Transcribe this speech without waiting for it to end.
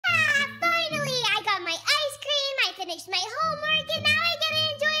finished my homework and now I get to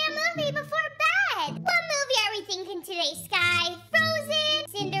enjoy a movie before bed. What movie are we thinking today, Sky?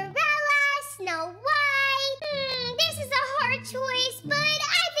 Frozen? Cinderella? Snow White? This is a hard choice, but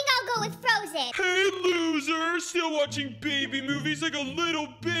I think I'll go with Frozen. Hey, loser! Still watching baby movies like a little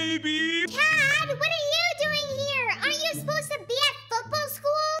baby? Tad, what are you doing here? Aren't you supposed to be at football school?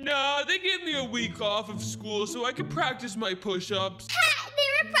 Nah, they gave me a week off of school so I can practice my push-ups.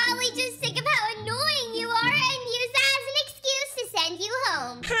 They were probably just sick of how annoying you are and use that as an excuse to send you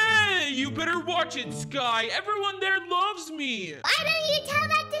home. Hey, you better watch it, Sky. Everyone there loves me. Why don't you tell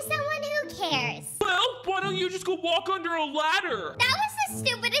that to someone who cares? Well, why don't you just go walk under a ladder? That was the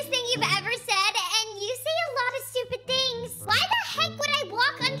stupidest thing you've ever said, and you say a lot of stupid things. Why the heck would I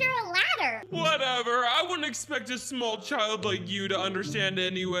walk under a ladder? Whatever, I wouldn't expect a small child like you to understand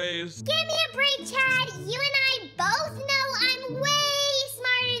anyways. Give me a break, Chad. You and I both know I'm way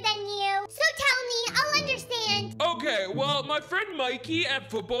smarter than you. So tell me, I'll understand. Okay, well, my friend Mikey at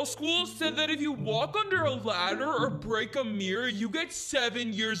football school said that if you walk under a ladder or break a mirror, you get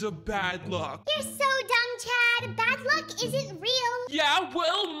 7 years of bad luck. You're so dumb, Chad. Bad luck isn't real. Yeah,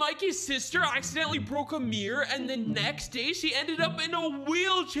 well, Mikey's sister accidentally broke a mirror, and the next day she ended up in a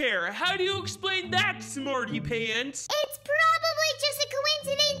wheelchair. How do you explain that, smarty pants? It's probably just a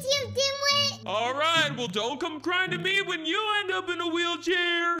coincidence, you dimwit. All right, well, don't come crying to me when you end up in a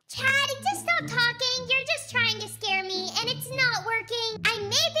wheelchair. Chad, just stop talking. You're just trying to scare me, and it's not working. I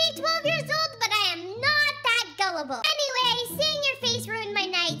may be 12 years old, but I am not that gullible. Anyway, seeing your face ruined my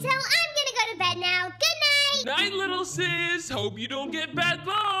night, so I'm gonna go to bed now. Good night. Night, little sis. Hope you don't get bad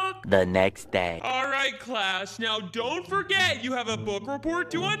luck. The next day. All right, class. Now, don't forget you have a book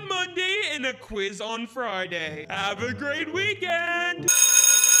report due on Monday and a quiz on Friday. Have a great weekend.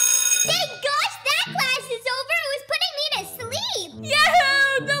 Thank gosh that class is over. It was putting me to sleep.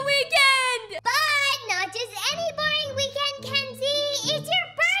 Yahoo! The weekend! But not just any boring weekend, Kenzie. It's your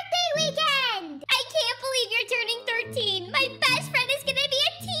birthday weekend. I can't believe you're turning 13. My best friend is gonna be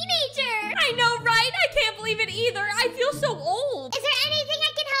a teenager. I know, right? I can't believe it either. I feel so old. Is there anything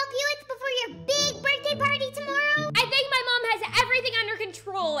I can help you with before your big birthday party tomorrow? I think my mom has everything under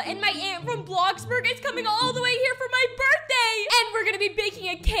control, and my aunt from Bloxburg is coming all the way here for my birthday, and we're gonna be baking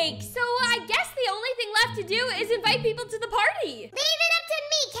a cake. So I guess the only thing left to do is invite people to the party. Leave it up to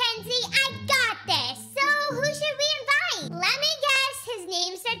me, Kenzie. I got this. So who should we invite? Let me guess. His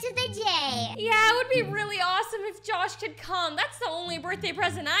name starts with a J. Yeah, it would be really awesome if Josh could come. That's the only birthday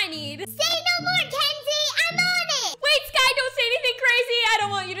present I need. Say no more, Kenzie. I'm on it. Wait, Sky, don't say anything crazy. I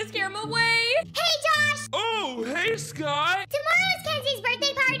don't want you to scare him away. Hey, Josh. Oh, hey, Sky. Tomorrow's Kenzie's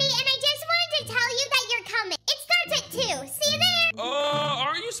birthday party, and I just wanted to tell you that you're coming. It starts at 2. See you there?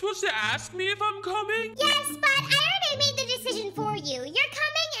 Aren't you supposed to ask me if I'm coming? Yes, but I already made the decision for you. You're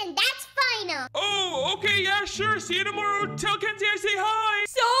coming, and that's final. Oh, okay, yeah, sure. See you tomorrow. Tell Kenzie I say hi.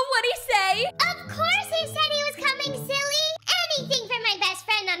 So, what'd he say? Of course he said he was coming, silly. Anything for my best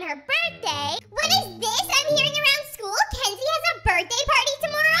friend on her birthday. What is this I'm hearing around school? Kenzie has a birthday party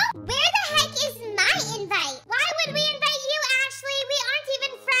tomorrow? Where the heck is my invite? Why would we invite you, Ashley? We aren't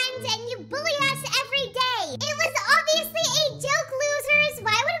even friends, and you bully us every day. It was obviously a joke, losers.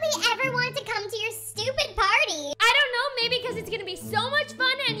 Why would we ever want to come to your stupid party? I don't know, maybe because it's gonna be so much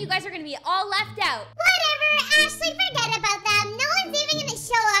fun and you guys are gonna be all left out. Whatever, Ashley, forget about them. No one's even gonna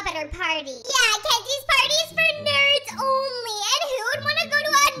show up at her party. Yeah, Kenzie's party is for nerds only, and who would want to go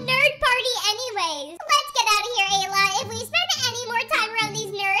to a nerd party anyways? Let's get out of here, Ayla. If we spend any more time around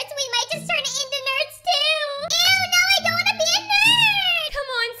these nerds, we might just turn into nerds too. Ew, no, I don't want to be a nerd. Come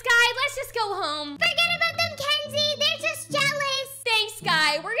on, Sky, let's just go home. Forget about them, Kenzie. They're just jealous. Thanks,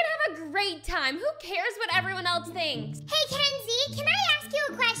 Sky. We're gonna have a great time. Who cares what everyone else thinks? Hey, Kenzie, can I ask you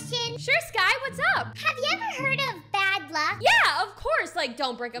a question? Sure, Sky, what's up? Have you ever heard of bad luck? Yeah, of course. Like,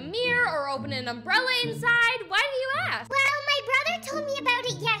 don't break a mirror or open an umbrella inside. Why do you ask? Well, my brother told me about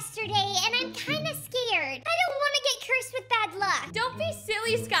it yesterday, and I'm kind of scared. I don't want to get cursed with bad luck. Don't be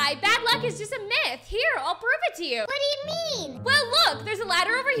silly, Sky. Bad luck is just a myth. Here, I'll prove it to you. What do you mean? Well, look, there's a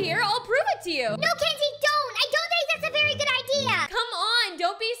ladder over here. I'll prove it to you. No, Kenzie, don't. I don't think that's a very good idea. Come on,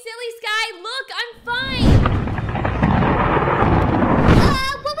 don't be silly, Sky. Look, I'm fine.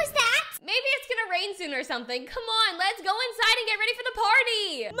 What was that? Maybe it's gonna rain soon or something. Come on, let's go inside and get ready for the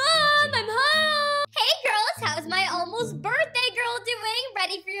party. Mom, I'm home. Hey, girls, how's my almost birthday girl doing?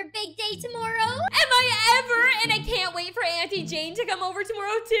 Ready for your big day tomorrow? Am I ever? And I can't wait for Auntie Jane to come over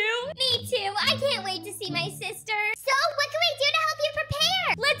tomorrow too. Me too. I can't wait to see my sister. So, what can we do to help you prepare?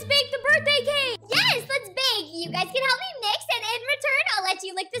 Let's bake the birthday cake. Yes, let's bake. You guys can help me mix, and in return, I'll let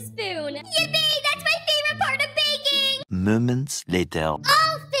you lick the spoon. Yippee! That's my favorite part of baking. Moments later.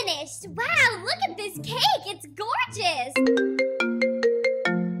 All finished. Wow, look at this cake. It's gorgeous.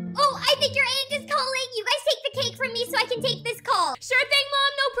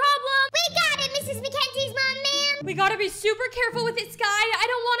 gotta be super careful with it, Sky. I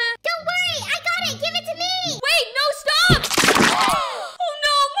don't wanna... Don't worry, I got it. Give it to me. Wait, no, stop! Oh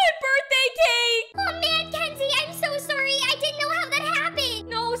no, my birthday cake! Oh man, Kenzie, I'm so sorry. I didn't know how that happened.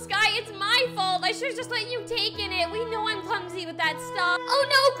 No, Sky, it's my fault. I should've just let you take it. We know I'm clumsy with that stuff. Oh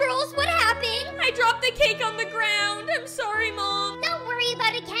no, girls, what happened? I dropped the cake on the ground. I'm sorry, Mom. Don't worry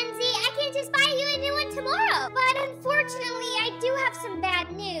about it, Kenzie. I can just buy you a new one tomorrow. But unfortunately, I do have some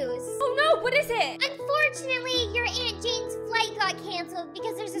bad news. Oh no, what is it? Unfortunately, your Aunt Jane's flight got canceled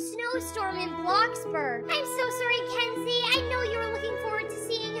because there's a snowstorm in Bloxburg. I'm so sorry, Kenzie. I know you were looking forward to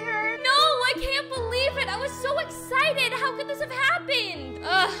seeing her. No, I can't believe it. I was so excited. How could this have happened?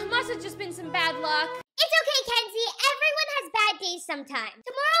 Must have just been some bad luck. It's okay, Kenzie. Everyone has bad days sometimes.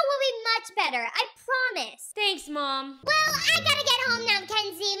 Tomorrow will be much better. I promise. Thanks, Mom. Well, I gotta get home now,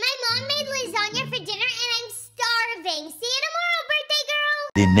 Kenzie. My mom made lasagna for dinner and I'm starving. See you tomorrow, birthday girl.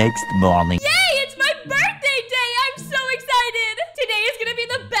 The next morning. Yay, it's my birthday day. I'm so excited. Today is gonna be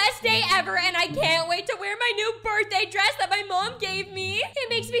the best day ever and I can't wait to wear my new birthday dress that my mom gave me. It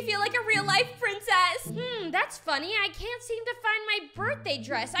makes me feel like a real life princess. That's funny. I can't seem to find my birthday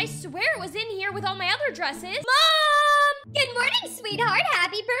dress. I swear it was in here with all my other dresses. Mom! Good morning, sweetheart.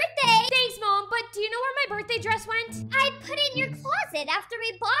 Happy birthday. Thanks, Mom, but do you know where my birthday dress went? I put it in your closet after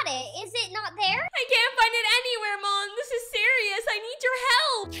we bought it. Is it not there? I can't find it anywhere, Mom. This is serious. I need your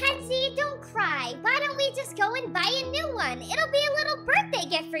help. Kenzie, don't cry. Why don't we just go and buy a new one? It'll be a little birthday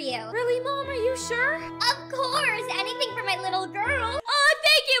gift for you. Really, Mom? Are you sure? Of course. Anything for my little girl. Oh,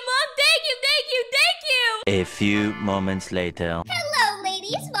 thank you, Mom. Thank you, thank you, thank you. A few moments later. Hello,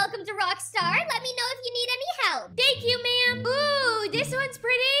 ladies. Welcome to Rockstar. Let me know if you need any help. Thank you, ma'am. Ooh, this one's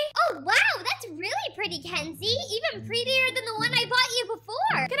pretty. Oh, wow. That's really pretty, Kenzie. Even prettier than the one I bought you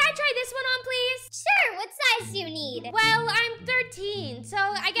before. Can I try this one on, please? Sure. What size do you need? Well, I'm 13, so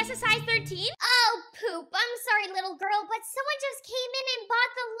I guess a size 13? Oh, poop. I'm sorry, little girl, but someone just came in and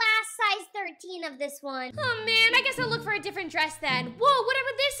bought the last size 13 of this one. Oh, man. I guess I'll look for a different dress then. Whoa, what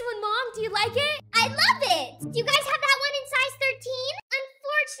about this one, Mom? Do you like it? I love it. Do you guys have that one in size 13?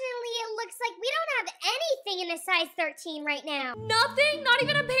 Unfortunately, it looks like we don't have anything in a size 13 right now. Nothing? Not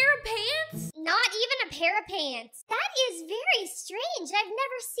even a pair of pants? Not even a pair of pants. That is very strange. I've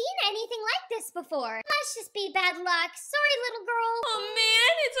never seen anything like this before. Must just be bad luck. Sorry, little girl. Oh,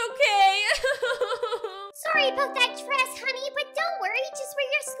 man. It's okay. Sorry about that dress, honey, but don't worry. Just wear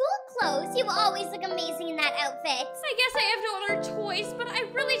your school clothes. You always look amazing in that outfit. I guess I have no other choice, but I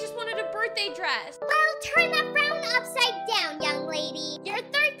really just wanted a birthday dress. Well, turn that frown upside down, young lady. You're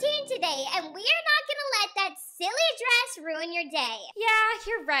 13 today, and we're not gonna let that silly dress ruin your day. Yeah,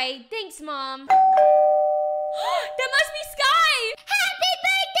 you're right. Thanks, Mom. That must be Sky! Happy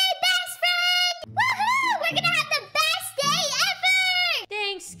birthday, best friend! Woohoo! We're gonna have the best day ever!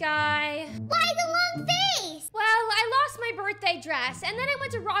 Thanks, Sky. Why the long face? Well, I lost my birthday dress, and then I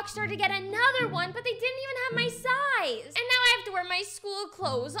went to Rockstar to get another one, but they didn't even have my size. And now I have to wear my school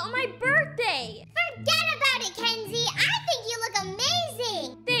clothes on my birthday. Forget about it, Kenzie. I think you look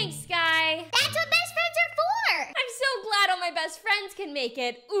amazing. Thanks, Sky. That's what best friends are for. I'm so glad all my best friends can make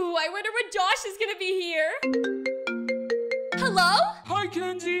it. Ooh, I wonder when Josh is gonna be here. Hello? Hi,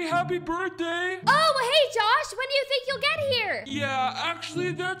 Kenzie. Happy birthday. Oh, hey, Josh. When do you think you'll get here? Yeah,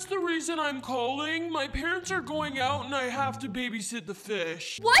 actually, that's the reason I'm calling. My parents are going out and I have to babysit the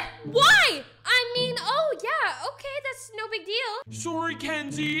fish. What? Why? I mean, oh, yeah. Okay, that's no big deal. Sorry,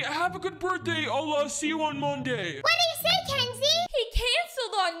 Kenzie. Have a good birthday. I'll see you on Monday. What do you say, Kenzie? He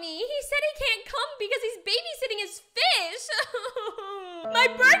canceled on me. He said he can't come because he's babysitting his fish. My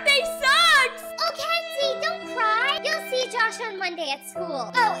birthday sucks. Oh, Kenzie, don't cry. You'll see Josh on Monday at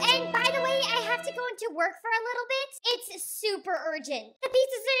school. Oh, and by the way, I have to go into work for a little bit. It's super urgent. The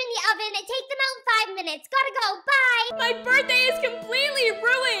pizzas are in the oven. Take them out in 5 minutes. Gotta go. Bye. My birthday is completely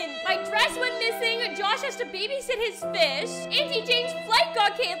ruined. My dress went missing. Josh has to babysit his fish. Auntie Jane's flight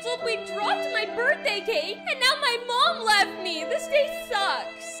got canceled. We dropped my birthday cake. And now my mom left me. This day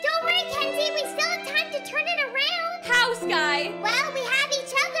sucks. Don't worry, Kenzie. We still have time to turn it around. How, Sky? Well, we have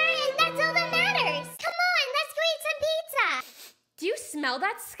each other, and that's all that matters. Come on, let's go eat some pizza. Do you smell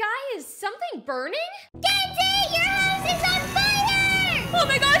that, Sky? Is something burning? Kenzie, your house is on fire! Oh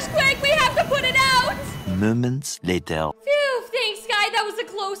my gosh, quick! We have to put it out! Moments later. Phew, thanks, Sky. That was a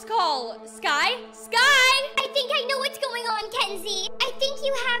close call. Sky? Sky? I think I know what's going on, Kenzie. I think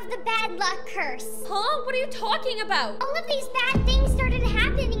you have the bad luck curse. Huh? What are you talking about? All of these bad things started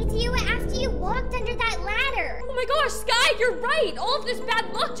happening to you after you walked under that ladder. Oh my gosh, Sky, you're right. All of this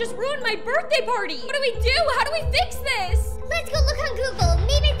bad luck just ruined my birthday party. What do we do? How do we fix this? Let's go look on Google.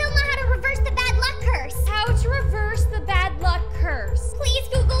 Maybe they'll know how to reverse the bad luck curse. How to reverse the bad luck curse. Please,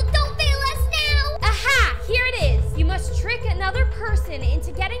 Google, don't fail us now. Aha! Here it is. another person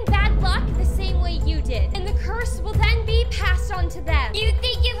into getting bad luck the same way you did. And the curse will then be passed on to them. You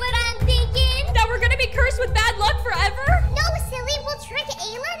thinking what I'm thinking? That we're gonna be cursed with bad luck forever? No, silly. We'll trick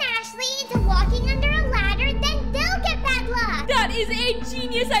Ayla and Ashley into walking under a ladder, then they'll get bad luck. That is a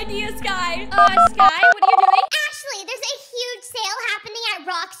genius idea, Sky. Sky, what are you doing? Ashley, there's a huge sale happening at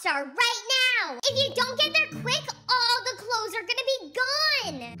Rockstar right now. If you don't get there quick, all the clothes are gonna be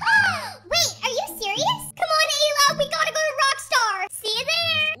gone. Wait, are you serious? Come on, Ayla, we gotta go to Rockstar. See you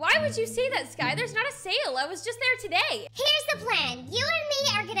there. Why would you say that, Sky? There's not a sale. I was just there today. Here's the plan. You and me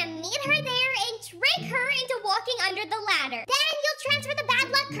are gonna meet her there and trick her into walking under the ladder. Then you'll transfer the bad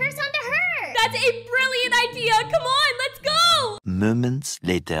luck curse onto her. That's a brilliant idea. Come on, let's go. Moments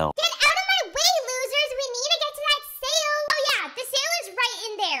later. Get out of my way, losers. We need to get to that sale. Oh yeah, the sale is right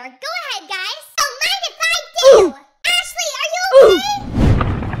in there. Go ahead, guys. Oh, mind if I do? Ashley, are you okay?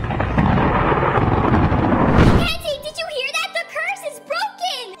 Mackenzie, did you hear that? The curse is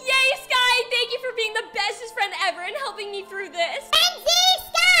broken. Yay, Sky. Thank you for being the bestest friend ever and helping me through this. Mackenzie,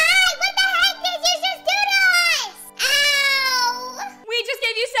 Sky, what the heck did you just do to us? Ow. We just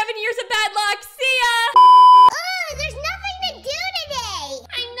gave you 7 years of bad luck. See ya. Oh, there's nothing to do today.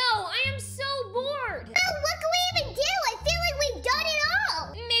 I know. I am so bored. Oh, what can we even do? I feel like we've done it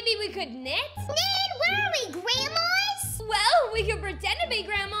all. Maybe we could knit? Knit, where are we, grandmas? Well, we could pretend to be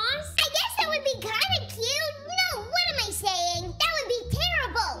grandmas. I guess that would be kind of cute. No, what am I saying? That would be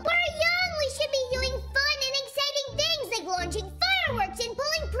terrible. We're young. We should be doing fun and exciting things like launching fireworks and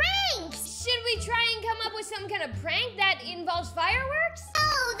pulling pranks. Should we try and come up with some kind of prank that involves fireworks?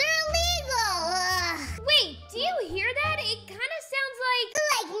 Oh, they're illegal. Ugh. Wait, do you hear that? It kind of sounds like...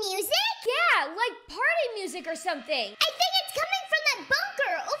 Like music? Yeah, like party music or something. I think it's coming from that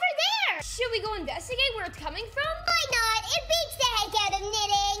bunker over there. Should we go investigate where it's coming from? Why not? It beats the heck out of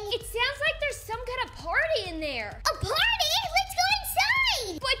knitting. It sounds like there's some kind of party in there. A party? Let's go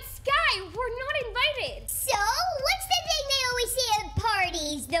inside. But Sky, we're not invited. So, what's the thing they always say at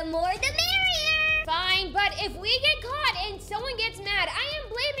parties? The more the merrier. Fine, but if we get caught and someone gets mad, I am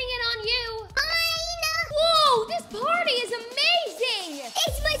blaming it on you. Fine. Whoa, this party is amazing.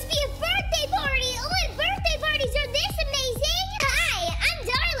 It must be a birthday party. Oh, and birthday parties are this amazing. Hi, I'm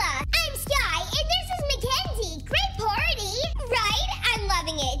Darla. I'm Sky, and this is Mackenzie. Great party. Right? I'm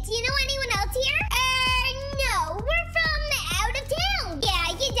loving it. Do you know anyone else here? No. We're from out of town.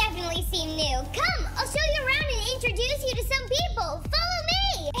 Yeah, you definitely seem new. Come, I'll show you around and introduce you to some people. Follow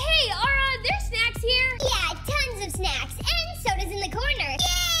me. Hey, are there snacks here? Yeah, tons of snacks and sodas in the corner.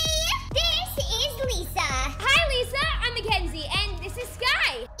 Yay! This is Lisa. Hi, Lisa. I'm Mackenzie, and this is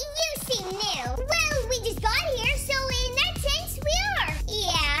Sky. You seem new. Well, we just got here, so in that sense, we are.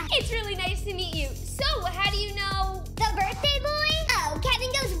 Yeah. It's really nice to meet you. So, how do you know? The birthday boy? Oh,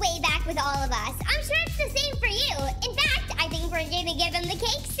 Kevin goes way back with all of us. I'm sure it's the same for you. In fact, I think we're gonna give him the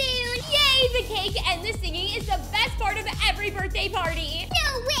cake soon. Yay, the cake and the singing is the best part of every birthday party.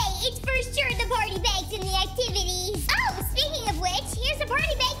 No way! It's for sure the party bags and the activities. Oh, speaking of which, here's a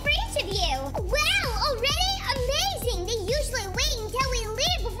party bag for each of you. Wow, already? Amazing! They usually wait until we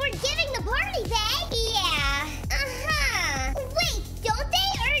leave before giving the party bag. Yeah. Uh-huh. Wait, don't they?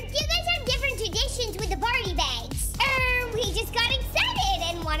 Or do you guys have different traditions with the party bags? We just got excited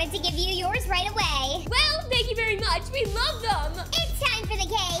and wanted to give you yours right away. Well, thank you very much. We love them. It's time for the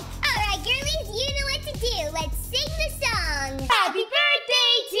cake. All right, girlies, you know what to do. Let's sing the song. Happy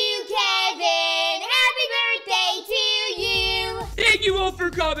birthday to Kevin. Happy birthday to you. Thank you all for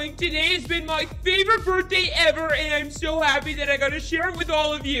coming. Today has been my favorite birthday ever, and I'm so happy that I got to share it with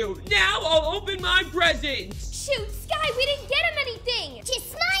all of you. Now I'll open my presents. Shoot, Sky, we didn't get him anything.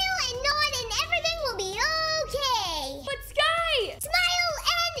 Just smile and nod and everything will be okay. But Sky! Smile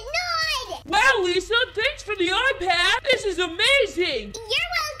and nod. Wow, Lisa, thanks for the iPad. This is amazing. You're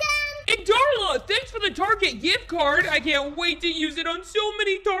welcome. And Darla, thanks for the Target gift card. I can't wait to use it on so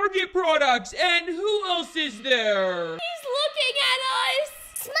many Target products. And who else is there? He's looking at us.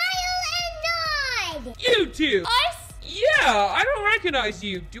 Smile and nod. You two. Us? Yeah, I don't recognize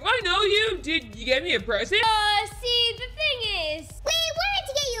you. Do I know you? Did you get me a present? See, the thing is... We wanted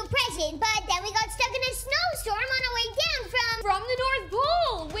to get you a present, but then we got stuck in a snowstorm on our way down From the North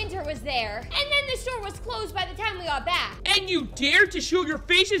Pole. Winter was there. And then the store was closed by the time we got back. And you dare to show your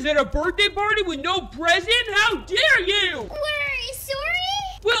faces at a birthday party with no present? How dare you? We're sorry?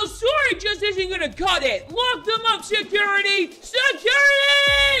 Well, sorry just isn't gonna cut it. Lock them up, security!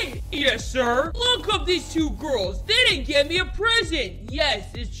 Security! Yes, sir. Lock up these two girls. They didn't get me a present. Yes,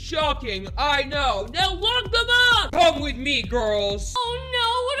 it's shocking. I know. Now lock them up! Come with me, girls. Oh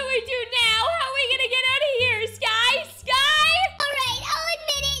no, what do we do now? How are we gonna get out of here? Sky? Sky? All right, I'll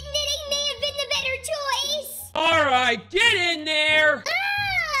admit it. Knitting may have been the better choice. All right, get in there.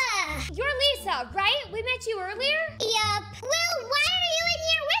 You're Lisa, right? We met you earlier? Yup. Well, why are you in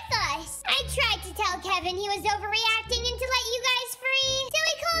here with us? I tried to tell Kevin he was overreacting and to let you guys free. So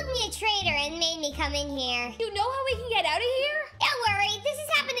he called me a traitor and made me come in here. You know how we can get out of here? Don't worry, this has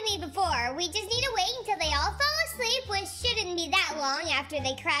happened to me before. We just need to wait until they all fall asleep, which shouldn't be that long after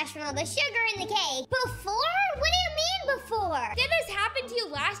they crash from all the sugar in the cake. Before? What do you mean before? Did this happen to you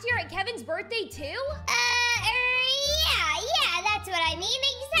last year at Kevin's birthday too? Yeah, that's what I mean.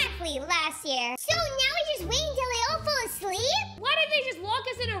 Exactly, last year. So now we just wait until they all fall asleep? Why didn't they just lock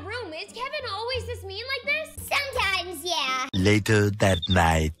us in a room? Is Kevin always this mean like this? Sometimes, yeah. Later that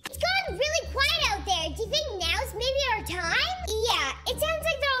night. It's gotten really quiet out there. Do you think now's maybe our time? Yeah, it sounds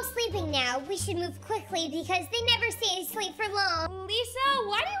like they're all sleeping now. We should move quickly because they never stay asleep for long. Lisa,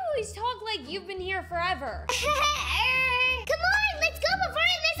 why do you always talk like you've been here forever? Come on, let's go before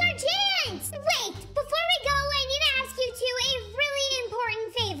I miss our chance. Wait, before we go, I need to ask you two a really important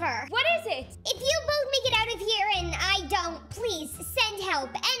favor. What is it? If you both make it out of here and I don't, please send help.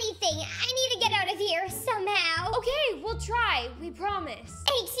 Anything. I need to get out of here somehow. Okay, we'll try. We promise.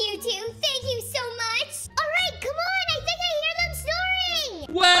 Thanks, you two. Thank you so much. All right, come on. I think I hear them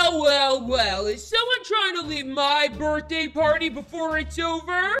snoring. Well, is someone trying to leave my birthday party before it's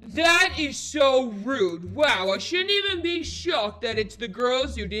over? That is so rude. Wow, I shouldn't even be shocked that it's the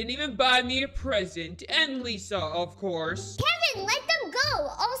girls who didn't even buy me a present. And Lisa, of course. Kevin, let them go.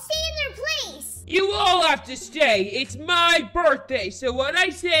 I'll stay in their place. You all have to stay. It's my birthday, so what I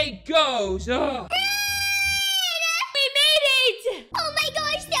say goes. Ugh. We made it! Oh my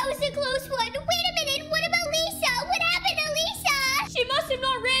gosh, that was a close one. Wait a minute, what about Lisa? What happened to Lisa? She must have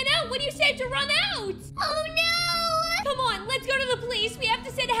not ran out when you said to run out. Oh no! Come on, let's go to the police. We have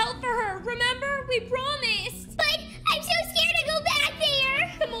to send help for her. Remember? We promised. But I'm so scared to go back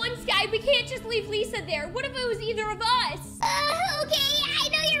there. Come on, Sky. We can't just leave Lisa there. What if it was either of us? Okay, I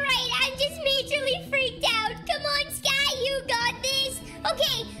know you're right. I'm just majorly freaked out. Come on, Sky, you got this.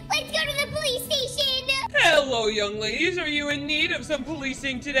 Okay, let's go to the police station. Hello, young ladies. Are you in need of some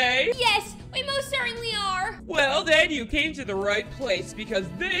policing today? Yes, we most certainly are. Well, then you came to the right place because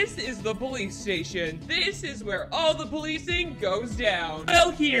this is the police station. This is where all the policing goes down.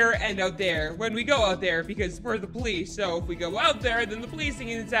 Well, here and out there. When we go out there, because we're the police, so if we go out there, then the policing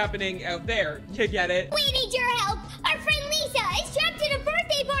is happening out there. You get it? We need your help. Our friend Lisa is trapped in a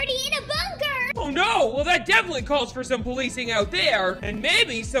birthday party in a bunker. Oh no! Well, that definitely calls for some policing out there. And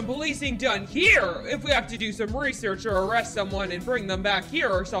maybe some policing done here if we have to do some research or arrest someone and bring them back here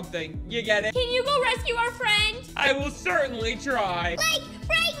or something. You get it? Can you go rescue our friend? I will certainly try. Like,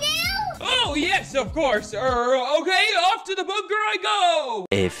 right now? Oh, yes, of course. Okay, off to the bunker I go.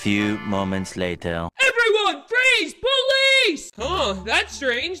 A few moments later. Everyone, freeze! Police! Huh, that's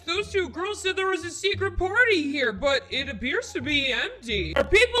strange. Those two girls said there was a secret party here, but it appears to be empty. Are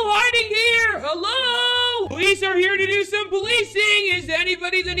people hiding here? Hello? Police are here to do some policing. Is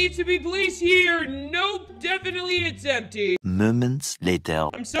anybody that needs to be policed here? Nope, definitely it's empty. Moments later.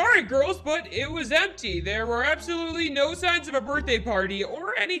 I'm sorry, girls, but it was empty. There were absolutely no signs of a birthday party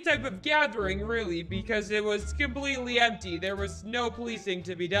or any type of gathering, really, because it was completely empty. There was no policing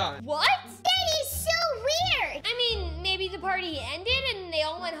to be done. What? That is so weird. I mean, maybe the party ended and they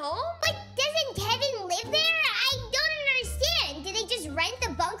all went home? But doesn't Kevin live there? I don't understand. Did they just rent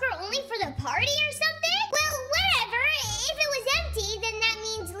the bunker only for the party or something? Well, whatever. If it was empty, then that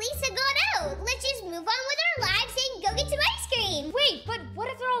means Lisa got out. Let's just move on with our lives and go get some ice cream. Wait, but what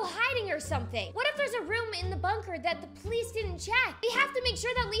if they're all hiding or something? What if there's a room in the bunker that the police didn't check? We have to make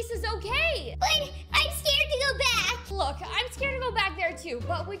sure that Lisa's okay. But I'm scared to go back. Look, I'm scared to go back there too,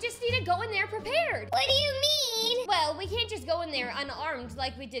 but we just need to go in there prepared. What do you mean? Well, we can't just go in there unarmed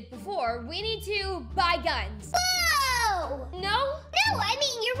like we did before. We need to buy guns. Whoa! No? No, I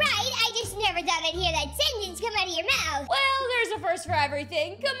mean, you're right. I just never thought I'd hear that sentence come out of your mouth. Well, there's a first for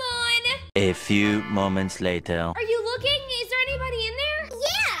everything. Come on. A few moments later. Are you looking? Is there anybody in there?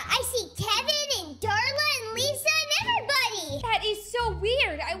 Yeah, I see Kevin and Darla and Lisa and everybody. That is so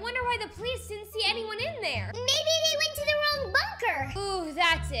weird. I wonder why the police didn't see anyone in there. Maybe they went to the wrong bunker. Ooh,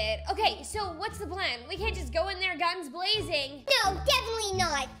 that's it. Okay, so what's the plan? We can't just go in there guns blazing. No, definitely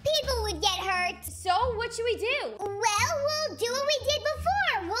not. People would get hurt. So, what should we do? Well, we'll do what we did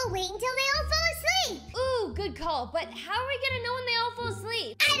before. We'll wait until they all fall asleep. Ooh, good call. But how are we gonna know when they all fall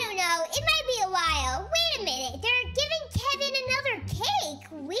asleep? I don't know. It might be a while. Wait a minute. They're giving Kevin another cake.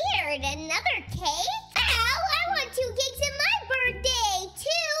 Weird. Another cake? Ow, I want 2 cakes on my birthday,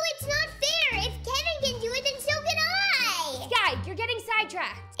 too. It's not fair. If Kevin can do it, then so can I. Sky, you're getting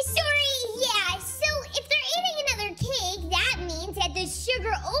sidetracked. Sorry, yeah. So if they're eating another cake, that means that the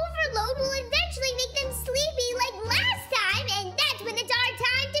sugar overload will eventually make them sleepy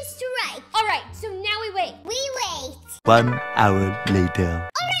 1 hour later.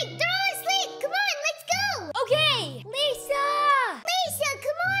 Alright, they're all asleep. Come on, let's go. Okay, Lisa! Lisa,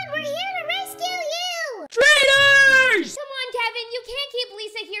 come on, we're here to rescue you. Traitors! Come on, Kevin, you can't keep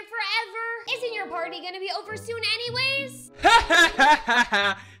Lisa here forever. Isn't your party gonna be over soon anyways? Ha ha ha ha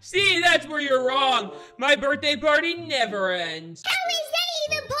ha! See, that's where you're wrong. My birthday party never ends. How is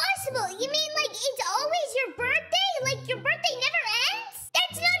that even possible? You mean like it's always your birthday? Like your birthday never ends?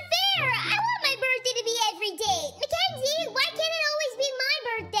 That's not fair. I want my birthday to be every day. Mackenzie, why can't it always be my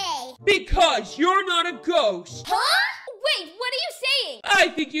birthday? Because you're not a ghost. Huh? Wait, what are you saying? I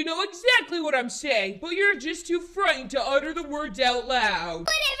think you know exactly what I'm saying, but you're just too frightened to utter the words out loud.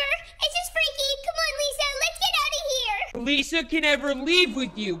 Whatever. It's just freaky. Come on, Lisa. Let's get out of here. Lisa can never leave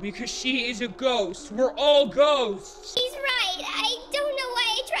with you because she is a ghost. We're all ghosts. She's right. I don't know why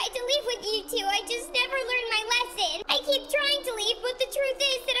I tried to leave with you two. I just never learned my lesson. I keep trying to leave, but the truth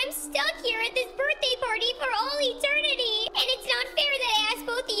is that I'm stuck here at this birthday party for all eternity. And it's not fair that I asked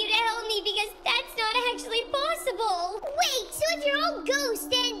both of you to help me because that's not actually possible. Wait, so if you're all ghosts,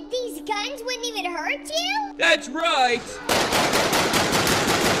 then these guns wouldn't even hurt you? That's right.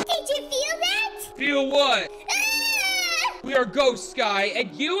 Did you feel that? Feel what? Ah! We are ghosts, Sky,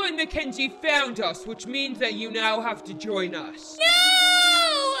 and you and Mackenzie found us, which means that you now have to join us.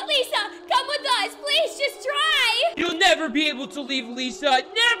 No! Lisa, come with us. Please, just try. You'll never be able to leave, Lisa.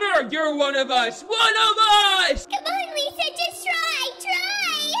 Never! You're one of us. One of us! Come on, Lisa, just try.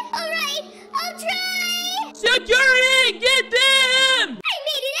 Try. All right, I'll try. Security! Get them! I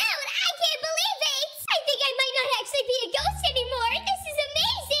made it out! I can't believe it! I think I might not actually be a ghost anymore! This is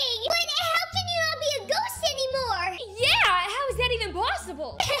amazing! But how can you not be a ghost anymore? Yeah, how is that even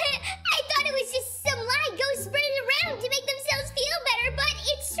possible? I thought it was just some lie ghosts spreading around to make themselves feel better, but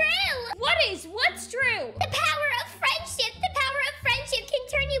it's true! What's true? The power of friendship! The power of friendship can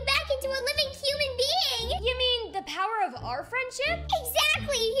turn you back into a living human being! You mean the power of our friendship?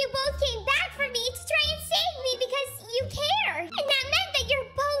 Exactly! You both came back for me to try and save me because you care! And that meant that you're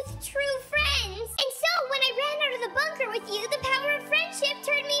both true friends! And so, when I ran out of the bunker with you, the power of friendship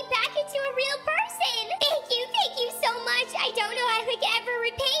turned me back into a real person! Thank you so much! I don't know how I could ever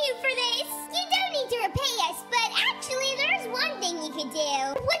repay you for this! You don't need to repay us, but actually, there's one thing you could do.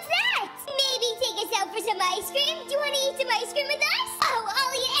 What's that? Maybe take us out for some ice cream? Do you want to eat some ice cream with us? Oh,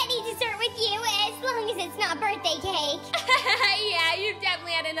 I'll eat any dessert with you, as long as it's not birthday cake. Yeah, you've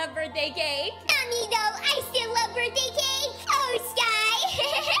definitely had enough birthday cake. Me though, I still love birthday cake. Oh, Sky.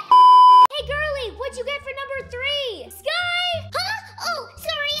 Hey, girlie, what'd you get for number 3? Sky? Huh? Oh,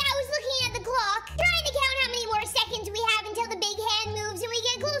 sorry, I was looking at the clock. Trying to count how many more seconds we have until the big hand moves and we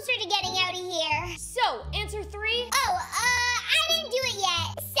get closer to getting out of here. So, answer 3? Oh, I didn't do it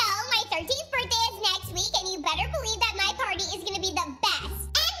yet. So, my 13th birthday is next week, and you better believe that my party is gonna be the best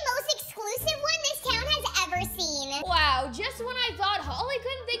and most exclusive one this town has ever seen. Wow, just when I thought Holly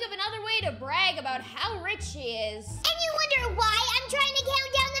couldn't think of another way to brag about how rich she is. And you wonder why I'm trying to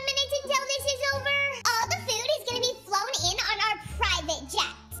count down the minutes until this is over? All the food is gonna be flown in on our private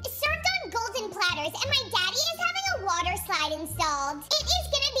jet, served on golden platters, and my daddy is having a water slide installed. It is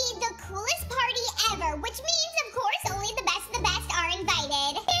gonna be the coolest party ever, which means, of course, only the best of the best are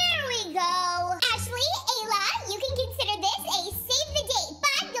invited. Here we go. Ashley, Ayla, you can consider this a save the date,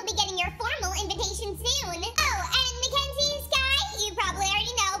 but you'll be getting your formal invitation soon. Oh, and Mackenzie, Sky, you probably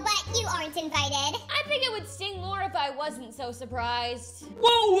already know, but you aren't invited. I think it would sting more if I wasn't so surprised.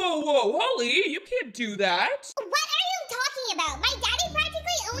 Whoa, Holly, you can't do that. What are you talking about? My daddy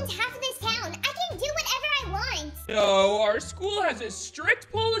practically owns half of this town. I can do whatever I want. No, our school has a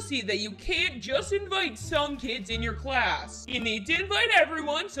strict policy that you can't just invite some kids in your class. You need to invite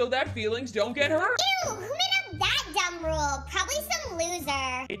everyone so that feelings don't get hurt. Ew, who made up that dumb rule? Probably some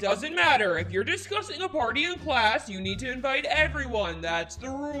loser. It doesn't matter. If you're discussing a party in class, you need to invite everyone. That's the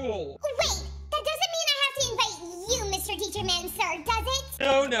rule. Wait, that doesn't mean I have to invite you, Mr. Teacher Man, sir, does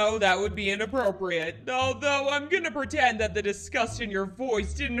it? No, that would be inappropriate. Although I'm gonna pretend that the disgust in your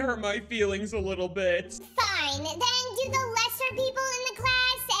voice didn't hurt my feelings a little bit. Fine, then do the lesser people in the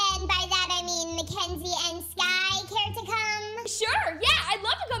class, and by that I mean Mackenzie and Sky, care to come? Sure, yeah, I'd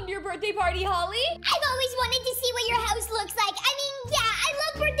love to come to your birthday party, Holly. I've always wanted to see what your house looks like. I mean, yeah, I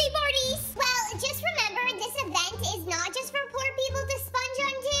love birthday parties. Well, just remember, this event is not just for poor people to sponge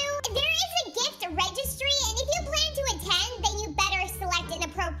onto. There is a gift registry, and if you plan to attend, then you better select an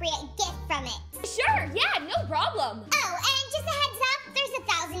appropriate gift from it. Sure, yeah, no problem. Oh, and just a heads up, there's a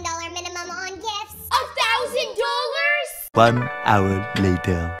 $1,000 minimum on gifts. $1,000? 1 hour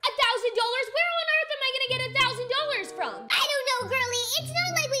later. $1,000? Where on earth am I gonna get $1,000 from? I don't know, girlie. It's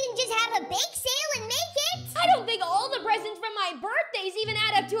not like we can just have a bake sale and make it. I don't think all the presents from my birthdays even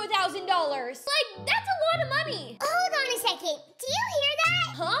add up to $1,000. Like, that's a lot of money. Hold second. Do you hear that?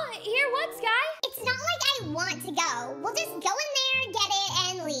 Huh? Hear what, Sky? It's not like I want to go. We'll just go in there, get it,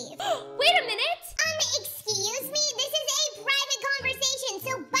 and leave. Wait a minute. Excuse me? This is a private conversation,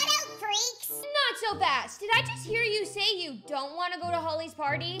 so butt out, freaks. Not so fast. Did I just hear you say you don't want to go to Holly's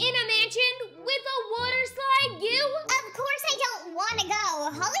party? In a mansion? With a water slide? You? Of course I don't want to go.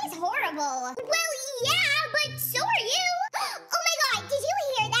 Holly's horrible. Well, yeah, but so are you. Oh my god, did you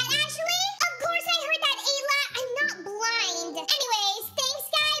hear that, Ashley? Of course I heard that, Ayla. I'm not blind. Anyways, thanks,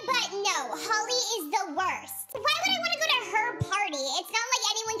 Sky, but no, Holly is the worst. Why would I want to go to her party? It's not like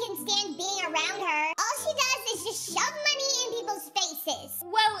anyone can stand being around her. All she does is just shove money in people's faces.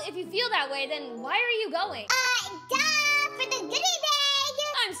 Well, if you feel that way, then why are you going? Duh, for the goodie bag.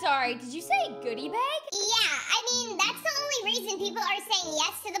 I'm sorry, did you say goodie bag? Yeah, I mean, that's the only reason people are saying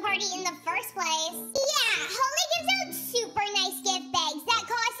yes to the party in the first place. Yeah, Holly gives out super nice gift bags that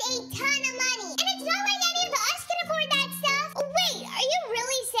cost a ton of money. And it's not like any of us can afford that stuff. Wait, are you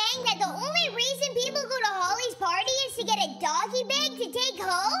really saying that the only reason people go to Holly's party is to get a doggy bag to take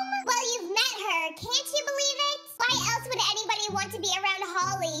home? Well, you've met her, can't you believe it? Why else would anybody want to be around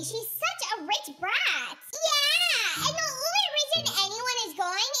Holly? She's such a rich brat. Yeah, and the only reason anyone is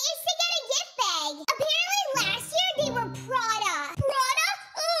going is to get a gift bag. Apparently last year they were Prada. Prada?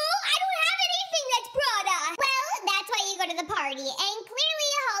 Oh, I don't have anything that's Prada. Well, that's why you go to the party. And clearly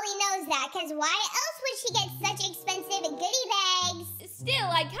Holly knows that, because why else would she get such expensive goodie bags? Still,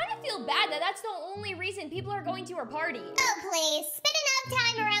 I kind of feel bad that that's the only reason people are going to her party. Oh, please. Spend enough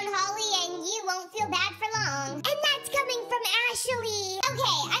time around Holly and you won't feel bad for long. And that's coming from Ashley.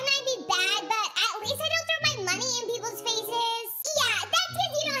 Okay, I might be bad, but at least I don't throw my money in people's faces. Yeah, that's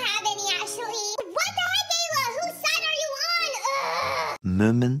because you don't have any, Ashley. What the heck, Ayla? Whose side are you on? Ugh.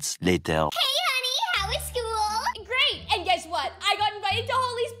 Moments later. Hey, honey, how was school? Great, and guess what? I got invited to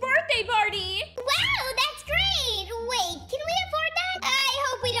Holly's birthday party. Wow, that's great. Wait, can we afford that? I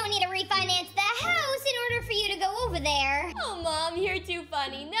hope we don't need to refinance the house in order for you to go over there. Oh, Mom, you're too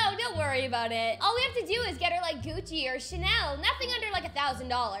funny. No, don't worry about it. All we have to do is get her like Gucci or Chanel. Nothing under like $1,000.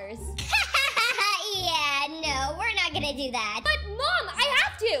 Yeah, no, we're not gonna do that. But, Mom, I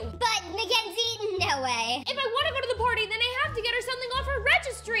have to. But, Mackenzie, no way. If I want to go to the party, then I have to get her something off her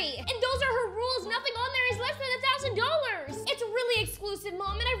registry. And those are her rules. Nothing on there is less than $1,000. It's really exclusive,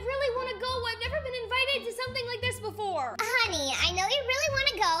 Mom, and I really want to go. I've never been invited to something like this before. Honey, I know you really want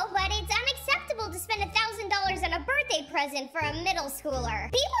to go, but it's unacceptable to spend $1,000 on a birthday present for a middle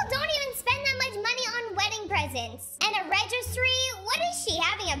schooler. People don't even spend that much money on wedding presents. And a registry? What is she,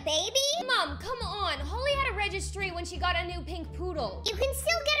 having a baby? Mom, come on. Holly had a registry when she got a new pink poodle. You can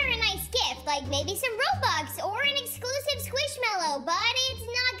still get her a nice gift, like maybe some Robux or an exclusive Squishmallow, but it's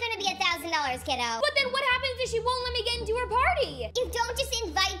not gonna be $1,000, kiddo. But then what happens if she won't let me get into her party? You don't just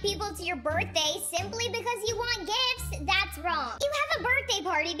invite people to your birthday simply because you want gifts. That's wrong. You have a birthday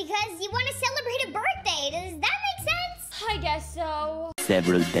party because you want to celebrate a birthday. Does that make sense? I guess so.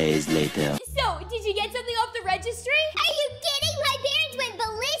 Several days later. So, did you get something off the registry? Are you kidding? My parents went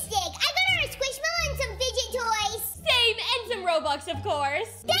ballistic. I got her a Squishmallow and some fidget toys. Same, and some Robux, of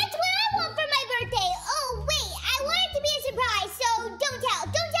course. That's what I want for my birthday. Oh, wait. I want it to be a surprise, so don't tell.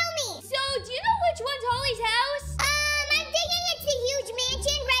 Don't tell me. So, do you know which one's Holly's house? I'm thinking it's the huge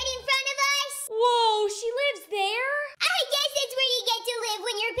mansion right in front of us. Whoa, she lives there? I guess it's where you get to live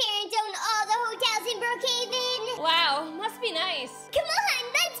when your parents own all the hotels in Brookhaven. Wow, must be nice. Come on,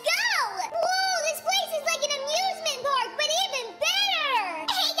 let's go! Whoa, this place is like an amusement park, but even better!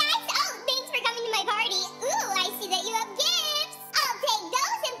 Hey guys, oh, thanks for coming to my party. Ooh, I see that you have gifts. I'll take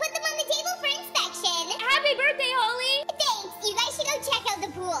those and put them on the table for inspection. Happy birthday, Holly! Thanks, you guys should go check out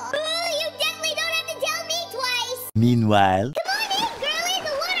the pool. Ooh, you definitely don't have to tell me twice. Meanwhile. Come on in, girlie,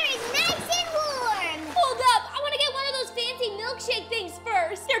 the water is nice and warm. Hold up, I want to get one of those fancy milkshake things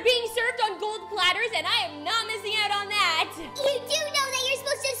first. They're being served on gold platters, and I am not missing out on that. You do know that you're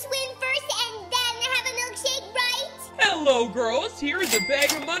supposed to swim first and then have a milkshake, right? Hello, girls. Here's a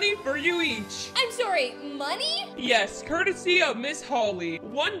bag of money for you each. I'm sorry, money? Yes, courtesy of Miss Holly.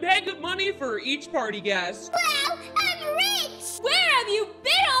 One bag of money for each party guest. Wow, I'm rich! Where have you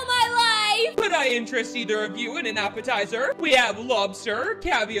been all my life? Could I interest either of you in an appetizer? We have lobster,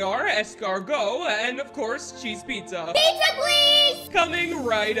 caviar, escargot, and of course, cheese pizza. Pizza, please! Coming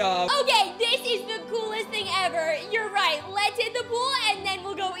right up. Okay, this is the coolest thing ever. You're right, let's hit the pool and then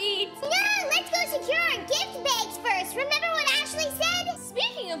we'll go eat. No, let's go secure our gift bags first. Remember what Ashley said?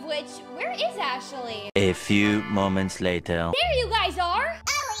 Speaking of which, where is Ashley? A few moments later. There you guys are.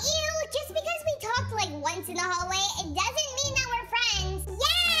 Oh, ew, just because we talked like once in the hallway, it doesn't mean that we're friends.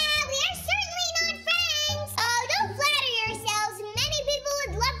 Yeah, we are certainly not friends. Oh, don't flatter yourselves. Many people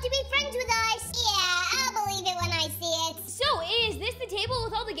would love to be friends with us. Yeah, I'll believe it when I see it.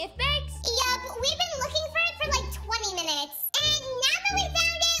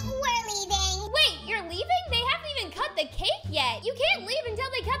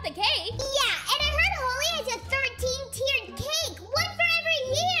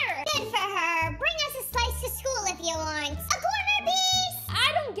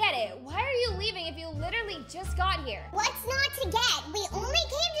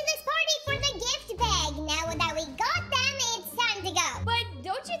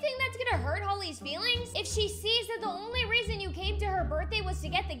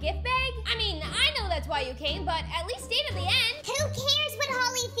 why you came, but at least stay to the end. Who cares what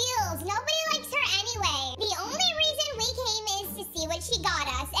Holly feels? Nobody likes her anyway. The only reason we came is to see what she got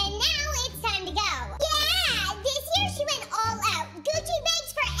us, and now it's time to go. Yeah, this year she went all out. Gucci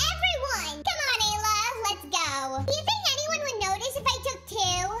bags for everyone. Come on, Ayla, let's go. Do you think anyone would notice if I took 2?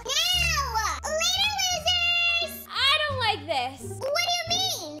 Now! Later, losers! I don't like this. What do you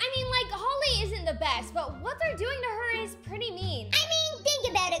mean? I mean, like, Holly isn't the best, but what they're doing to her is pretty mean. I mean,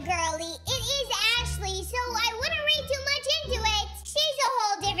 think about it, girlie. It is Ashley, so I wouldn't read too much into it. She's a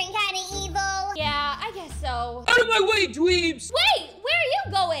whole different kind of evil. Yeah, I guess so. Out of my way, dweebs! Wait, where are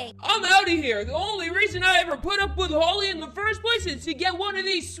you going? I'm out of here. The only reason I ever put up with Holly in the first place is to get one of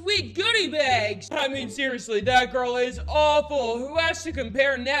these sweet goodie bags. I mean, seriously, that girl is awful. Who has to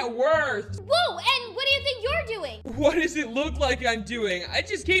compare net worth? Whoa, and what do you think you're doing? What does it look like I'm doing? I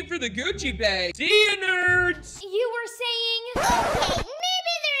just came for the Gucci bag. See you, nerds! You were saying... Okay,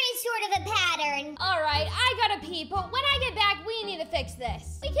 maybe there is sort of a pattern. Alright, I gotta pee, but when I get back, we need to fix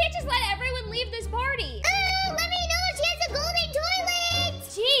this. We can't just let everyone leave this party. Let me know if she has a golden toilet.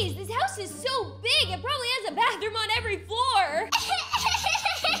 Jeez, this house is so big, it probably has a bathroom on every floor. Hey,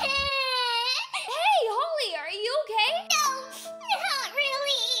 Holly, are you okay? No, not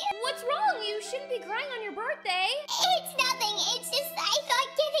really. What's wrong? You shouldn't be crying on your birthday. It's nothing. It's just I thought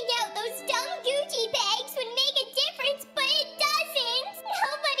giving out those dumb Gucci bags would make a difference, but it doesn't.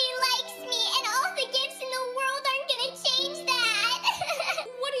 Nobody likes me, and all the gifts in the world aren't gonna change that.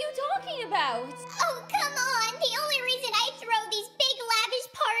 What are you talking about? Oh, come on. The only reason I throw these big lavish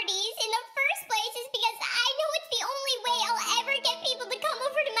parties in the first place is because I know it's the only way I'll ever get people to come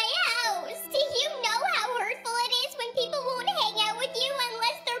over to my house. Do you know how hurtful it is when people won't hang out with you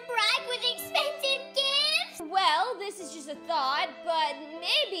unless they're bribed with expensive gifts? Well, this is just a thought, but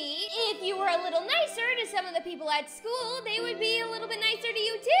maybe if you were a little nicer to some of the people at school, they would be a little bit nicer to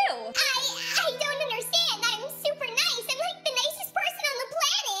you too. I don't understand. I'm super nice. I'm like the nicest person on the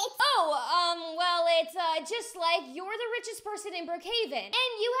planet. Oh, well, it's just like you're the richest person in Brookhaven,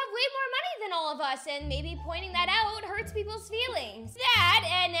 and you have way more money than all of us, and maybe pointing that out hurts people's feelings. That,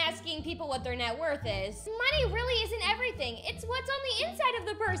 and asking people what their net worth is. Money really isn't everything. It's what's on the inside of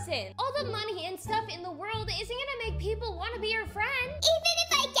the person. All the money and stuff in the world isn't gonna make people want to be your friend. Even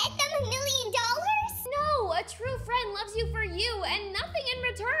if I get them $1 million? No, a true friend loves you for you and nothing in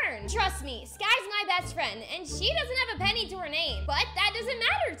return. Trust me, Sky's my best friend, and she doesn't have a penny to her name, but that doesn't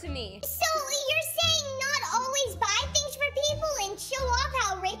matter to me. So you're saying not always buy things for people and show off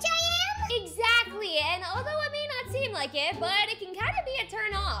how rich I am? Exactly, and although it may not seem like it, but it can kind of be a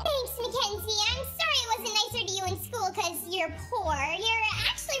turn off. Thanks, Mackenzie. I'm sorry I wasn't nicer to you in school because you're poor. You're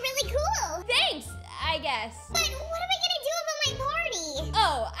actually really cool. Thanks, I guess. But what am I gonna do about my party?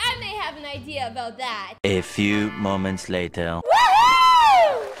 Oh, I may have an idea about that. A few moments later.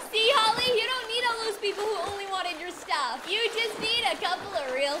 Woohoo! See, Holly, you don't need all those people who only wanted your stuff. You just need a couple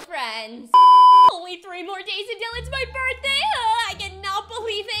of real friends. Only 3 more days until it's my birthday. Oh, I cannot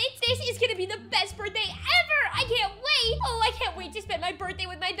believe it. This is gonna be the best birthday ever. I can't wait. Oh, I can't wait to spend my birthday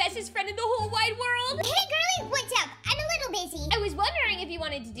with my bestest friend in the whole wide world. Hey, girlie, what's up? I'm a little busy. I was wondering if you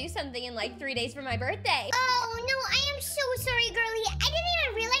wanted to do something in like 3 days for my birthday. Oh, no, I am so sorry, girlie. I didn't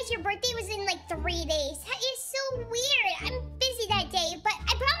even realize your birthday was in like 3 days. That is so weird. I'm busy that day, but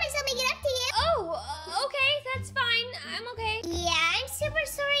I promise I'll make it up to you. Oh, okay, that's fine. I'm okay. Yeah, I'm super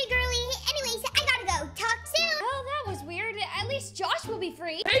sorry, girlie. Anyways, I gotta go. Talk soon. Oh, that was weird. At least Josh will be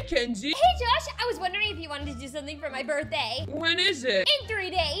free. Hey, Kenzie. Hey, Josh, I was wondering if you wanted to do something for my birthday. When is it? In 3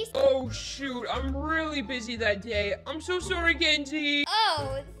 days. Oh, shoot. I'm really busy that day. I'm so sorry, Kenzie.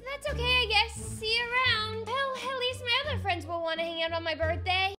 Oh, that's okay, I guess. See you around. Well, at least my other friends will want to hang out on my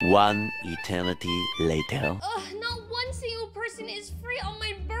birthday. One eternity later. Ugh, not one single person is free on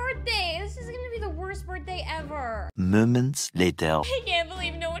my birthday. This is gonna be the worst birthday ever. Moments later. I can't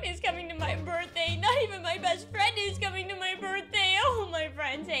believe no one is coming to my birthday. Not even my best friend is coming to my birthday. Oh, my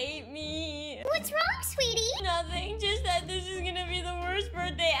friends hate me. What's wrong, sweetie? Nothing, just that this is gonna be the worst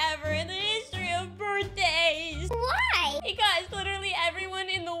birthday ever in the history of birthdays. Why? Because literally everyone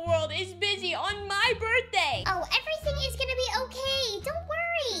in the world is busy on my birthday. Oh, everything is gonna be okay. Don't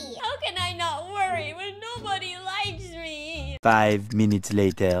worry. How can I not worry when nobody likes me? 5 minutes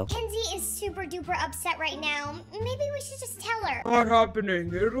later. Kenzie is super duper upset right now. Maybe we should just tell her. Not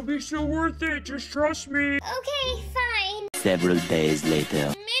happening. It'll be so worth it. Just trust me. Okay, fine. Several days later.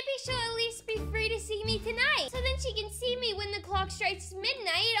 Maybe she'll at least be free to see me tonight, so then she can see me when the clock strikes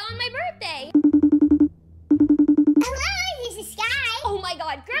midnight on my birthday. Hello, this is Sky. Oh my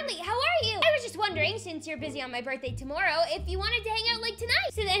god, Girly, how are you? I was just wondering, since you're busy on my birthday tomorrow, if you wanted to hang out like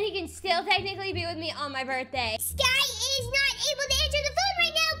tonight, so then he can still technically be with me on my birthday. Sky is not able to answer the phone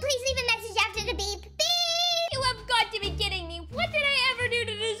right now. Please leave a message after the beep. Beep.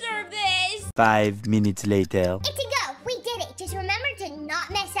 5 minutes later. It's a go. We did it. Just remember to not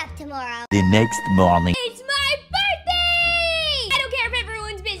mess up tomorrow. The next morning. It's my birthday! I don't care if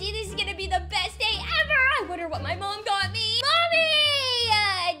everyone's busy. This is gonna be the best day ever. I wonder what my mom got me.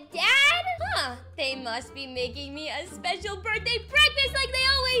 Mommy! Dad? Huh. They must be making me a special birthday breakfast like they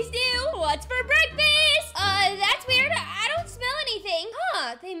always do. What's for breakfast? That's weird. I don't smell anything.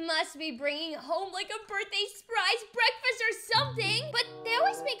 Huh. They must be bringing home like a birthday surprise breakfast or something. But they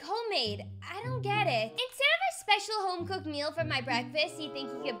always make homemade. I don't get it. Instead of a special home-cooked meal for my breakfast, you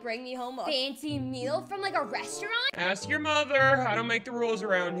think you could bring me home a fancy meal from like a restaurant? Ask your mother. I don't make the rules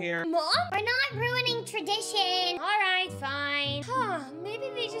around here. Mom? We're not ruining tradition. All right, fine. Huh, maybe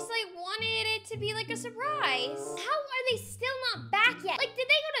they just like wanted it to be like a surprise. How are they still not back yet? Like, did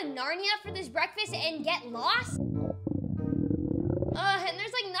they go to Narnia for this breakfast and get lost? And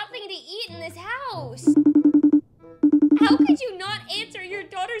there's like nothing to eat in this house. How could you not answer your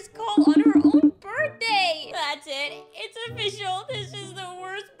daughter's call on her own birthday? That's it. It's official. This is the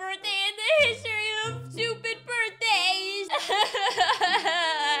worst birthday in the history of stupid birthdays.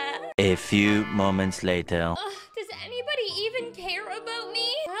 A few moments later. Does anybody even care about me?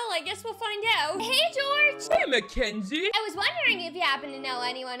 Well, I guess we'll find out. Hey, George! Hey, Mackenzie. I was wondering if you happen to know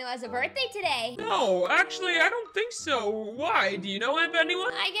anyone who has a birthday today. No, actually, I don't think so. Why? Do you know of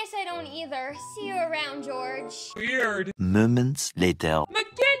anyone? I guess I don't either. See you around, George. Weird. Moments later.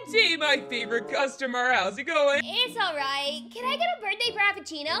 Mackenzie, my favorite customer. How's it going? It's alright. Can I get a birthday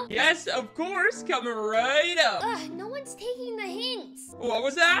frappuccino? Yes, of course. Coming right up. No one's taking the hints. What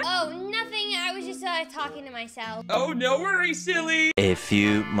was that? Oh, nothing. I was just talking to myself. Oh, no worries, silly. A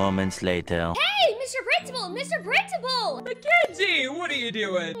few moments later. Hey, Mr. Principal! Mr. Principal! Mackenzie, what are you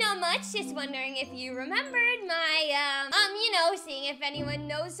doing? Not much. Just wondering if you remembered my, seeing if anyone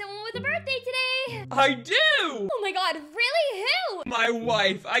knows someone with a birthday today. I do. Oh my god, really? Who? My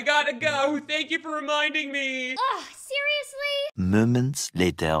wife. I gotta go. Thank you for reminding me. Ugh, seriously? Moments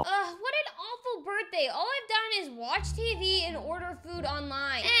later. What an awful birthday. All I've done is watch TV and order food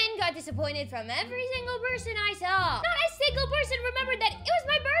online. And got disappointed from every single person I saw. Not a single person remembered that it was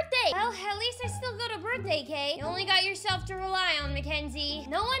my birthday. Well, at least I still got a birthday cake. You only got yourself to rely on, Mackenzie.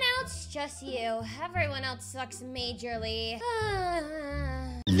 No one else, just you. Everyone else sucks majorly.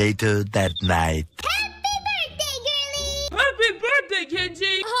 Later that night. Happy birthday, girly! Happy birthday,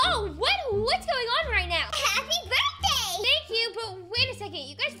 Kenzie. Oh, what's going on right now? Happy birthday! Thank you, but wait a second.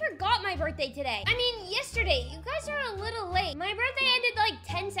 You guys forgot my birthday today. I mean, yesterday. You guys are a little late. My birthday ended like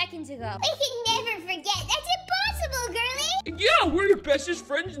 10 seconds ago. We can never forget. That's impossible, girly! Yeah, we're your bestest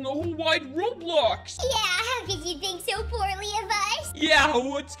friends in the whole wide Roblox. Yeah, how could you think so poorly of us? Yeah,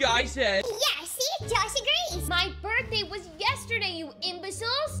 what Sky said. Yeah, see? Josh agrees. My birthday was yesterday, you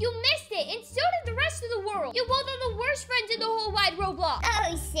imbeciles. You missed it, and so did the rest of the world. You both are the worst friends in the whole wide Roblox.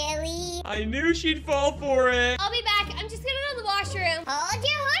 Oh, silly. I knew she'd fall for it. I'll be back. I'm just gonna go to the washroom. Hold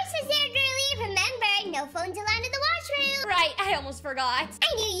your horses there, girly. Remember, no phones allowed in the washroom. Right, I almost forgot.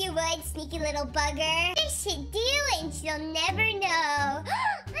 I knew you would, sneaky little bugger. This should do, and she'll never know.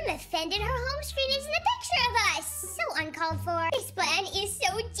 I'm offended her home screen isn't a picture of us. So uncalled for. This plan is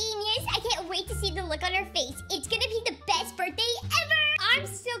so genius. I can't wait to see the look on her face. It's gonna be the best birthday ever. I'm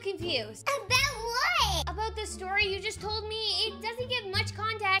still confused. About what? About the story you just told me. It doesn't give much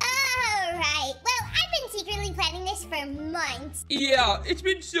context. Oh, right. Well, I've been secretly planning this for months. Yeah, it's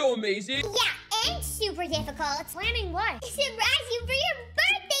been so amazing. Yeah, and super difficult. Planning what? Surprise you for your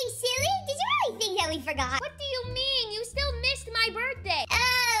birthday, silly. Did you really think that we forgot? What do you mean? You still missed my birthday.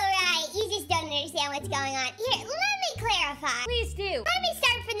 Oh, right. You just don't understand what's going on. Here, let me clarify. Please do. Let me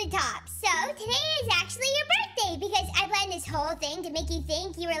start from the top. So, today is actually your birthday because I planned this whole thing to make you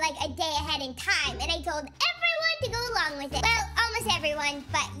think you were like a day ahead in time, and I told everyone to go along with it. Well, almost everyone,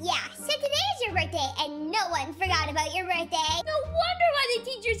 but yeah. So today is your birthday, and no one forgot about your birthday. No wonder why the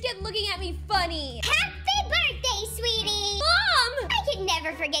teachers kept looking at me funny. Happy birthday, sweetie! Mom! I could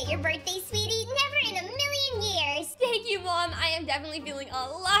never forget your birthday, sweetie. Never in a million years. Thank you, Mom. I am definitely feeling a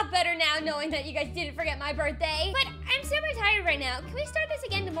lot better now knowing that you guys didn't forget my birthday. But I'm super tired right now. Can we start this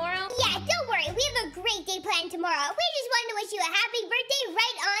again tomorrow? Yeah, don't worry. We have a great day planned tomorrow. We just wanted to wish you a happy birthday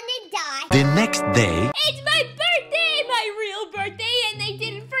right on the dot. The next day. It's my birthday! My real birthday, and they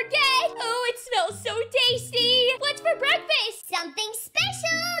didn't forget! Oh, it smells so tasty! What's for breakfast? Something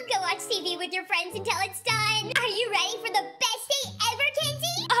special. Go watch TV with your friends until it's done. Are you ready for the best day ever, Kenzie?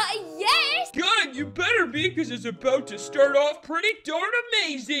 Yes! Good, you better be, because it's about to start off pretty darn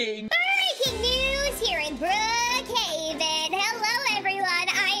amazing. Breaking news here in Brookhaven. Hello, everyone.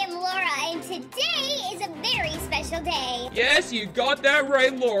 I am Laura, and today is a very special day. Yes, you got that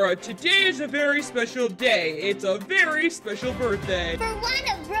right, Laura. Today is a very special day. It's a very special birthday. For one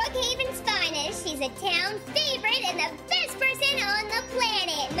of Brookhaven's finest. a town favorite and the best person on the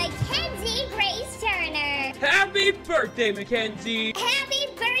planet, Mackenzie Grace Turner. Happy birthday, Mackenzie. Happy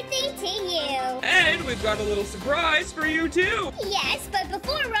birthday to you. And we've got a little surprise for you, too. Yes, but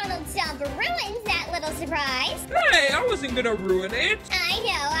before Ronald Stomp ruins that little surprise. Hey, I wasn't gonna ruin it. I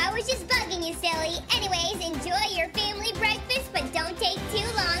know, I was just bugging you, silly. Anyways, enjoy your family breakfast, but don't take too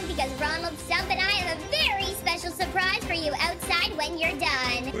long because Ronald Stump and I have a very special surprise for you outside when you're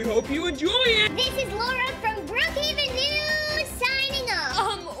done. We hope you enjoy it. This is Laura from Brookhaven News signing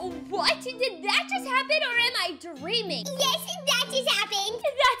off. What? Did that just happen or am I dreaming? Yes, that just happened.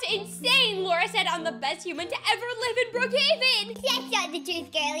 That's insane! Laura said I'm the best human to ever live in Brookhaven! That's not the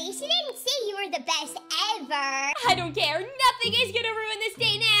truth, girlie. She didn't say you were the best ever. I don't care. Nothing is gonna ruin this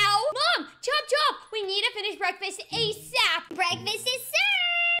day now! Mom! Chop chop! We need to finish breakfast ASAP! Breakfast is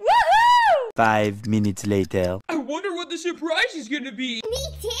served. Woohoo! 5 minutes later. I wonder what the surprise is gonna be. Me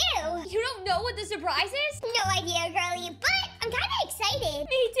too. You don't know what the surprise is? No idea, girlie, but I'm kind of excited.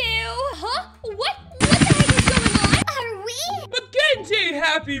 Me too! Huh? What the heck is going on? Are we? Mackenzie,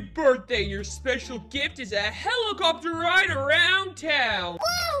 happy birthday. Your special gift is a helicopter ride around town.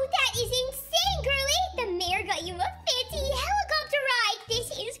 Whoa, that is insane, girlie. The mayor got you a fancy helicopter ride. This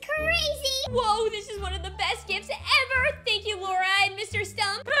is crazy. Whoa, this is one of the best gifts ever! Thank you, Laura and Mr.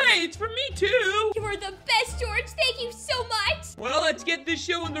 Stump! Hey, it's for me, too. You are the best, George! Thank you so much! Well, let's get this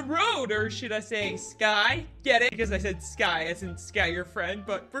show on the road, or should I say sky? Get it? Because I said sky, as in Sky, your friend,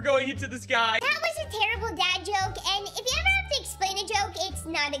 but we're going into the sky. That was a terrible dad joke, and if you ever have to explain a joke, it's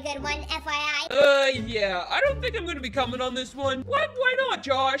not a good one, FYI. Yeah, I don't think I'm gonna be coming on this one. What? Why not,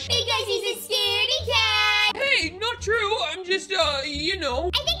 Josh? Because he's a scaredy cat. Hey, not true. I'm just, you know.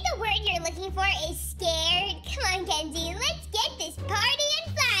 I think the word you're looking for is scared. Come on, Kenzie, let's get this party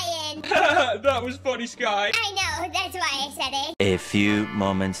and flying. That was funny, Sky. I know, that's why I said it. A few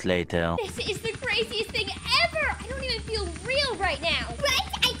moments later. This is the craziest thing ever! I don't even feel real right now! Right?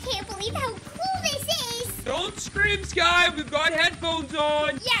 I can't believe how cool this is. Don't scream, Sky. We've got headphones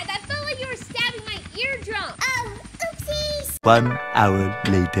on. Yeah, that felt like you were stabbing my eardrum! Oh, oopsies. 1 hour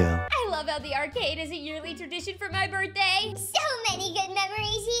later. I love how the arcade is a yearly tradition for my birthday! So many good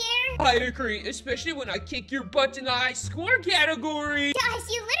memories here. I agree, especially when I kick your butt in the high score category. Gosh,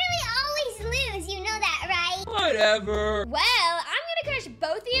 you literally always lose. You know that, right? Whatever. Well, I'm gonna crush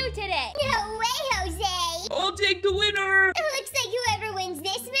both of you today! No way, Jose. I'll take the winner. It looks like whoever wins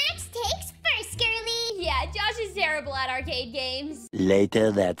this match takes first, girlie. Yeah, Josh is terrible at arcade games.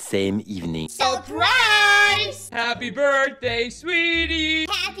 Later that same evening. Surprise! Happy birthday, sweetie.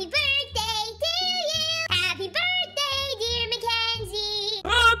 Happy birthday to you. Happy birthday, dear Mackenzie.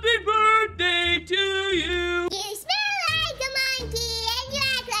 Happy birthday to you. You smell like a monkey and you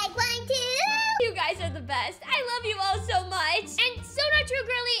act like one too. You guys are the best. I love you all so much. And so not true,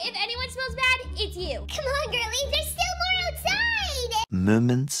 girlie. If anyone smells bad, it's you. Come on, girlie. There's still more outside.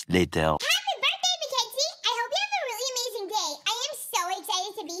 Moments later. Happy birthday, Mackenzie. I hope you have a really amazing day. I am so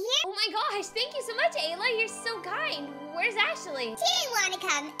excited to be here. Oh my gosh, thank you so much, Ayla. You're so kind. Where's Ashley? She didn't want to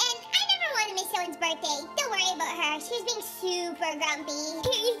come, and I never want to miss someone's birthday. Don't worry about her. She's being super grumpy.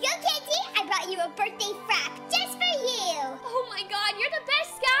 Here you go, Kenzie. I brought you a birthday frap just for you. Oh my god, you're the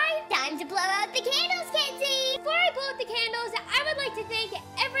best, Sky. Time to blow out the candles, Kenzie. Before I blow out the candles, I would like to thank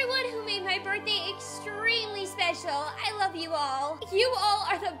everyone who made my birthday extremely special. I love you all. You all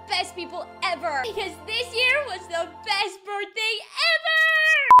are the best people ever because this year was the best birthday ever!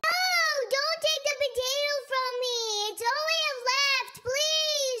 Oh, don't take the potato from me. It's all I have left.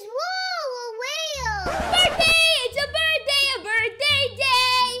 Please. Whoa, a whale. Birthday! It's a birthday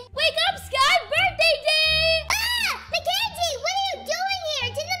day! Wake up, Sky! Birthday day! Ah! Mackenzie, what are you doing here?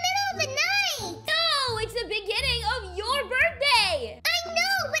 It's in the middle of the night. No, it's the beginning of your birthday! I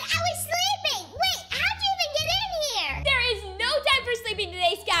know, but I was sleeping. Wait, how'd you even get in here? There is no time for sleeping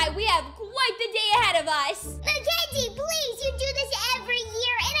today, Sky. We have quite the day ahead of us. Mackenzie, please, you do this every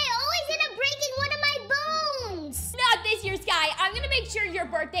year, and I always end up breaking one of my bones. Not this year, Sky. I'm gonna make sure your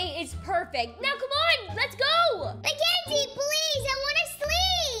birthday is perfect. Now, come on, let's go! Mackenzie, please, I want to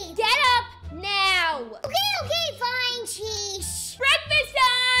sleep. Get up now! Okay, fine, sheesh. Breakfast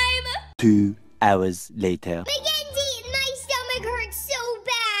time! 2 hours later. Mackenzie, my stomach hurts so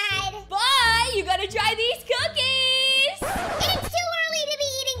bad. Bye! You gotta try these cookies! It's too early to be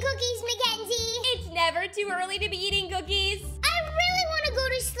eating cookies, Mackenzie. It's never too early to be eating cookies. I really want to go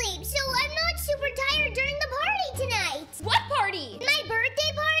to sleep, so I'm not super tired during the party tonight. What party? My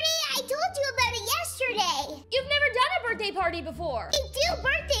birthday party? I told you about it yesterday. You've never done a birthday party before. I do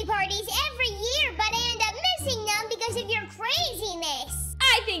birthday parties every year, but I end up missing them because of your craziness.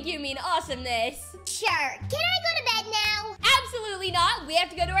 I think you mean awesomeness. Sure. Can I go to bed now? Absolutely not. We have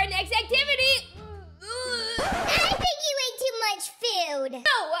to go to our next activity.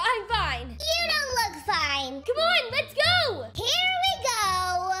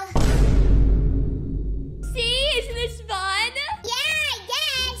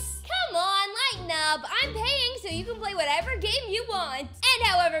 you can play whatever game you want. And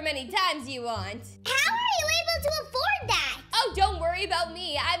however many times you want. How are you able to afford that? Oh, don't worry about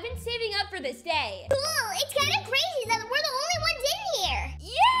me. I've been saving up for this day. Cool, it's kind of crazy that we're the only ones in here.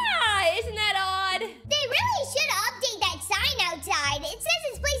 Yeah, isn't that odd? They really should update that sign outside. It says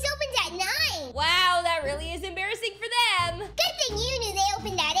this place opens at 9. Wow, that really is embarrassing for them. Good thing you knew they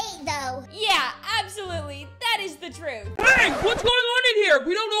opened at 8, though. Yeah, absolutely. That is the truth. Hey, what's going on in here?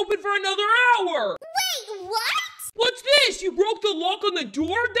 We don't open for another hour. Wait, what? What's this? You broke the lock on the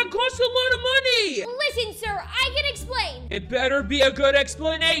door? That costs a lot of money. Listen, sir, I can explain. It better be a good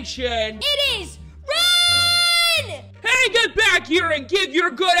explanation. It is. Run! Hey, get back here and give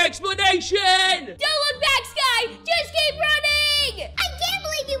your good explanation. Don't look back, Sky. Just keep running. I can't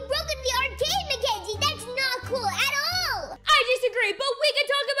believe you broke into the arcade, Mackenzie. That's not cool at all. I disagree, but we can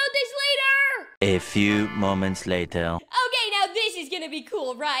talk about this later. A few moments later. Okay, now this is gonna be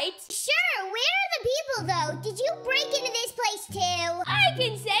cool, right? Sure, where are the people, though? Did you break into this place, too? I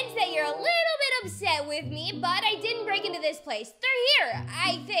can sense that you're a little bit upset with me, but I didn't break into this place. They're here,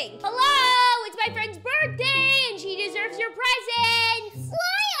 I think. Hello, it's my friend's birthday, and she deserves your presents.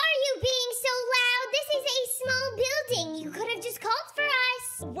 Why are you being so loud? This is a small building. You could have just called for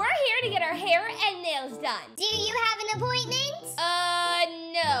us. We're here to get our hair and nails done. Do you have an appointment?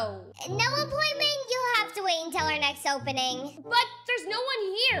 No. No appointment? You'll have to wait until our next opening. But there's no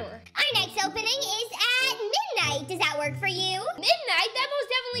one here. Our next opening is at midnight. Does that work for you? Midnight? That most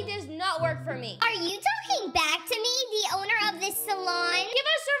definitely does not work for me. Are you talking back to me, the owner of this salon? Give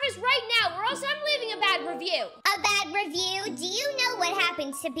us service right now, or else I'm leaving a bad review. A bad review? Do you know what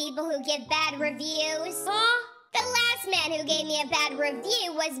happens to people who give bad reviews? Huh? The last man who gave me a bad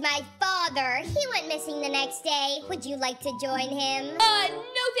review was my father. He went missing the next day. Would you like to join him?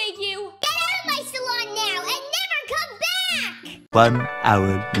 No thank you. Get out of my salon now and never come back! 1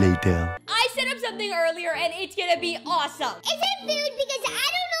 hour later. I set up something earlier, and it's gonna be awesome. Is it food? Because I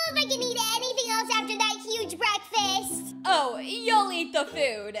don't know if I can eat anything else after that huge breakfast. Oh, you'll eat the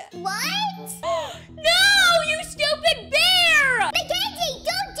food. What? No, you stupid bear! Mackenzie,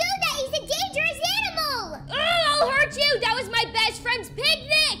 don't do that! He's a dangerous animal! I'll hurt you! That was my best friend's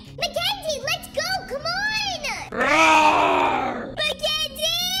picnic! Mackenzie, let's go! Come on! Roar!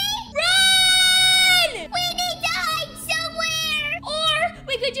 Mackenzie! Run! We need to hide somewhere! Or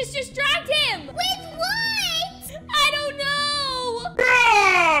we could just distract him! With what? I don't know!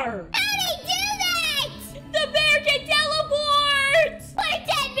 Roar! How'd he do that? The bear can teleport! We're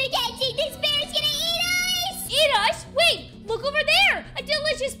dead, Mackenzie! This bear's gonna eat us! Eat us? Wait, look over there! A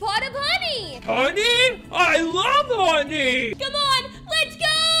delicious pot of honey! Honey? I love honey! Come on, let's go!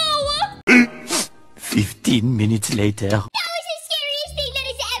 15 minutes later. That was the scariest thing that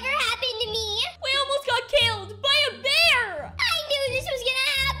has ever happened to me! We almost got killed by a bear! I knew this was gonna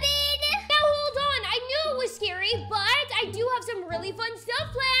happen! Now hold on, I knew it was scary, but I do have some really fun stuff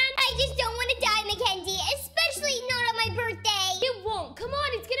planned. I just don't want to die, Mackenzie, especially not on my birthday! It won't. Come on,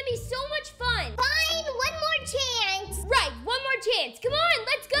 it's gonna be so much fun. Fine, one more chance! Right, one more chance. Come on,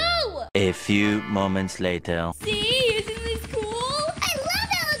 let's go! A few moments later. See, isn't this cool? I love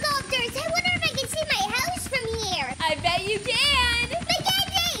helicopters! I wonder if I can see my house from here! I bet you can.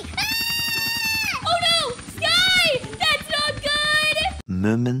 Mackenzie! Ah! Oh no, Sky! That's not good!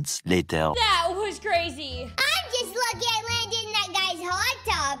 Moments later. That was crazy. I'm just lucky I landed in that guy's hot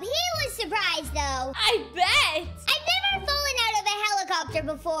tub. He was surprised, though. I bet. I've never fallen out of a helicopter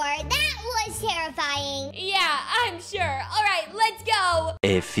before. That was terrifying. Yeah, I'm sure. All right, let's go.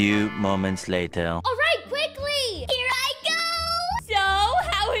 A few moments later. All right, quickly. Here I go! So,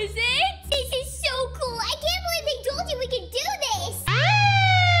 how is it? This is so cool. I can't believe they told you we could do this.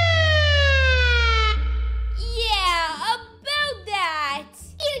 Yeah, about that.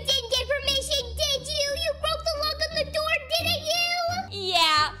 You didn't get permission, did you? You broke the lock on the door, didn't you?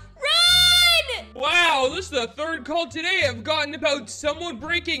 Yeah. Run! Wow, this is the third call today I've gotten about someone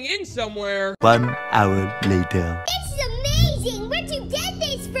breaking in somewhere. 1 hour later. This is amazing. Where'd you get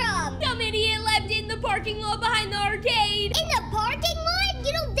this from? Some idiot left it in the parking lot behind the arcade. In the parking lot?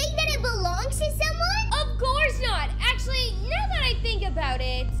 You don't think that it belongs to someone? Of course not. Actually, now that I think about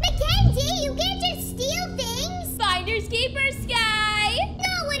it. Mackenzie, you can't just steal things. Finders keepers, Sky.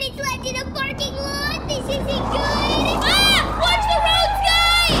 Not when it's left in a parking lot. This isn't good. Ah! Watch the road,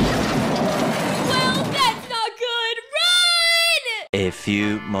 Sky! Well, that's not good. Run! A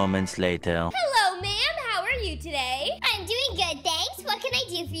few moments later. Hello, ma'am. How are you today? I'm doing good, thanks. What can I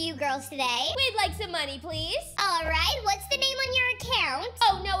do for you girls today? We'd like some money, please. All right, what's the name on your account?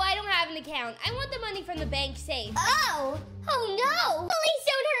 Oh, no, I don't have an account. I want the money from the bank safe. Oh no! Please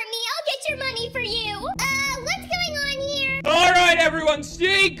don't hurt me. I'll get your money for you. What's going on here? Alright, everyone,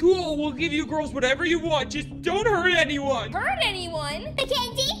 stay cool. We'll give you girls whatever you want. Just don't hurt anyone. Hurt anyone?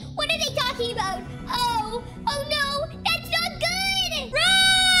 Mackenzie, what are they talking about? Oh no, that's not good!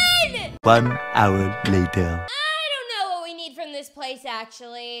 Run! 1 hour later. I don't know what we need from this place,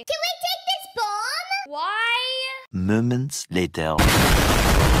 actually. Can we take this bomb? Why? Moments later. Awesome!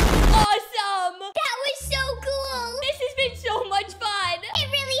 That was so cool! This has been so much fun! It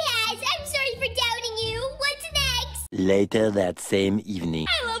really has. I'm sorry for doubting you. What's next? Later that same evening.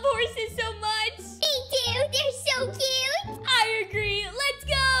 I love horses so much! Me too. They're so cute. I agree. Let's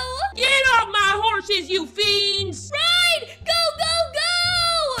go! Get off my horses, you fiends! Ride! Go, go,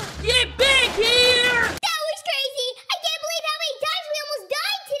 go! Get back here! That was crazy. I can't believe how many times we almost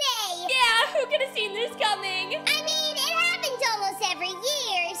died today. Yeah, who could have seen this coming? I mean, it happens almost every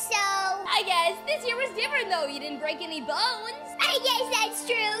year, so... I guess this year was different though. You didn't break any bones. I guess that's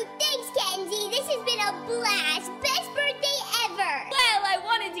true. Thanks, Kenzie. This has been a blast. Best birthday ever. Well, I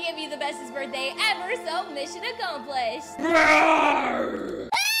wanted to give you the bestest birthday ever, so mission accomplished. Roar!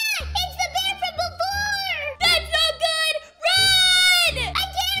 It's the bear from before. That's not good! Run! I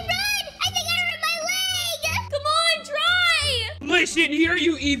can't run. I think I hurt my leg. Come on, try! Listen here,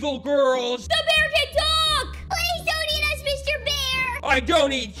 you evil girls. The bear can talk! Please don't eat us, Mr. Bear. I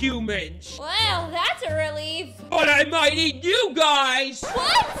don't eat humans. Well, that's a relief. But I might eat you guys.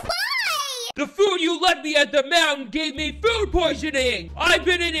 What? Why? The food you left me at the mountain gave me food poisoning. I've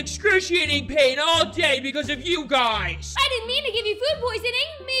been in excruciating pain all day because of you guys. I didn't mean to give you food poisoning.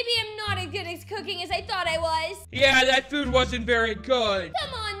 Maybe I'm not as good at cooking as I thought I was. Yeah, that food wasn't very good.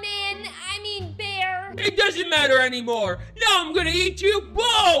 Come on, man. I mean, bear. It doesn't matter anymore. Now I'm gonna eat you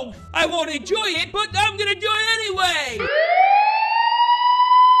both. I won't enjoy it, but I'm gonna do it anyway.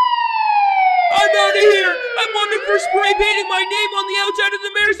 I'm out of here! I'm wanted for spray painting my name on the outside of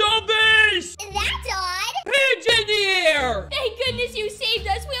the mayor's office! That's odd. Hands in the air! Thank goodness you saved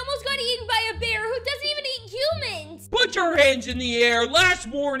us. We almost got eaten by a bear who doesn't even eat humans. Put your hands in the air. Last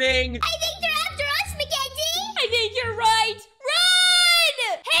warning. I think they're after us, Mackenzie. I think you're right.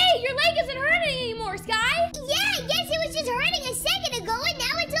 Run! Hey, your leg isn't hurting anymore, Sky. Yeah, I guess it was just hurting a second ago and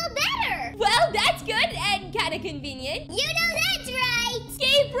now it's all better. Well, that's good and kind of convenient. You know that's right.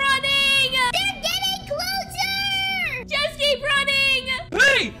 Keep running! They're getting closer. Just keep running!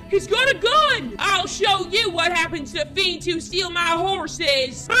 Hey, he's got a gun! I'll show you what happens to fiends who steal my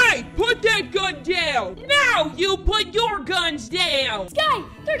horses. Hey, put that gun down. Now you put your guns down. Sky,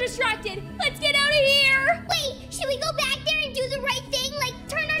 they're distracted. Let's get out of here. Wait, should we go back there and do the right thing, like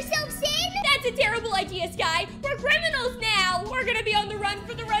turn ourselves in? That's a terrible idea, Sky. We're criminals now. We're gonna be on the run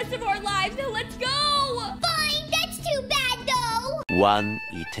for the rest of our lives. Now let's go. Fine, that's too bad though. 1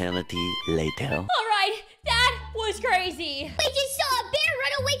 eternity later. All right, that was crazy. We just saw a bear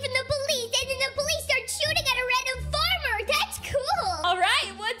run away from the police and then the police start shooting at a random farmer. That's cool. All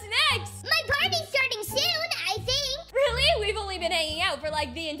right, what's next? My party's starting soon, I think. Really? We've only been hanging out for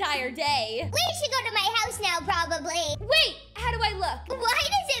like the entire day. We should go to my house now, probably. Wait, how do I look? Why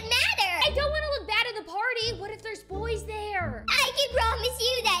does it matter? I don't want to look bad at the party. What if there's boys there? I can promise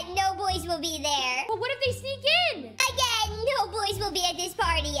you that no boys will be there. But what if they sneak in? Again, no boys will be at this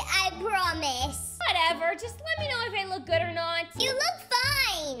party, I promise. Whatever, just let me know if I look good or not. You look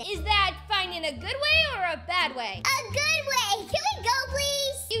fine. Is that fine in a good way or a bad way? A good way. Can we go,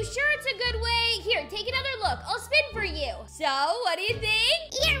 please? You sure it's a good way? Here, take another look. I'll spin for you. So, what do you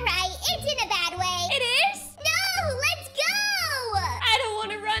think? You're right. It's in a bad way. It is? No, let's go. I don't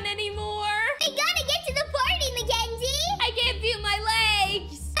want to run anymore. We gotta get to the party, Mackenzie. I can't feel my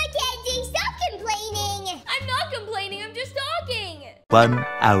legs. Mackenzie, stop complaining. I'm not complaining, I'm just talking. 1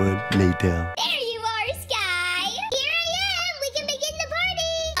 hour later. There you are, Sky. Here I am. We can begin the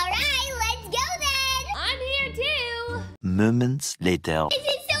party. All right, let's go then. I'm here too. Moments later. This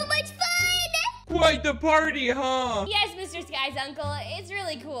is so much fun. Quite the party, huh? Yes, Mr. Sky's uncle. It's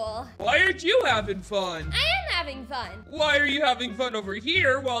really cool. Why aren't you having fun? I am having fun. Why are you having fun over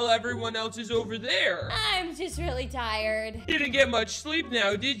here while everyone else is over there? I'm just really tired. You didn't get much sleep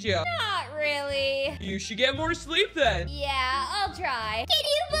now, did you? Not really. You should get more sleep then. Yeah, I'll try. Can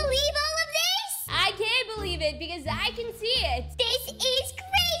you believe all of this? I can't believe it because I can see it. This is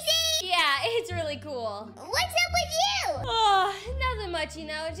crazy. Yeah, it's really cool. What's up with you? Oh, nothing much, you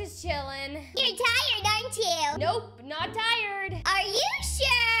know, just chilling. You're tired, aren't you? Nope, not tired. Are you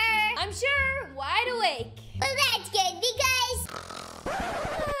sure? I'm sure, wide awake. Well, that's good because...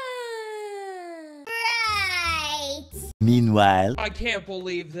 Right. Meanwhile, I can't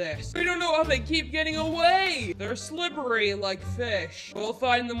believe this. I don't know how they keep getting away. They're slippery like fish. We'll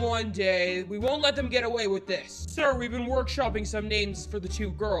find them one day. We won't let them get away with this. Sir, we've been workshopping some names for the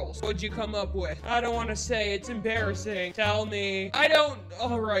two girls. What'd you come up with? I don't want to say. It's embarrassing. Tell me. I don't.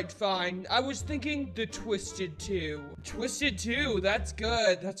 All right, fine. I was thinking the Twisted Two. Twisted Two. That's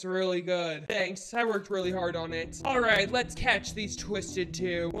good. That's really good. Thanks. I worked really hard on it. All right, let's catch these Twisted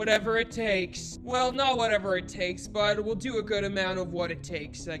Two. Whatever it takes. Well, not whatever it takes, but we'll do a good amount of what it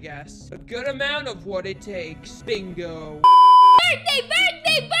takes, I guess. A good amount of what it takes. Bingo. Birthday,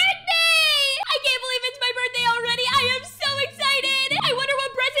 birthday, birthday! I can't believe it's my birthday already. I am so excited. I wonder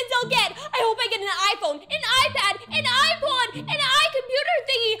what presents I'll get. I hope I get an iPhone, an iPad, an iPod, an iComputer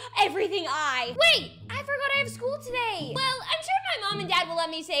thingy. Everything I. Wait, I forgot I have school today. Well, I'm sure my mom and dad will let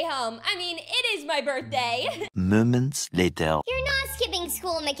me stay home. I mean, it is my birthday. moments later. You're not skipping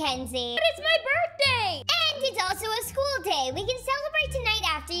school, Mackenzie. But it's my birthday. And it's also a school day. We can celebrate tonight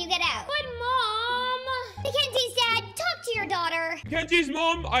after you get out. But Mom... Mackenzie's dad, talk to your daughter. Mackenzie's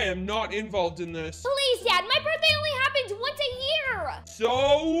mom, I am not involved in this. Please, Dad, my birthday only happens once a year.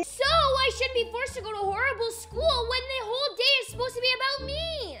 So? So I shouldn't be forced to go to horrible school when the whole day is supposed to be about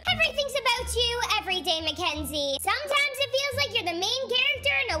me. Everything's about you every day, Mackenzie. Sometimes it feels like you're the main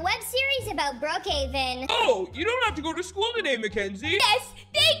character in a web series about Brookhaven. Oh, you don't have to go to school today, Mackenzie. Yes,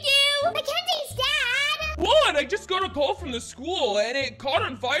 thank you. Mackenzie's dad! What? I just got a call from the school and it caught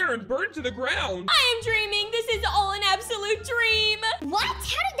on fire and burned to the ground. I am dreaming. This is all an absolute dream. What? How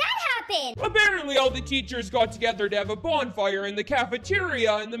did that happen? Apparently, all the teachers got together to have a bonfire in the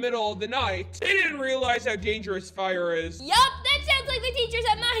cafeteria in the middle of the night. They didn't realize how dangerous fire is. Yup, that sounds like the teachers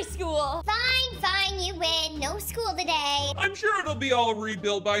at my school. Fine, you win. No school today. I'm sure it'll be all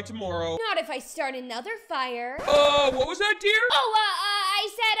rebuilt by tomorrow. Not if I start another fire. What was that, dear? Oh, I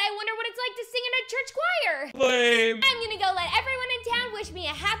said I wonder what it's like to sing in a church choir. Lame. I'm gonna go let everyone in town wish me a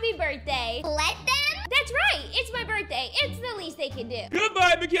happy birthday. Let them? That's right, it's my birthday. It's the least they can do.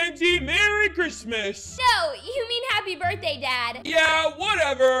 Goodbye, Mackenzie. Merry Christmas. No, you mean happy birthday, Dad. Yeah,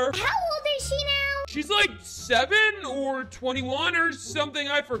 whatever. How old is she now? She's like 7 or 21 or something,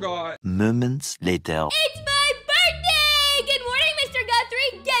 I forgot. Moments later. It's my birthday! Good morning, Mr.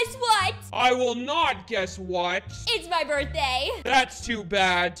 Guthrie. Guess what? I will not guess what. It's my birthday. That's too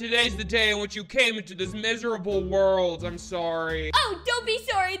bad. Today's the day in which you came into this miserable world. I'm sorry. Oh, don't be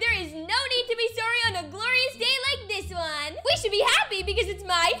sorry. There is no need to be sorry on a glorious day like this one. We should be happy because it's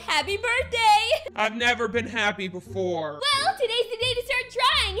my happy birthday. I've never been happy before. Well, today's the day to start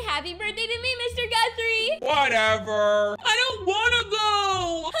trying. Happy birthday to me, Mr. Guthrie. Whatever. I don't want to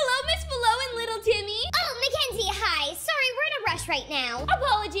go. Hello, Miss Below and Little Timmy. Oh, Mackenzie, hi. Sorry, we're in a rush right now.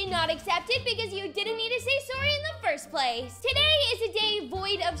 Apology not accepted because you didn't need to say sorry in the first place. Today is a day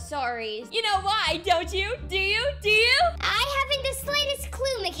void of sorries. You know why, don't you? Do you? Do you? I haven't the slightest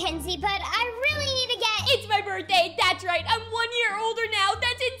clue, Mackenzie, but I really need to get... It's my birthday. That's right. I'm 1 year older now.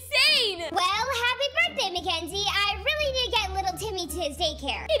 That's insane. Well, happy birthday, Mackenzie. I really need to get little Timmy to his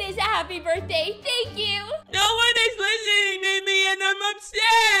daycare. It is a happy birthday. Thank you. No one is listening to me and I'm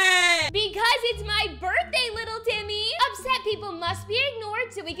upset. Because it's my birthday, Little Timmy. Upset people must be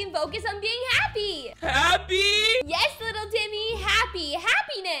ignored so we can focus on being happy. Happy? Yes, Little Timmy. Happy.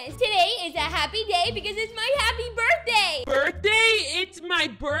 Happiness. Today is a happy day because it's my happy birthday. Birthday? It's my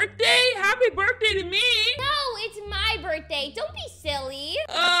birthday? Happy birthday to me. No, it's my birthday. Don't be silly.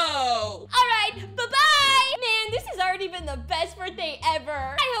 Oh. All right, bye-bye. Man, this has already been the best birthday ever.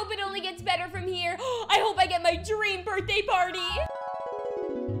 I hope it only gets better from here. I hope I get my dream birthday party.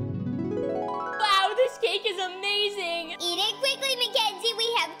 Wow, this cake is amazing. Eat it quickly, Mackenzie. We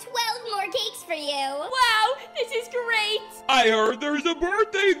have 12 more cakes for you. Wow, this is great. I heard there's a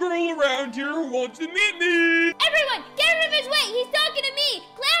birthday girl around here who wants to meet me. Everyone, get out of his way. He's talking to me.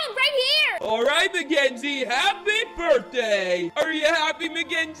 Clown, right here. All right, Mackenzie, happy birthday. Are you happy,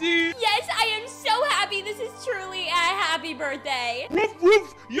 Mackenzie? Yes, I am so happy. This is truly a happy birthday. Woof,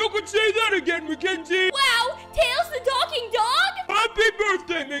 woof. You could say that again, Mackenzie. Wow, Tails the talking dog? Happy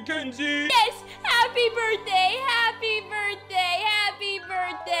birthday, Mackenzie. Yes, happy birthday, happy birthday, happy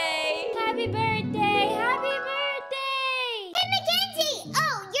birthday. Happy birthday, happy birthday. Hey, Mackenzie!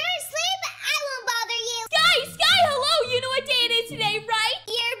 Oh, you're asleep? I won't bother you. Sky, hello. You know what day it is today, right?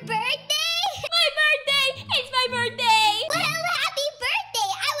 Your birthday? My birthday. It's my birthday. Well, happy birthday!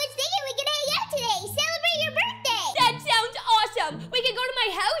 I was thinking we could hang out today. Celebrate your birthday. That sounds awesome. We can go to my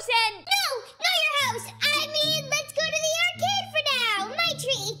house and... No, not your house. I mean, let's go to the arcade for now. My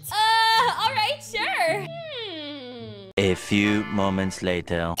treat. all right, sure. A few moments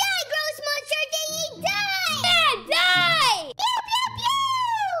later. Die, gross monster thingy, die! Dad, die! Pew, pew,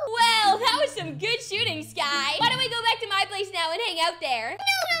 pew! Well, that was some good shooting, Sky. Why don't we go back to my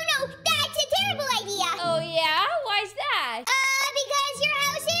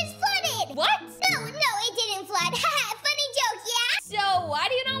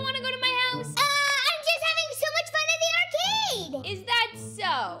so.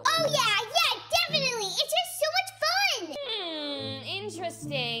 Oh yeah, definitely. It's just so much fun.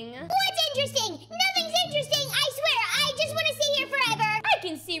 Interesting. What's interesting? Nothing's interesting. I swear. I just want to stay here forever. I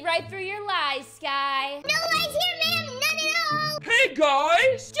can see right through your lies, Sky. No lies here, ma'am. None at all. Hey,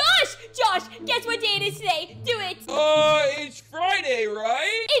 guys! Josh, guess what day it is today? Do it. It's Friday,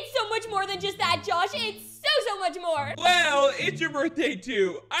 right? It's so much more than just that, Josh. It's so much more. Well, it's your birthday,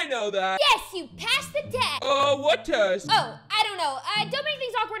 too. I know that. Yes, you passed the test. What test? Oh, I don't know. Don't make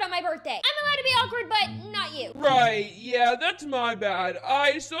things awkward on my birthday. I'm allowed to be awkward, but not you. Right, yeah, that's my bad.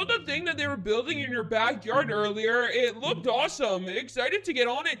 I saw the thing that they were building in your backyard earlier. It looked awesome. Excited to get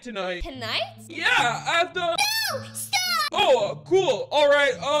on it tonight. Tonight? Yeah, at the... No, stop. Oh, cool. All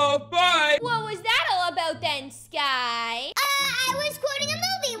right, bye. What was that all about then, Sky? I was quoting a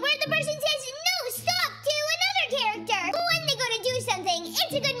movie where the person says no, stop to another character. When they go to do something,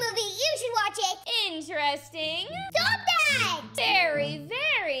 it's a good movie. You should watch it. Interesting. Stop that. Very,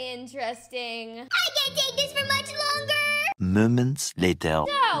 very interesting. I can't take this for much longer. Moments later.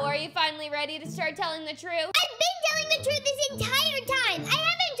 So, are you finally ready to start telling the truth? I've been telling the truth this entire time. I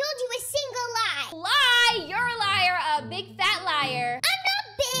haven't told you a single lie. Lie! You're a liar, a big fat liar. I'm not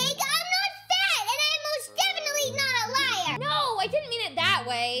big, I'm not fat, and I'm most definitely not a liar. No, I didn't mean it that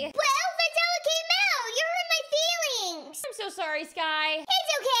way. Well, that's how it came out. You hurt my feelings. I'm so sorry, Sky.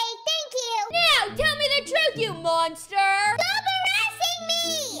 It's okay, thank you. Now, tell me the truth, you monster! Stop harassing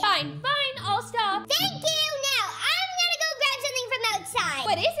me. Fine, I'll stop. Thank you. Now, I'm gonna go grab something from outside.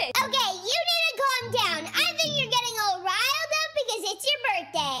 What is it? Okay, you need to calm down. I think you're getting all riled up because it's your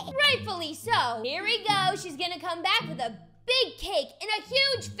birthday. Rightfully so. Here we go. She's gonna come back with a big cake and a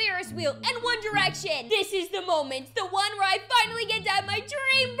huge Ferris wheel and One Direction. This is the moment, the one where I finally get to have my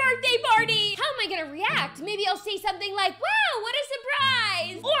dream birthday party. How am I gonna react? Maybe I'll say something like, wow, what a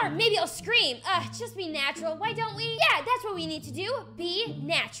surprise. Or maybe I'll scream. Just be natural, why don't we? Yeah, that's what we need to do. Be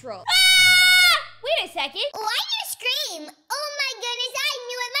natural. Ah! Wait a second. Why you scream? Oh my goodness, I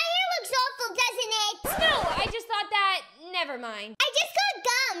knew it. My hair looks awful, doesn't it? No, I just thought that. Never mind. I just got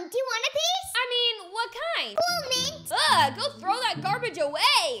gum. Do you want a piece? I mean, what kind? Cool mint. Ugh, go throw that garbage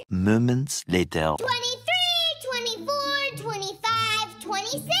away. Moments later. 23, 24, 25,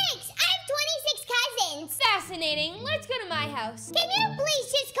 26. I have 26 cousins. Fascinating. Let's go to my house. Can you please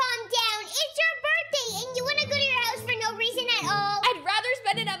just calm down? It's your birthday and you want to go to your house for no reason at all. I'd rather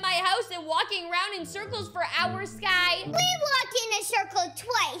spend it at my house than walking around in circles for hours, Sky. We walked in a circle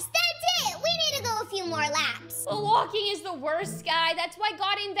twice. That's it. We need to go a few more laps. Well, walking is the worst, Sky. That's why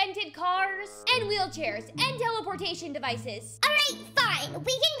God invented cars and wheelchairs and teleportation devices. All right, fine.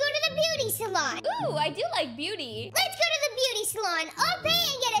 We can go to the beauty salon. Ooh, I do like beauty. Let's go to the beauty salon. I'll pay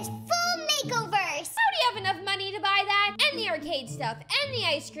and get us full makeovers. How do you have enough money to buy that? And the arcade stuff, and the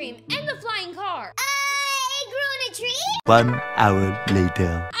ice cream, and the flying car. It grew on a tree? 1 hour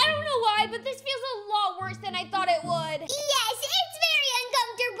later. I don't know why, but this feels a lot worse than I thought it would. Yes, it's very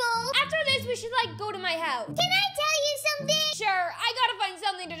uncomfortable. After this, we should, go to my house. Can I tell you something? Sure, I gotta find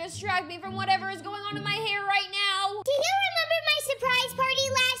something to distract me from whatever is going on in my hair right now. Do you remember my surprise party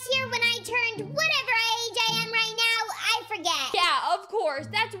last year when I turned whatever age I am right now? I forget. Yeah, of course.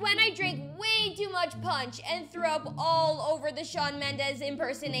 That's when I drank way too much punch and threw up all over the Shawn Mendes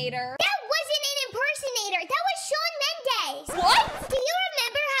impersonator. That wasn't an impersonator. That was Shawn Mendes. What? Do you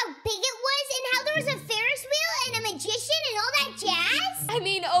remember how big it was and how there was a Ferris wheel and a magician and all that jazz? I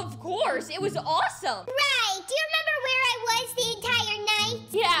mean, of course. It was awesome. Right. Do you remember where I was the entire night?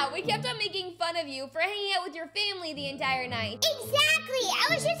 Yeah, we kept on making fun of you for hanging out with your family the entire night. Exactly. I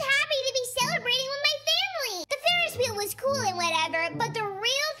was just happy to be celebrating with my family. The Ferris wheel was cool and whatever, but the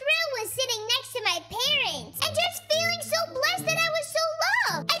real thrill was sitting next to my parents and just feeling so blessed that I was so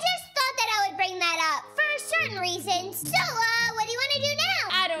loved. I just thought that I would bring that up for certain reasons. So, what do you want to do now?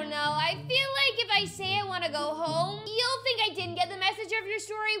 I don't know. I feel like if I say I want to go home, you'll think I didn't get the message of your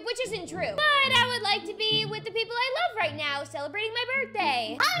story, which isn't true. But I would like to be with the people I love right now, celebrating my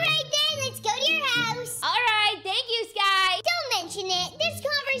birthday. All right then, let's go to your house. All right, thank you, Sky. Don't mention it. This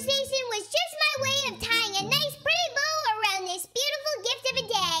conversation was just my way of tying a nice pretty bow around this beautiful gift of a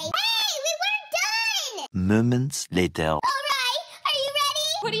day. Hey, we weren't done! Moments later. All right, are you ready?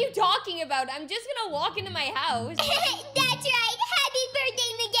 What are you talking about? I'm just gonna walk into my house. That's right. Happy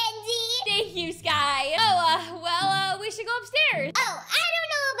birthday, Mackenzie. Thank you, Sky. Oh, well, we should go upstairs. Oh, I don't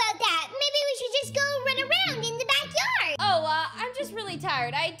know about that. Maybe we should just go run around in the backyard. Oh, I'm just really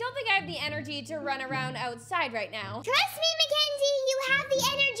tired. I don't think I have the energy to run around outside right now. Trust me, Mackenzie, you have the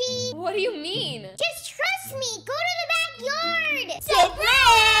energy. What do you mean? Just trust me. Go to the backyard.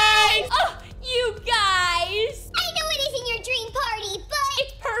 Surprise! Oh, you guys! I know it isn't your dream party, but...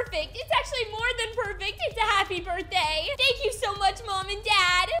 It's perfect. It's actually more than perfect. It's a happy birthday. Thank you so much, Mom and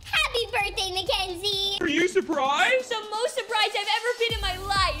surprised? The most surprised I've ever been in my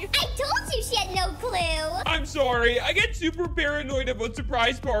life. I told you she had no clue. I'm sorry, I get super paranoid about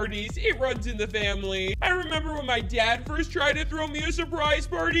surprise parties. It runs in the family. I remember when my dad first tried to throw me a surprise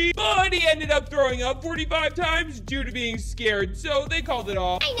party, but he ended up throwing up 45 times due to being scared, so they called it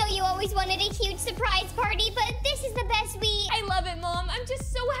off. I know you always wanted a huge surprise party, but this is the best we... I love it, Mom. I'm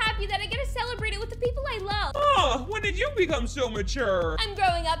just so happy that I get to celebrate it with the people I love. Oh, when did you become so mature? I'm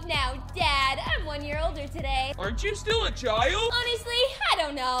growing up now, Dad. I'm 1 year older today. Aren't you still a child? Honestly, I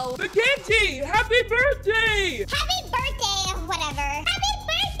don't know. Mackenzie, happy birthday! Happy birthday, whatever. Happy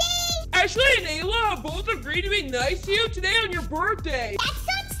birthday! Ashley and Ayla have both agreed to be nice to you today on your birthday. That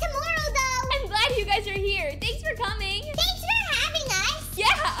starts tomorrow, though. I'm glad you guys are here. Thanks for coming. Thanks for having us.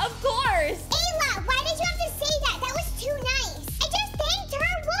 Yeah, of course. Ayla, why did you have to say that? That was too nice. I just thanked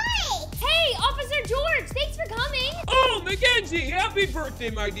her. What? Hey, Officer George, thanks for coming. Oh, Mackenzie, happy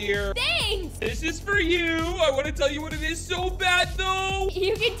birthday, my dear. Thanks. This is for you. I want to tell you what it is so bad, though.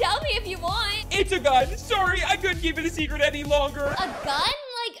 You can tell me if you want. It's a gun. Sorry, I couldn't keep it a secret any longer. A gun?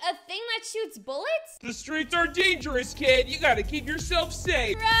 Like a thing that shoots bullets? The streets are dangerous, kid. You gotta keep yourself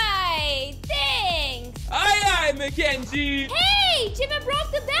safe. Right. Thanks. Aye, Mackenzie. Hey, Jim and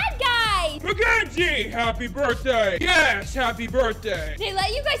Brock the bad guy. Mackenzie, happy birthday. Yes, happy birthday. They let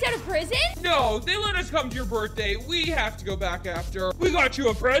you guys out of prison? No, they let us come to your birthday. We have to go back after. We got you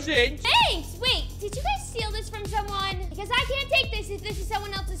a present. Thanks. Wait, did you guys steal this from someone? Because I can't take this if this is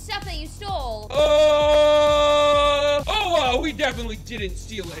someone else's stuff that you stole. We definitely didn't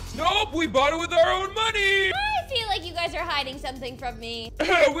steal it. Nope, we bought it with our own money. I feel like you guys are hiding something from me.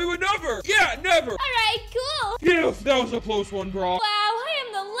 We would never. Yeah, never. All right, cool. Phew, that was a close one, bro. Wow, I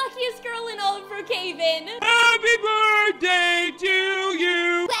am the luckiest girl in all of Brookhaven. Happy birthday to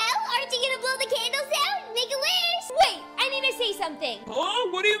you. Well, aren't you gonna blow the candles out? Make a wish. Wait, I need to say something.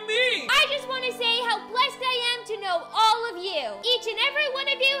 Huh? What do you mean? I just want to say how blessed I am to know all of you. Each and every one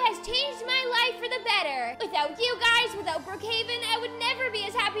of you has changed my life for the better. Without you guys, without Brookhaven, I would never be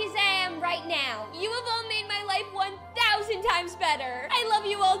as happy as I am right now. You have all made my life 1,000 times better. I love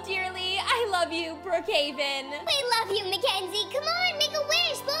you all dearly. I love you, Brookhaven. We love you, Mackenzie. Come on, make a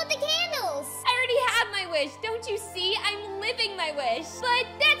wish. Blow out the candles. I already have my wish. Don't you see? I'm living my wish. But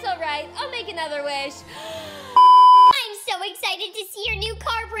that's all right. I'll make another wish. I'm so excited to see your new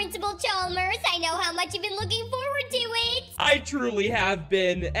car, Principal Chalmers. I know how much you've been looking forward to it. I truly have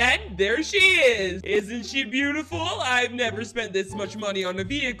been. And there she is. Isn't she beautiful? I've never spent this much money on a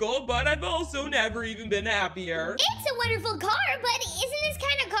vehicle, but I've also never even been happier. It's a wonderful car, but isn't this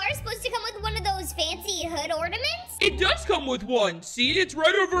kind of car supposed to come with one of those fancy hood ornaments? It does come with one. See, it's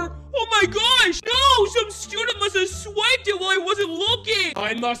right over... Oh my gosh! No! Some student must have swiped it while I wasn't looking!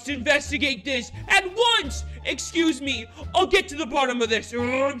 I must investigate this at once! Excuse me, I'll get to the bottom of this. Oh,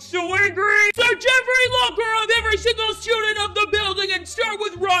 I'm so angry! Search every locker of every single student of the building and start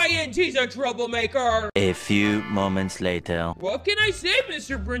with Ryan! He's a troublemaker! A few moments later. What can I say,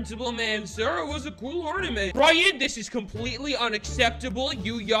 Mr. Principal Man, sir? It was a cool ornament. Ryan, this is completely unacceptable.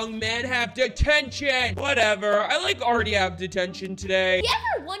 You young men have detention! Whatever, I already have detention today. You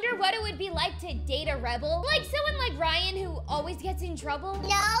ever wonder what it would be like to date a rebel? Like someone like Ryan who always gets in trouble? No.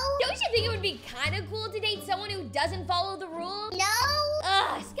 Don't you think it would be kind of cool to date someone who doesn't follow the rules? No.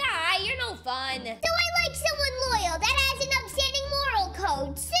 Ugh, Sky, you're no fun. So I like someone loyal that has an upstanding moral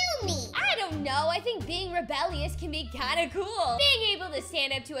code. Sue me. I don't know. I think being rebellious can be kind of cool. Being able to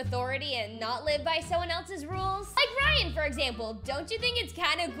stand up to authority and not live by someone else's rules. Like Ryan, for example. Don't you think it's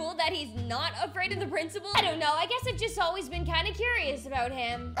kind of cool that he's not afraid of the principal? I don't know. I guess I've just always been kind of curious about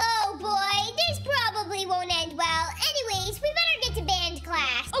him. Oh boy, this probably won't end well. Anyways, we better get to band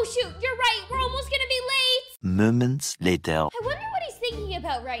class. Oh shoot, you're right. We're almost gonna be late. Moments later. I wonder what he's thinking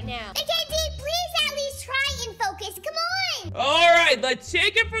about right now. Mackenzie, please at least try and focus. Come on. Alright, let's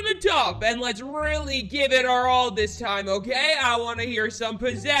take it from the top and let's really give it our all this time, okay? I want to hear some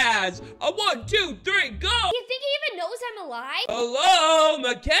pizzazz. 1, 2, 3, go! Do you think he even knows I'm alive? Hello,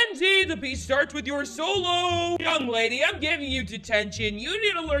 Mackenzie. The piece starts with your solo. Young lady, I'm giving you detention. You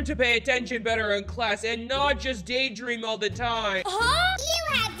need to learn to pay attention better in class and not just daydream all the time. Huh?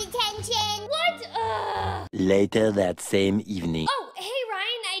 You have detention. What? Later that same evening. Oh, hey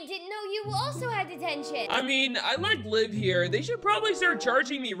Ryan, I didn't know you also had detention. I mean, I live here. They should probably start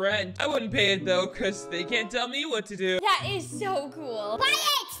charging me rent. I wouldn't pay it though, because they can't tell me what to do. That is so cool. Quiet!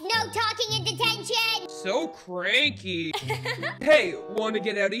 No talking in detention. So cranky. Hey, want to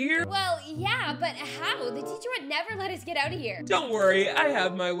get out of here? Well, yeah, but how? The teacher would never let us get out of here. Don't worry, I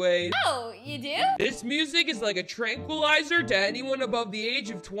have my way. Oh, you do? This music is like a tranquilizer to anyone above the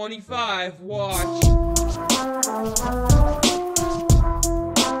age of 25. Watch.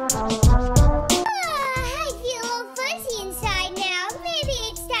 I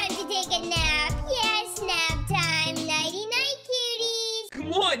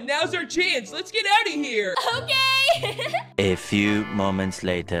A few moments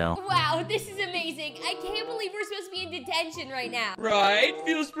later. Wow, this is amazing. I can't believe we're supposed to be in detention right now. Right?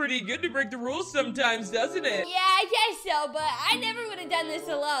 Feels pretty good to break the rules sometimes, doesn't it? Yeah, I guess so, but I never would have done this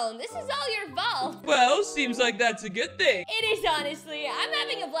alone. This is all your fault. Well, seems like that's a good thing. It is, honestly. I'm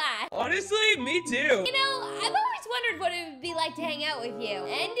having a blast. Honestly, me too. You know, I've always wondered what it would be like to hang out with you, and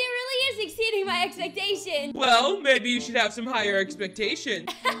it really is exceeding my expectations. Well, maybe you should have some higher expectations.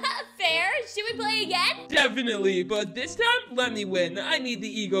 Fair. Should we play again? Definitely, but this time, let me win. I need the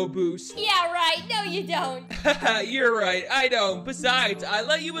ego boost. Yeah, right. No, you don't. Haha, you're right. I don't. Besides, I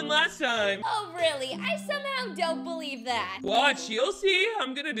let you win last time. Oh, really? I somehow don't believe that. Watch, you'll see.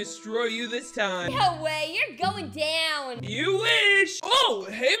 I'm gonna destroy you this time. No way. You're going down. You wish. Oh,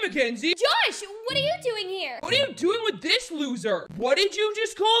 hey, Mackenzie. Josh, what are you doing here? What are you doing with this loser? What did you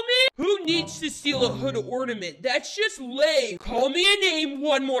just call me? Who needs to steal a hood ornament? That's just lame. Call me a name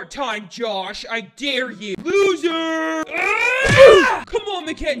one more time, Josh. I dare you. Loser! Ah! Come on,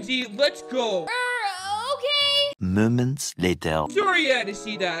 Mackenzie. Let's go. Okay. Moments later. Sorry you had to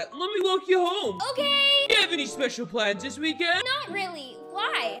see that. Let me walk you home. Okay. Do you have any special plans this weekend? Not really.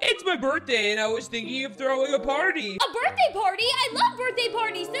 Why? It's my birthday and I was thinking of throwing a party. A birthday party? I love birthday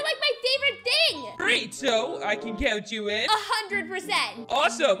parties. They're like my favorite thing. Great, so I can count you in. 100%.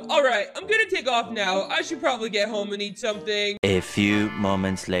 Awesome. All right, I'm gonna take off now. I should probably get home and eat something. A few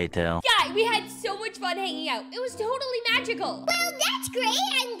moments later. Guy, we had so much fun hanging out. It was totally magical. Well, that's great.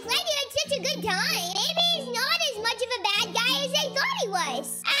 I'm glad you had such a good time. Maybe he's not as much of a bad guy as I thought he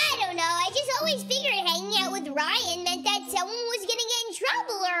was. I don't know. I just always figured hanging out with Ryan meant that someone was gonna get in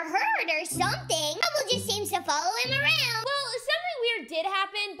trouble or hurt or something. Trouble just seems to follow him around. Well, something weird did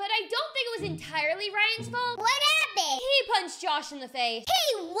happen, but I don't think it was entirely Ryan's fault. What happened? He punched Josh in the face. Hey,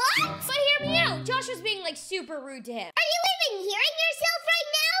 what? But hear me out. Josh was being like super rude to him. Are you even hearing yourself right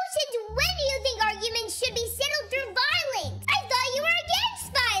now? Since when do you think arguments should be settled through violence? I thought you were against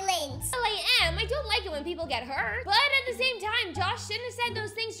violence. Well, I am. I don't like it when people get hurt. But at the same time, Josh shouldn't have said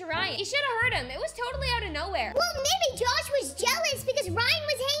those things to Ryan. He should have hurt him. It was totally out of nowhere. Well, maybe Josh was jealous because Ryan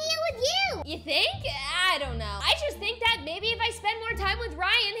was hanging out with you. You think? I don't know. I just think that maybe if I spend more time with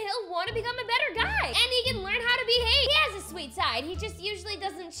Ryan, he'll want to become a better guy. And he can learn how to behave. He has a sweet side. He just usually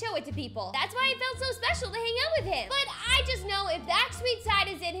doesn't show it to people. That's why it felt so special to hang out with him. But I just know if that sweet side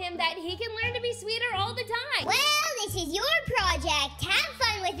is in him, that he can learn to be sweeter all the time. Well, this is your project. Have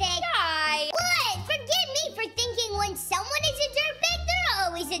fun with it. Guy. What? Forgive me for thinking when someone is a dirtbag, they're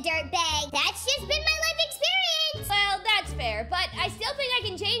always a dirtbag. That's just been my life experience. Well, that's fair, but I still think I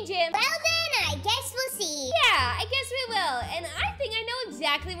can change him. Well then, I guess we'll see. Yeah, I guess we will. And I think I know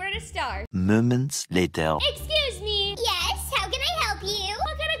exactly where to start. Moments later. Excuse me. Yes, how can I help you?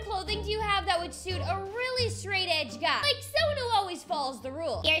 What kind of clothing do you have that would suit a really straight-edge guy? Like someone who always follows the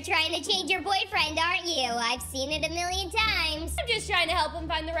rules. You're trying to change your boyfriend, aren't you? I've seen it a million times. I'm just trying to help him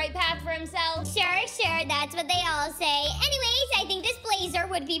find the right path for himself. Sure, that's what they all say. Anyways, I think this blazer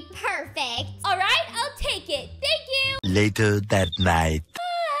would be perfect. All right, I'll take it. Thank you. Later that night.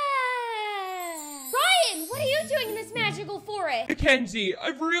 Ryan, what are you doing in this magical forest? Mackenzie,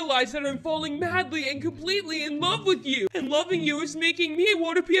 I've realized that I'm falling madly and completely in love with you. And loving you is making me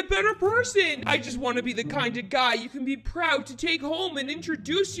want to be a better person. I just want to be the kind of guy you can be proud to take home and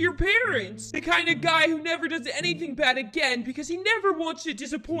introduce to your parents. The kind of guy who never does anything bad again because he never wants to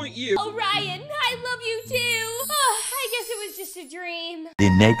disappoint you. Oh, Ryan, I love you too. Oh, I guess it was just a dream. The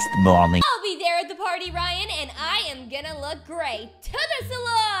next morning. I'll be there at the party, Ryan, and I am gonna look great. To the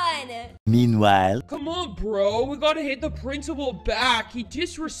salon! Meanwhile. Come on, bro. We gotta hit the principal back. He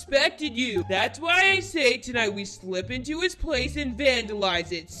disrespected you. That's why I say tonight we slip into his place and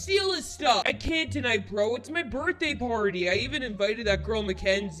vandalize it. Steal his stuff. I can't tonight, bro. It's my birthday party. I even invited that girl,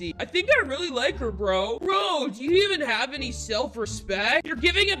 Mackenzie. I think I really like her, bro. Bro, do you even have any self-respect? You're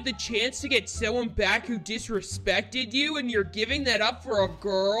giving up the chance to get someone back who disrespected you, and you're giving that up for a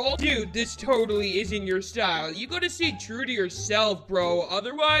girl? Dude, this totally isn't your style. You gotta stay true to yourself, bro.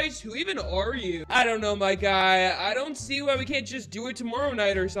 Otherwise, who even are you? I don't know, my guy. I don't see why we can't just do it tomorrow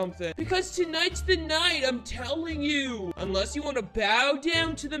night or something. Because tonight's the night, I'm telling you. Unless you want to bow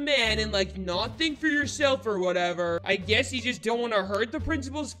down to the man and like not think for yourself or whatever. I guess you just don't want to hurt the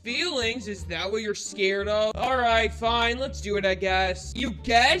principal's feelings. Is that what you're scared of? Alright, fine. Let's do it, I guess. You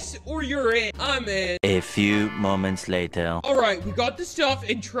guess or you're in? I'm in. A few moments later. Alright, we got the stuff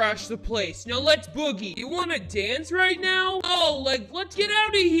and trashed the place. Now let's boogie. You want to dance right now? Oh, like, let's get out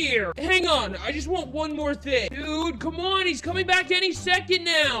of here. Hang on, I just want one more thing. Dude, come on, he's coming back back any second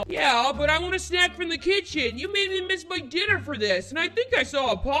now. Yeah, but I want a snack from the kitchen. You made me miss my dinner for this, and I think I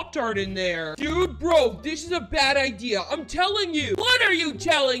saw a Pop-Tart in there. Dude, bro, this is a bad idea. I'm telling you. What are you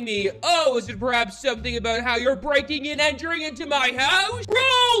telling me? Oh, is it perhaps something about how you're breaking and entering into my house? Bro,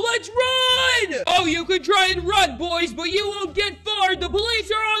 let's run! Oh, you can try and run, boys, but you won't get far. The police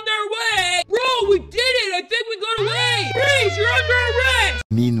are on their way. Bro, we did it. I think we got away. Freeze, you're under arrest.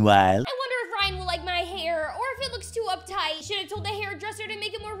 Meanwhile, I wonder if Ryan will like my hair, or if it looks too uptight. Should have told the hairdresser to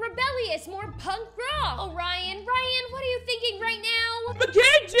make it more rebellious, more punk rock. Oh, Ryan, what are you thinking right now?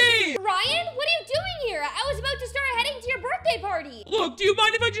 Mackenzie! Ryan, what are you doing here? I was about to start heading to your birthday party. Look, do you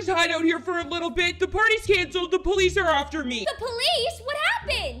mind if I just hide out here for a little bit? The party's canceled. The police are after me. The police? What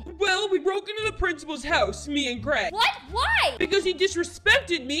happened? Well, we broke into the principal's house, me and Greg. What? Why? Because he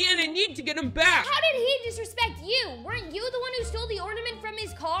disrespected me and I need to get him back. How did he disrespect you? Weren't you the one who stole the ornament from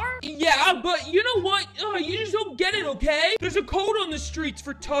his car? Yeah, but you know what? You just don't get it, okay? There's a code on the streets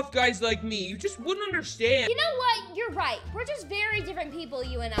for tough guys like me. You just wouldn't understand. You know what? You're right. We're just very different people,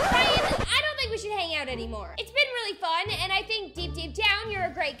 you and I. Ryan, I don't think we should hang out anymore. It's been really fun, and I think deep down, you're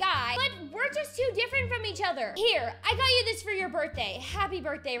a great guy. But we're just too different from each other. Here, I got you this for your birthday. Happy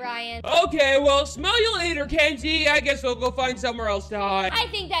birthday, Ryan. Okay, well, smell you later, Kenzie. I guess I'll go find somewhere else to hide. I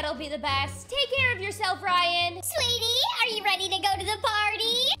think that'll be the best. Take care of yourself, Ryan. Sweetie, are you ready to go to the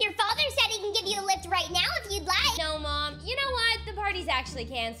party? Your father said he can give you a lift right now if you'd like. No, Mom. You know what? The party's actually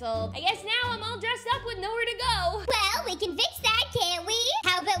canceled. I guess now I'm all dressed up with nowhere to go. Well, we can fix that, can't we?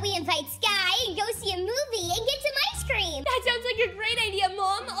 How about we invite Sky and go see a movie and get some ice cream? That sounds like a great idea,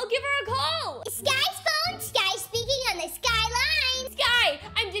 Mom. I'll give her a call. Sky's phone? Sky speaking on the Sky line. Sky,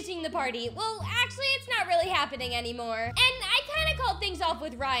 I'm ditching the party. Well, actually, it's not really happening anymore. And I kind of called things off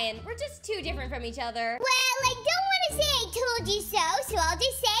with Ryan. We're just too different from each other. Well, I don't want to say I told you so I'll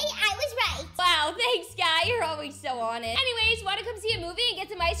just say I was right. Wow, thanks, Sky. You're always so on it. Anyways, want to come see a movie and get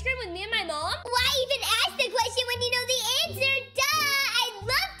some ice cream with me and my mom? Why even ask the question when you know the answer? Duh! I'd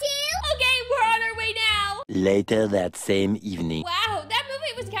love to! Okay, we're on our way now. later that same evening. Wow, that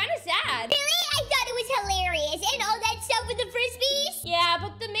movie was kind of sad. Really? I thought it was hilarious. And all that stuff with the frisbees? Yeah,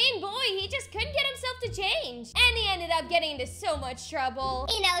 but the main boy, he just couldn't get himself to change. And he ended up getting into so much trouble.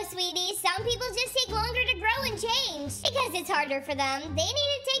 You know, sweetie, some people just take longer to grow and change. Because it's harder for them. They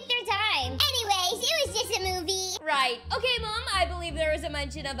need to take their time. Anyways, it was just a movie. Right. Okay, Mom, I believe there was a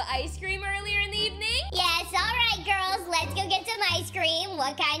mention of ice cream earlier in the evening. Yes, alright, girls. Let's go get some ice cream.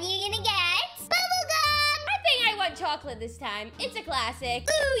 What kind are you gonna get? Bubblegum! I think I want chocolate this time. It's a classic.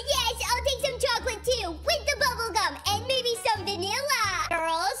 Ooh, yes, I'll take some chocolate too. With the bubblegum and maybe some vanilla.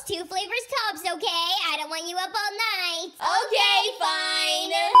 Girls, 2 flavors tops, okay? I don't want you up all night. Okay,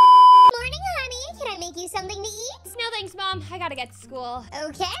 fine. Morning, honey. Can I make you something to eat? No thanks, Mom. I gotta get to school.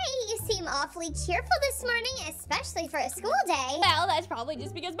 Okay, you seem awfully cheerful this morning, especially for a school day. Well, that's probably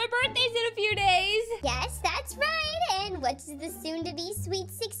just because my birthday's in a few days. Yes, that's right. And what does the soon-to-be sweet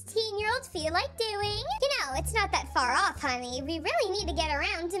 16-year-old feel like doing? You know, it's not that far off, honey. We really need to get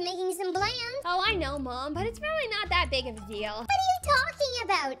around to making some plans. Oh, I know, Mom, but it's really not that big of a deal. What are you talking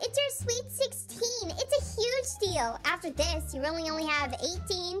about? It's your sweet 16. It's a huge deal. After this, you really only have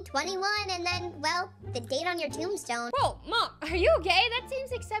 18, 21, and then, well, the date on your tombstone. Whoa, Mom, are you okay? That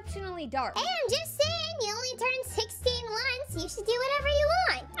seems exceptionally dark. Hey, I'm just saying, you only turned 16 once. You should do whatever you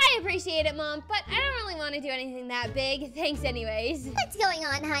want. I appreciate it, Mom, but I don't really want to do anything that big. Thanks anyways. What's going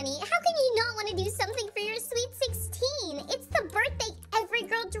on, honey? How can you not want to do something for your sweet 16? It's the birthday every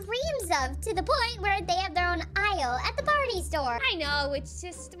girl dreams of, to the point where they have their own aisle at the party store. I know, it's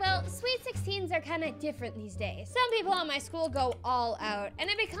just, well, sweet 16s are kind of different these days. Some people at my school go all out, and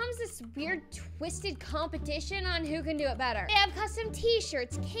it becomes this weird, twisted competition on who can do it better. They have custom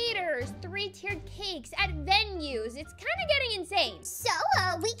t-shirts, caterers, 3-tiered cakes at venues. It's kind of getting insane. So,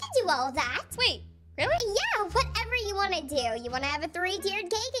 we can do all of that. Wait, really? Yeah, whatever you want to do. You want to have a 3-tiered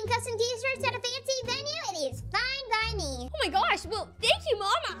cake and custom t-shirts at a fancy venue? It is fine by me. Oh my gosh, well, thank you,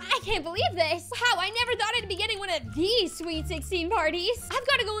 Mom. I can't believe this. Wow, I never thought I'd be getting one of these sweet 16 parties. I've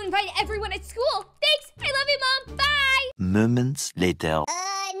got to go invite everyone at school. Thanks. I love you, Mom. Bye. Moments later.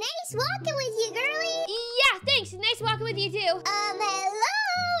 Nice walking with you, girlie. Yeah, thanks. Nice walking with you, too. Hello,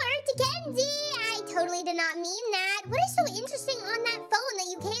 Auntie Kenzie. I totally did not mean that. What is so interesting on that phone that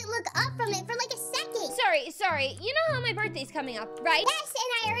you can't look up from it for like a second? Sorry. You know how my birthday's coming up, right? Yes,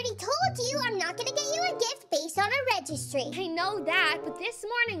 and I already told you I'm not gonna get you a gift based on a registry. I know that, but this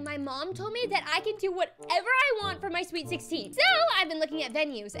morning my mom told me that I can do whatever I want for my sweet 16. So I've been looking at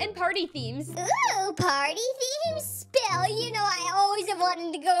venues and party themes. Ooh, party themes? Spill, you know I always have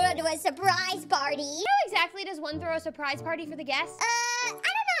wanted to go to a surprise party. How exactly does one throw a surprise party for the guests? I don't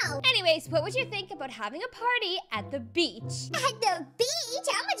know. know. Anyways, what would you think about having a party at the beach? At the beach?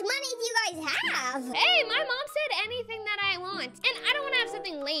 How much money do you guys have? Hey, my mom said anything that I want. And I don't want to have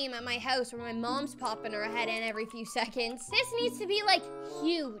something lame at my house where my mom's popping her head in every few seconds. This needs to be, like,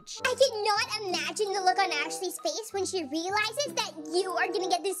 huge. I cannot imagine the look on Ashley's face when she realizes that you are gonna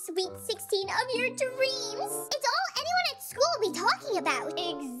get this sweet 16 of your dreams. It's all anyone at school will be talking about.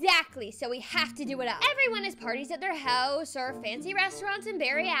 Exactly, so we have to do it up. Everyone has parties at their house or fancy restaurants in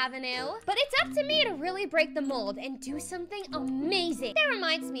Barry Avenue. But it's up to me to really break the mold and do something amazing. That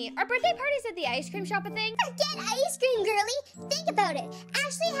reminds me, are birthday parties at the ice cream shop a thing? Forget ice cream, girly. Think about it.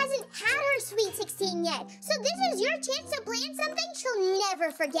 Ashley hasn't had her sweet 16 yet. So this is your chance to plan something she'll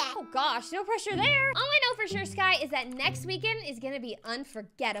never forget. Oh gosh, no pressure there. All I know for sure, Sky, is that next weekend is gonna be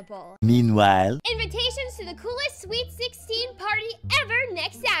unforgettable. Meanwhile, Invitations to the coolest Sweet 16 party ever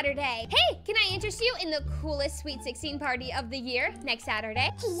next Saturday. Hey, can I interest you in the coolest Sweet 16 party of the year next Saturday?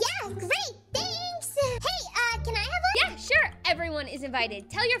 Yeah, great. Thanks. Hey, can I have one? Yeah, sure. Everyone is invited.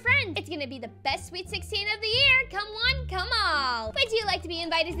 Tell your friends. It's gonna be the best Sweet 16 of the year. Come one, come all. Would you like to be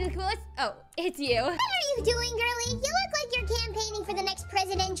invited to the coolest? Oh, it's you. What are you doing, girly? You look like you're campaigning for the next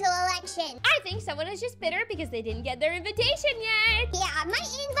presidential election. I think someone is just bitter because they didn't get their invitation yet. Yeah, my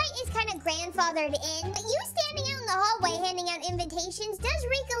invite is kind of grandfathered in, but you standing out in the hallway handing out invitations does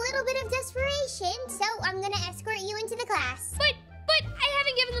reek a little bit of desperation, so I'm gonna escort you into the class. But I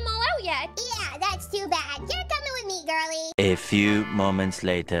haven't given them all out yet. Yeah, that's too bad. You're coming with me, girly. a few moments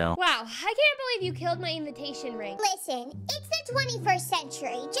later. Wow, I can't believe you killed my invitation ring. Listen, it's the 21st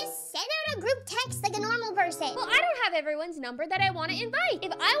century. Just send out a group text like a normal person. Well, I don't have everyone's number that I want to invite.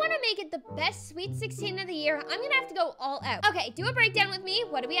 If I want to make it the best Sweet 16 of the year, I'm going to have to go all out. Okay, do a breakdown with me.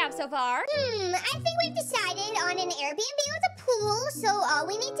 What do we have so far? I think we've decided on an Airbnb with a pool, so all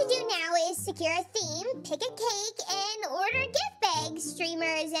we need to do now is secure a theme, pick a cake, and order gift bags,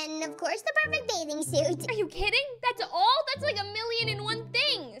 streamers, and of course the perfect bathing suit. Are you kidding? That's all? That's like 1,000,001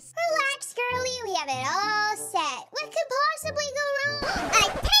 things. Relax, girly. We have it all set. What could possibly go wrong?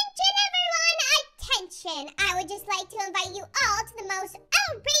 Attention, everyone! Attention! I would just like to invite you all to the most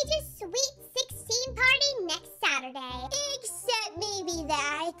outrageous Sweet 16 party next Saturday. Except maybe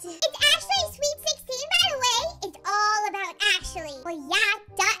that. It's Ashley's Sweet 16, by the way. It's all about Ashley. Well, yeah,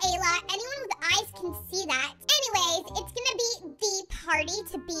 duh, Ayla. Anyone with eyes can see that. Anyways, it's gonna be the party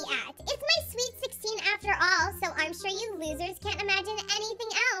to be at. It's my Sweet 16 after all, so I'm sure you losers can't imagine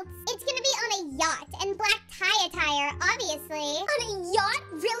anything else. It's gonna be on a yacht and black tie attire, obviously. On a yacht?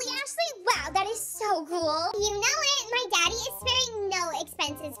 Really, Ashley? Wow, that is so cool. You know it, my daddy is sparing no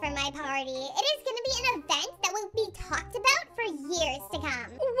expenses for my party. It is gonna be an event that will be talked about for years to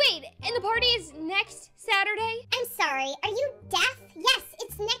come. Wait, and the party is next Saturday? I'm sorry, are you deaf? Yes,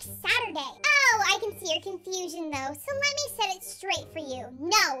 it's next Saturday. Oh, I can see your confusion though, so let me set it straight for you.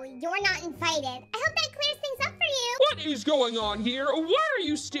 No, you're not invited. I hope that clears things up for you. What is going on here? Why are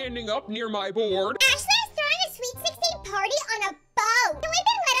you standing up near my board? Ashley's throwing a Sweet 16 party on a boat. Can we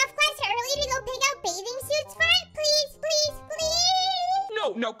be let off class early to go pick out bathing suits for it? Please, please,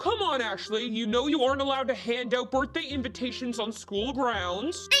 please. No, come on, Ashley. You know you aren't allowed to hand out birthday invitations on school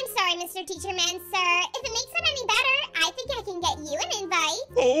grounds. I'm sorry, Mr. Teacher Man, sir. If it makes it any better, I think I can get you an invite.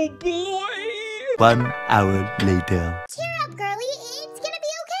 Oh, boy! 1 hour later. Cheer up, girly. It's gonna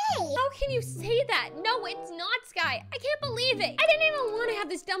be okay. How can you say that? No, it's not, Sky. I can't believe it. I didn't even want to have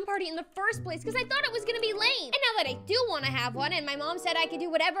this dumb party in the first place because I thought it was going to be lame. And now that I do want to have one and my mom said I could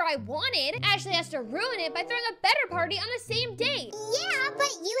do whatever I wanted, Ashley has to ruin it by throwing a better party on the same day. Yeah,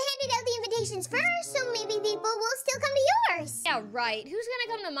 but you handed out the invitations first, so maybe people will still come to yours. Yeah, right. Who's going to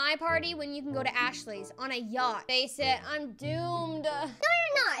come to my party when you can go to Ashley's on a yacht? Face it, I'm doomed. No,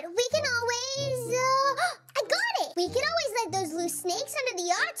 you're not. We can always, I got it. We can always let those loose snakes under the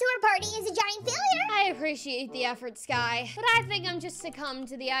yacht so our party is a giant failure. I appreciate the effort, Sky, but I think I'm just succumbed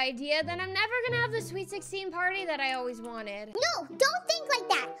to the idea that I'm never gonna have the Sweet 16 party that I always wanted. No, don't think like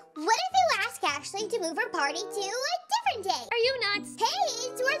that. What if you ask Ashley to move her party to a different day? Are you nuts? Hey,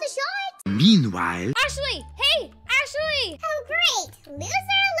 it's worth a shot. Meanwhile, Ashley! Hey, Ashley! Oh, great. Loser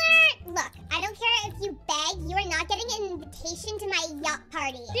alert. Look, I don't care if you beg, you are not getting an invitation to my yacht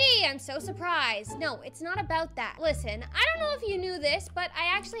party. Gee, I'm so surprised. No, it's not about that. Listen, I don't know if you knew this, but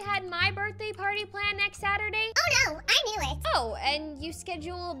I actually had my birthday party planned next Saturday. Oh, no, I knew it. Oh, and you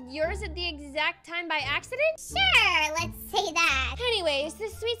scheduled yours at the exact time by accident? Sure, let's say that. Anyways,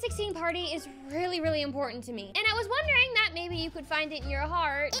 this Sweet 16 party is really, really important to me. And I was wondering that maybe you could find it in your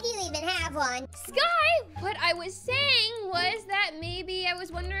heart. If you even have one. Sky, what I was saying was that maybe I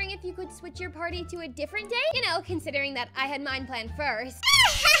was wondering if you could switch your party to a different day. You know, considering that I had mine planned first.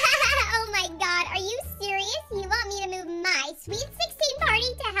 Oh my god, are you serious? You want me to move my Sweet 16 party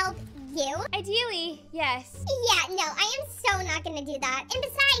to help you? Ideally, yes. Yeah, no, I am so not gonna do that. And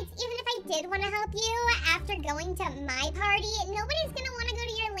besides, even if I did want to help you, after going to my party, nobody's gonna want to go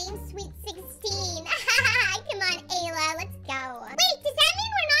to your lame Sweet 16. Come on, Ayla, let's go. Wait, does that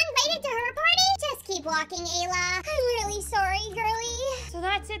mean we're not invited to her party? Just keep walking, Ayla. I'm really sorry, girlie. So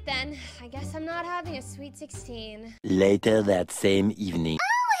that's it then. I guess I'm not having a Sweet 16. Later that same evening.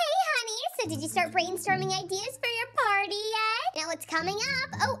 Oh, hey, honey. So did you start brainstorming ideas for your party yet? Now it's coming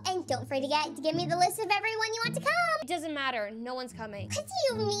up. Oh, and don't forget to give me the list of everyone you want to come. It doesn't matter. No one's coming. What do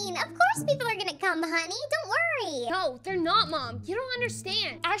you mean? Of course people are gonna come, honey. Don't worry. No, they're not, Mom. You don't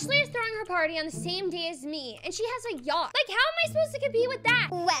understand. Ashley is throwing her party on the same day as me, and she has a yacht. Like, how am I supposed to compete with that?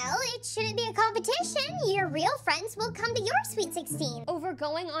 Well, it shouldn't be a competition. Your real friends will come to your Sweet 16. Over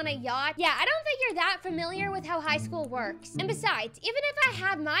going on a yacht? Yeah, I don't think you're that familiar with how high school works. And besides, even if I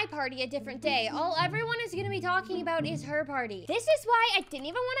have my party a different day, all everyone is gonna be talking about is her party. This is why I didn't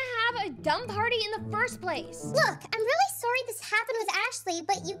even want to have a dumb party in the first place. Look, I'm really sorry this happened with Ashley,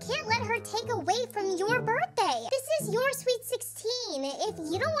 but you can't let her take away from your birthday. This is your Sweet 16. If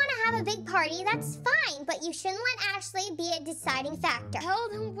you don't want to have a big party, that's fine, but you shouldn't let Ashley be a deciding factor. Hell,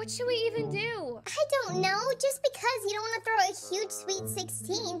 then what should we even do? I don't know. Just because you don't want to throw a huge Sweet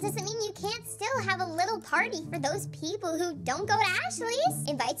 16 doesn't mean you can't still have a little party for those people who don't go to Ashley's.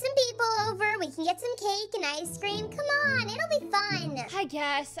 Invite some people over. We can get some cake and ice cream. Come on, it'll be fun. I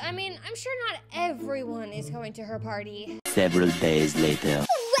guess. I mean, I'm sure not everyone is going to her party. Several days later.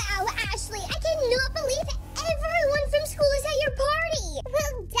 Wow, Ashley, I cannot believe everyone from school is at your party.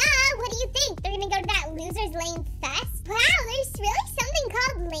 Well, duh. What do you think? They're gonna go to that loser's lame fest? Wow, there's really something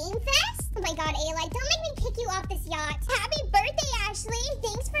called lame fest? Oh my god, Ayla, don't make me kick you off this yacht. Happy birthday, Ashley.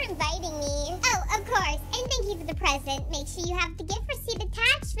 Thanks for inviting me. Oh, of course. And thank you for the present. Make sure you have the gift receipt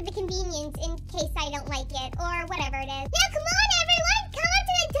attached for the convenience in case I don't like it or whatever it is. Now, come on, everyone. Come up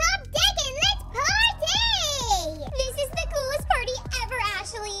to the top deck and let's party. This is the coolest party ever,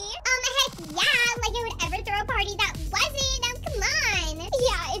 Ashley. Heck yeah. Like I would ever throw a party that wasn't. Come on.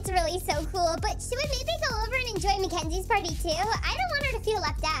 Yeah, it's really so cool. But should we maybe go over and enjoy Mackenzie's party too? I don't want her to feel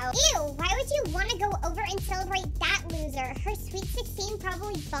left out. Ew, why would you want to go over and celebrate that loser? Her Sweet 16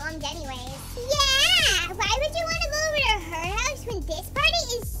 probably bombed anyways. Yeah, why would you want to go over to her house when this party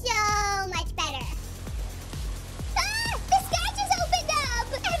is so much better? Ah, the sky just opened up.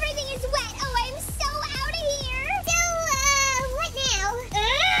 Everything is wet. Oh, I'm so out of here. So, what now?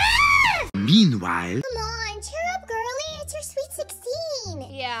 Ah! Meanwhile. Come on, cheer up, girlie. It's your Sweet 16.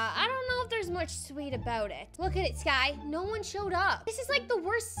 Yeah, I don't know if there's much sweet about it. Look at it, Sky. No one showed up. This is like the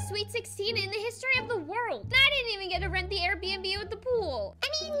worst Sweet 16 in the history of the world. And I didn't even get to rent the Airbnb with the pool. I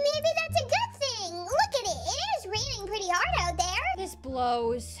mean, maybe that's a good thing. Look at it. It is raining pretty hard out there. This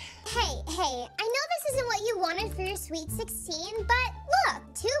blows. Hey, I know this isn't what you wanted for your Sweet 16, but look,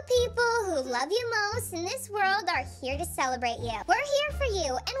 two people who love you most in this world are here to celebrate you. We're here for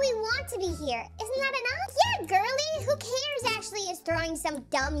you, and we want to be here. Isn't that enough? Yeah, girlie, who cares Ashley is throwing some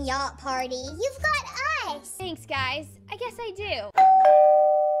dumb yacht party? You've got us. Thanks, guys. I guess I do.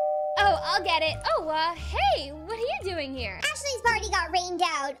 Oh, I'll get it. Oh, hey, what are you doing here? Ashley's party got rained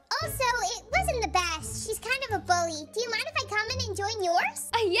out. Also, it wasn't the best. She's kind of a bully. Do you mind if I come in and join yours?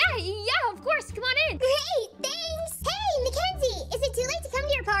 Yeah, of course. Come on in. Great, thanks. Hey, Mackenzie, is it too late to come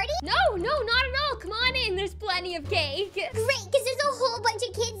to your party? No, not at all. Come on in. There's plenty of cake. Great, because there's a whole bunch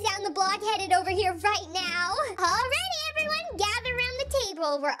of kids down the block headed over here right now. Alrighty, everyone, gather around the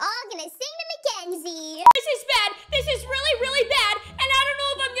table. We're all gonna sing to Mackenzie. This is bad. This is really, really bad. And I don't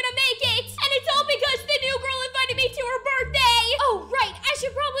know if I'm gonna make it. And it's all because the new girl invited me to her birthday. Oh, right. I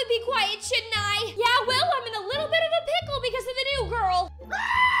should probably be quiet, shouldn't I? Yeah, well, I'm in a little bit of a pickle because of the new girl.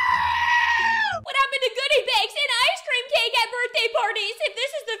 What happened to goodie bags and ice cream cake at birthday parties? If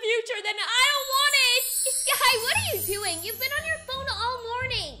this is the future, then I don't want it. Sky, what are you doing? You've been on your phone all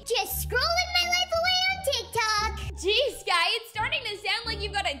morning. Just scrolling my life away on TikTok. Geez, Sky, it's starting to sound like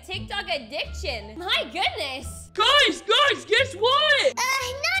you've got a TikTok addiction. My goodness. Guys, guess what?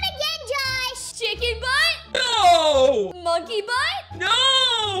 Not again, Josh. Chicken butt? No! Monkey butt?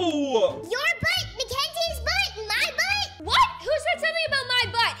 No! Your butt, Mackenzie's butt, my butt. What? Who said something about my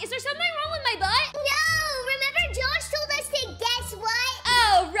butt? Is there something wrong with my butt? No, remember Josh told us to guess what?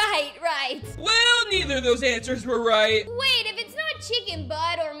 Oh, right. Well, neither of those answers were right. Wait, if it's not chicken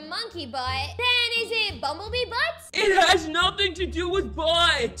butt or monkey butt, then is it bumblebee butts? It has nothing to do with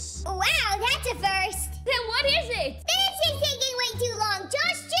butts. Wow, that's a first. Then what is it? This is taking way too long.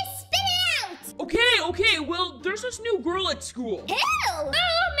 Josh, just spit it out. Okay, well, there's this new girl at school. Who? Oh,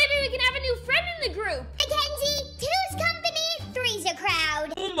 maybe we can have a new friend in the group. Mackenzie, two's company, three's a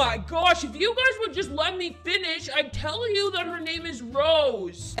crowd. Oh my my gosh, if you guys would just let me finish, I'd tell you that her name is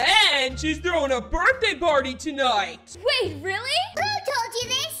Rose. And she's throwing a birthday party tonight. Wait, really? Who told you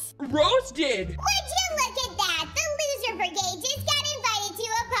this? Rose did. Would you look at that? The loser brigade just got invited to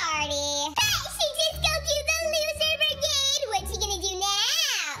a party. She just go to the loser brigade. What's she gonna do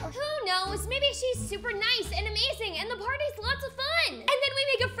now? Who knows? Maybe she's super nice and amazing and the party's lots of fun. And then we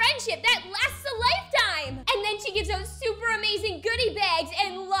make a friendship that lasts a lifetime. And then she gives out super amazing goodie bags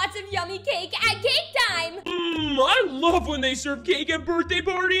and lots of yummy cake at cake time. I love when they serve cake at birthday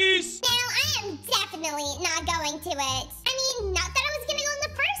parties. Now, I am definitely not going to it. I mean, not that I was gonna go in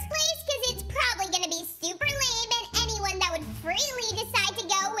the first place, because it's probably gonna be super lame and anyone that would freely decide to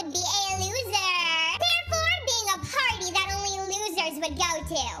go would be a loser. Therefore, being a party that only losers would go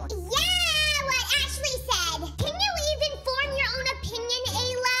to. Yeah, what Ashley said. Can you even form your own opinion,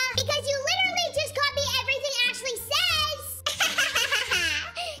 Ayla? Because you literally just copy everything Ashley says.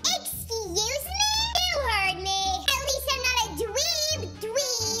 Excuse me? You heard me. At least I'm not a dweeb.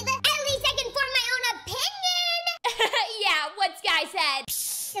 At least I can form my own opinion. Yeah, what Sky said.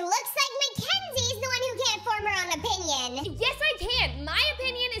 It looks like Mackenzie's the one who can't form her own opinion. Yes, I can. My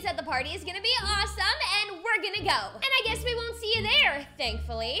opinion is that the party is gonna be awesome and we're gonna go. And I guess we won't see you there,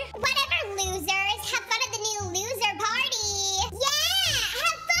 thankfully. Whatever, losers. Have fun at the new loser party. Yeah,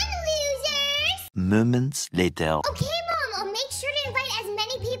 have fun, losers. Moments later. Okay, Mom, I'll make sure to invite as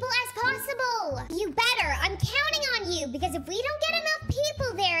many people as possible. You better. I'm counting on you, because if we don't get enough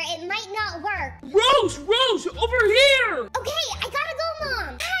people there, it might not work. Rose, over here. Okay, I gotta go,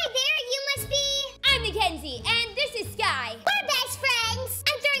 Mom. Hi there, you must be... I'm Mackenzie, and this is Sky. We're best friends.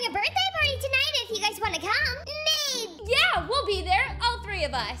 I'm throwing a birthday party tonight if you guys want to come. Maybe. Yeah, we'll be there, all three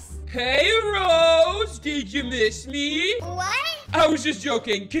of us. Hey, Rose, did you miss me? What? I was just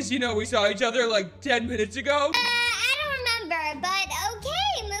joking, because we saw each other like 10 minutes ago. I don't remember, but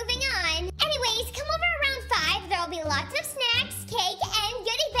okay, moving on. Anyways, come over around 5. There'll be lots of snacks, cake, and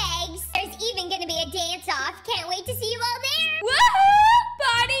goodie bags. There's even gonna be a dance-off. Can't wait to see you all there. Woohoo!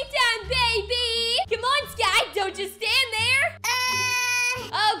 Party time, baby! Come on, Sky, don't just stand there.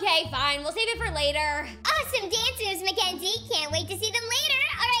 Okay, fine, we'll save it for later. Awesome dancers, Mackenzie. Can't wait to see them later.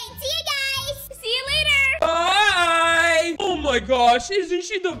 All right, see you guys. See you later. Bye! Oh my gosh, isn't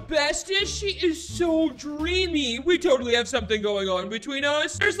she the bestest? She is so dreamy. We totally have something going on between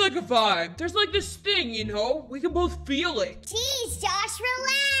us. There's like a vibe. There's like this thing, we can both feel it. Jeez, Josh,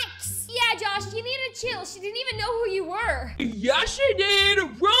 relax. Yeah, Josh, you need to chill. She didn't even know who you were. Yes, she did.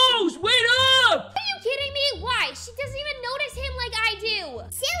 Rose, wait up! Are you kidding me? Why? She doesn't even notice him like I do.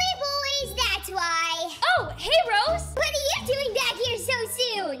 Silly boys, that's why. Oh, hey, Rose. What are you doing back here so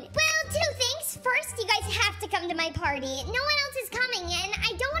soon? Well, 2 things. First, you guys have to come to my party. No one else is coming, and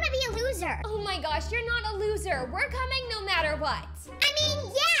I don't want to be a loser. Oh my gosh, you're not a loser. We're coming no matter what. I mean,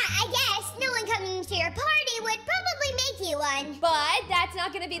 yeah, I guess. No one coming to your party would probably make you one. But that's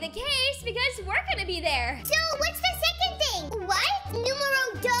not gonna be the case because we're gonna be there. So, what's the second thing? What? Numero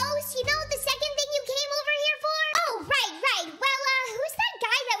dos? You know the second thing you came over here for? Oh, right. Well, who's that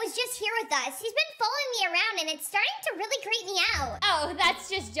guy that was just here with us? He's been following me around and it's starting to really creep me out. Oh, that's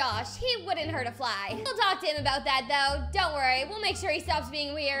just Josh. He wouldn't hurt a fly. We'll talk to him about that though. Don't worry, we'll make sure he stops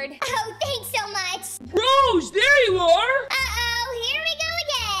being weird. Oh, thanks so much. Rose, there you are! Uh-oh, here we go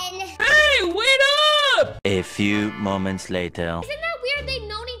again. Hey, wait up! A few moments later. Isn't that weird they've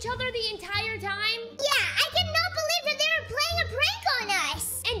known each other the entire time? Yeah, I cannot believe that they were playing a prank on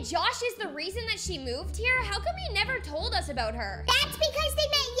us. And Josh is the reason that she moved here? How come you never told us about her? That's because they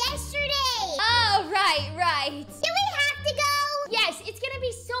met yesterday. Oh, right. Do we have to go? Yes, it's gonna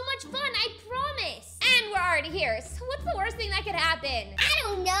be so much fun, I promise. And we're already here, so what's the worst thing that could happen? I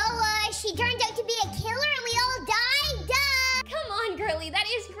don't know, she turned out to be a killer and we all died, duh! Come on, girly, that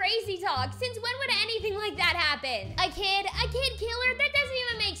is crazy talk. Since when would anything like that happen? A kid killer? That doesn't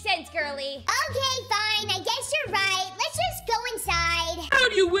even make sense, girly. Okay, fine, I guess you're right. Let's just go inside.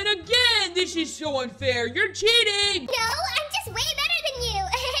 How'd you win again? This is so unfair. You're cheating! No, I'm just way better than you.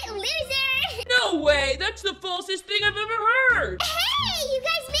 Loser! No way! That's the falsest thing I've ever heard! Hey, you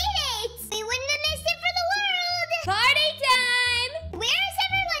guys made it! We wouldn't have missed it for the world! Party time! Where is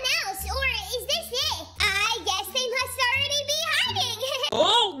everyone else? Or is this it? I guess they must already be hiding.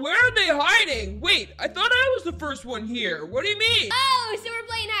 Oh, where are they hiding? Wait, I thought I was the first one here. What do you mean? Oh, so we're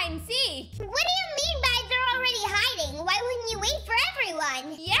playing hide and seek. What do you mean by they're already hiding? Why wouldn't you wait for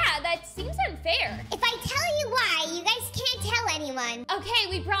everyone? Yeah, that seems unfair. If I tell you why, you guys can't tell anyone. Okay,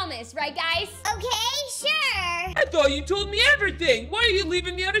 we promise, right guys? Okay, sure. I thought you told me everything. Why are you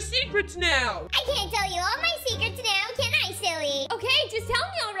leaving me out of secrets now? I can't tell you all my secrets now, can I, silly? Okay, just tell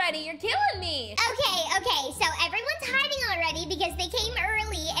me already. You're killing me. Okay, so everyone's hiding already because they came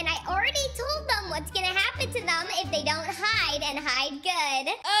early and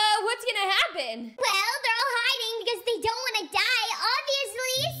what's gonna happen? Well, they're all hiding because they don't want to die,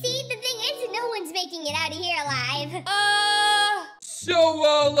 obviously. See, the thing is, no one's making it out of here alive.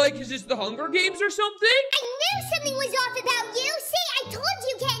 So, like, is this the Hunger Games or something? I knew something was off about you. See, I told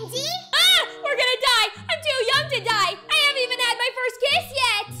you, Kenzie. We're gonna die. I'm too young to die. I haven't even had my first kiss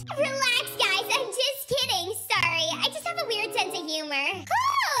yet. Relax, guys. I'm just kidding. Sorry. I just have a weird sense of humor.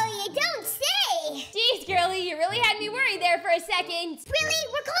 Oh, you don't say. Jeez, girlie, you really had me worried there for a second. Really?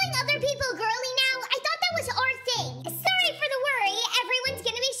 We're calling other people girly now? I thought that was our thing. Sorry for the worry. Everyone's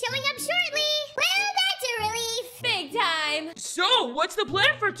gonna be showing up shortly. Well, that's a relief. Big time. So, what's the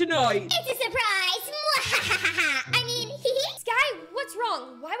plan for tonight? It's a surprise. I mean, Sky, what's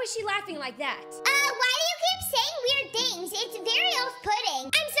wrong? Why was she laughing like that? why do you keep saying weird things? It's very off-putting.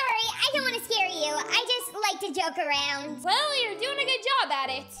 I'm sorry. I don't want to scare you. I just like to joke around. Well, you're doing a good job at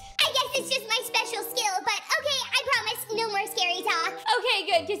it. I guess it's just my special skill, but okay, I promise no more scary talk. Okay,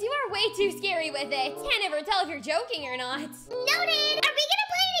 good, because you are way too scary with it. Can't ever tell if you're joking or not. Noted. Are we gonna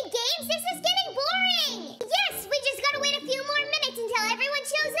play any games? This is getting boring. Yes, we just gotta wait a few more minutes until everyone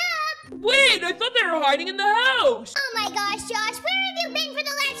shows up. Wait, I thought they were hiding in the house. Oh my gosh, Josh, where have you been for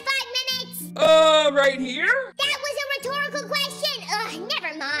the last 5 minutes? Right here? That was a rhetorical question. Ugh,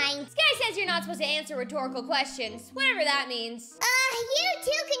 never mind. Sky says you're not supposed to answer rhetorical questions, whatever that means. You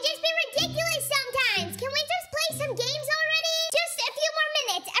two can just be ridiculous sometimes. Can we just play some games already? Just a few more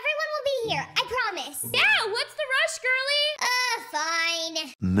minutes. Everyone will be here. I promise. Yeah, what's the rush, girlie?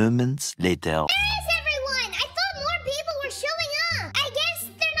 Fine. Moments later. Where's everyone? I thought more people were showing up. I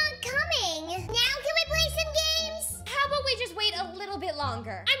guess they're not coming. Now can we play some games? How about we just wait a little bit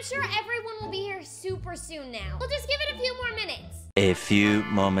longer? I'm sure everyone will be here super soon now. We'll just give it a few more minutes. A few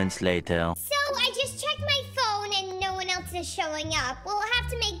moments later. So I just checked my phone and no one else is showing up. We'll have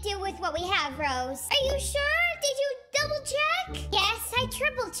to make do with what we have, Rose. Are you sure? Did you double check? Yes, I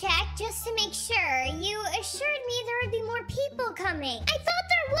triple checked just to make sure. You assured me there would be more people coming. I thought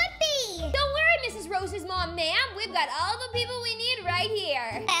there would be. Don't worry, Mrs. Rose's mom, ma'am. We've got all the people we need right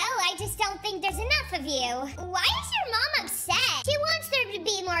here. Well, I just don't think there's enough of you. Why is your mom upset? She wants there to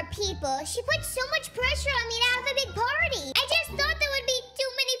be more people. She put so much pressure on me to have a big party. I just thought there would be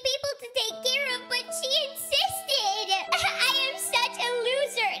too many people to take care of, but she insisted. I am such a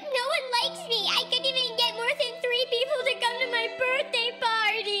loser. No one likes me. I couldn't even get more than 3 people to come to my birthday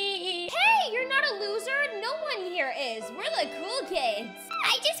party. Hey, you're not a loser. No one here is. We're the cool kids.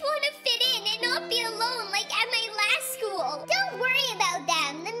 I just want to fit in and not be alone like at my last school. Don't worry about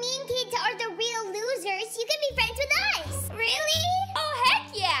them. The mean kids are the real losers. You can be friends with us. Really? Oh,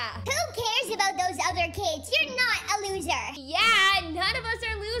 heck yeah. Who cares about those other kids? You're not a loser. Yeah, none of us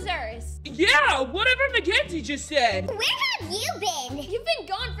are losers. Yeah, whatever Mackenzie just said. Where have you been? You've been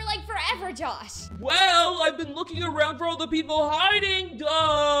gone for like forever, Josh. Well, I've been looking around for all the people hiding,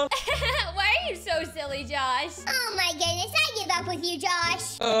 duh. Why are you so silly, Josh? Oh my goodness, I give up with you,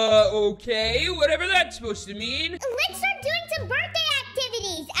 Josh. Okay, whatever that's supposed to mean. Let's start doing some birthday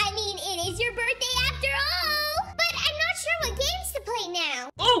activities. I mean, it is your birthday after all. But I'm not sure what games to play now.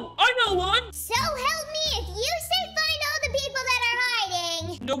 Oh, I know one. So help me if you say find all the people that are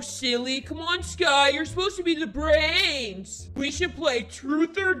hiding. No, silly. Come on, Sky. You're supposed to be the brains. We should play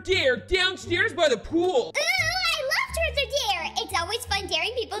Truth or Dare downstairs by the pool. Ooh, I love Truth or Dare. It's always fun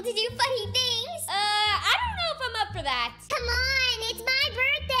daring people to do funny things. I don't know if I'm up for that. Come on, it's my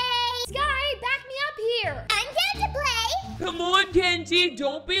birthday. Sky, back me up here. I'm down to play. Come on, Kenzie.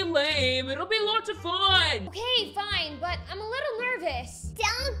 Don't be lame. It'll be lots of fun. Okay, fine, but I'm a little nervous.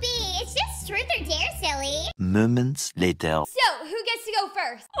 Don't be. It's just Truth or Dare, silly. Moments later. So, who gets to go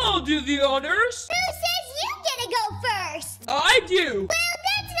first? I'll do the honors. Who says you get to go first? I do. Well,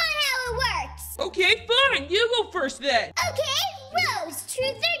 that's not how it works. Okay, fine. You go first then. Okay, Rose,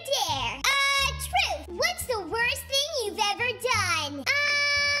 Truth or Dare? Truth. What's the worst thing you've ever done?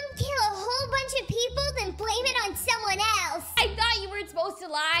 Kill a whole bunch of people, then blame it on someone else. I thought you weren't supposed to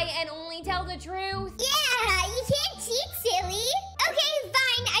lie and only tell the truth. Yeah, you can't cheat, silly. Okay,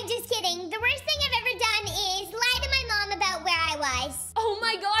 fine. I'm just kidding. The worst thing I've ever done is lie to my mom about where I was. Oh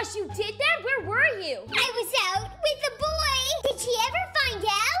my gosh, you did that? Where were you? I was out with the boy. Did she ever find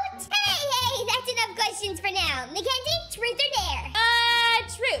out? Hey, that's enough questions for now. Mackenzie, Truth or Dare?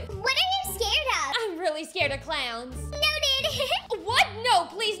 Truth. What are you scared of? I'm really scared of clowns. Noted. What? No,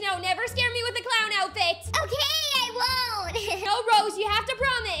 please no, never scare me with a clown outfit. Okay, I won't. No, Rose, you have to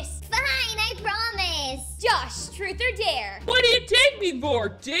promise. Fine, I promise. Josh, Truth or Dare? What do you take me for?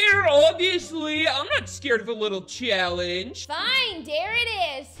 Dare, obviously. I'm not scared of a little challenge. Fine, Dare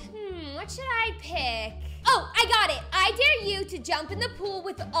it is. What should I pick? Oh, I got it. I dare you to jump in the pool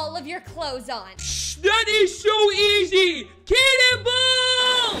with all of your clothes on. Shh, that is so easy.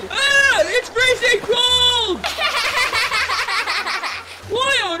 Cannonball! Ah, it's freezing cold!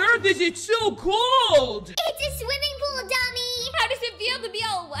 Why on earth is it so cold? It's a swimming pool, dummy. How does it feel to be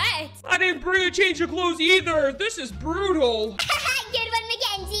all wet? I didn't bring a change of clothes either. This is brutal. Good one,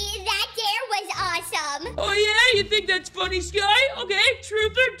 Mackenzie. That dare was awesome. Oh yeah? You think that's funny, Sky? Okay,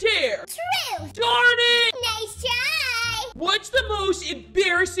 truth or dare? Truth. Darn it! Nice try. What's the most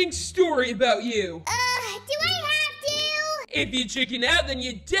embarrassing story about you? Do I have to? If you chicken out, then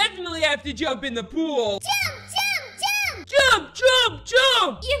you definitely have to jump in the pool. Jump, jump, jump. Jump, jump,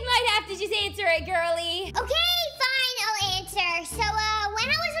 jump! You might have to just answer it, girly. Okay, fine, I'll answer. So, when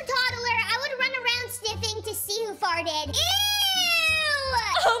I was a toddler, I would run around sniffing to see who farted. Ew!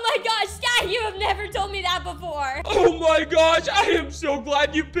 Oh my gosh, Sky, you have never told me that before. Oh my gosh, I am so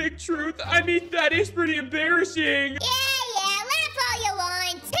glad you picked truth. I mean, that is pretty embarrassing. Yeah, laugh all you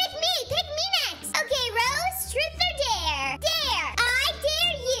want. Pick me next. Okay, Rose, truth or dare? Dare. I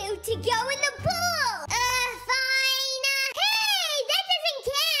dare you to go in the pool. Fine. Hey, that doesn't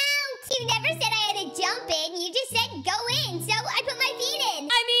count. You never said I had to jump in. You just said go in, so I put my feet in.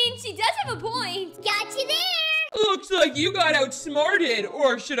 I mean, she does have a point. Got you there. Looks like you got outsmarted,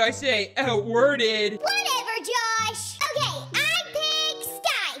 or should I say, outworded. Whatever, Josh. Okay, I pick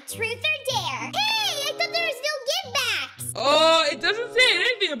Sky. Truth or dare? Hey, I thought there was no give backs. It doesn't say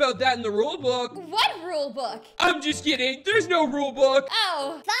anything about that in the rule book. What rule book? I'm just kidding. There's no rule book.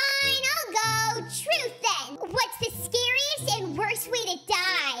 Oh. Fine, I'll go. Truth then. What's the scariest and worst way to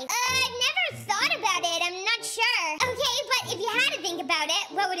die? Never thought about it. I'm not sure. Okay, but if you had to think about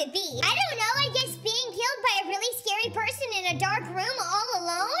it, what would it be? I don't know. I guess being killed by a really scary person in a dark room all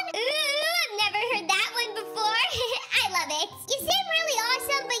alone? Ooh, I've never heard that one before. I love it. You seem really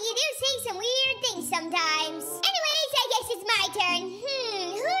awesome, but you do say some weird things sometimes. Anyways, I guess it's my turn.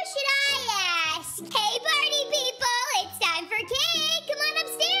 Who should I ask? Hey, party people, it's time for cake. Come on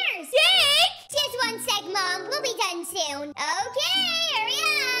upstairs. Cake? Just one sec, Mom. We'll be done soon. Okay, hurry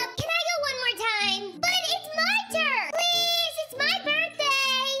up. Can I go one more time? But it's my turn. Please, it's my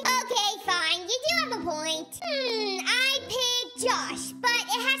birthday. Okay, fine. You do have a point. I picked Josh, but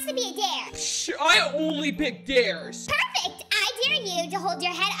it has to be a dare. Shh, I only pick dares. Perfect. I dare you to hold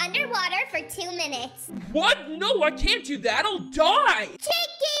your head underwater for 2 minutes. What? No, I can't do that. I'll die.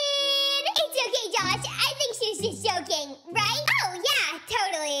 Chicken! It's okay, Josh. I think she was just joking, right? Oh, yeah,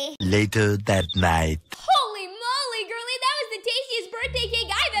 totally. Later that night. Holy moly, girly, that was the tastiest birthday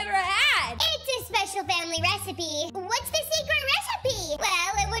cake I've ever had. It's a special family recipe. What's the secret recipe?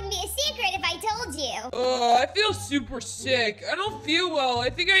 Well, it wouldn't be a secret if I told you. I feel super sick. I don't feel well. I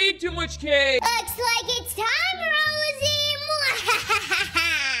think I ate too much cake. Looks like it's time, Rosie.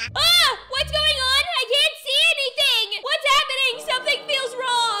 What's going on? I can't see anything. What's happening? Something feels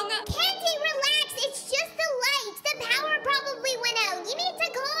wrong. Kenzie, relax. It's just the lights. The power probably went out. You need to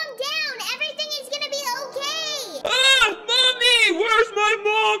calm down. Everything is gonna be okay. Mommy! Where's my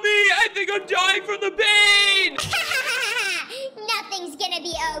mommy? I think I'm dying from the pain. Nothing's gonna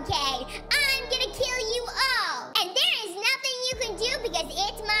be okay. I'm gonna kill you all. And there is nothing you can do because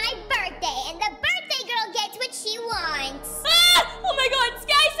it's my birthday. And the birthday girl gets what she wants. Oh my god,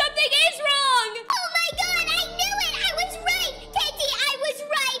 Sky, something is wrong. Oh my god, I knew it! I was right! Kenzie, I was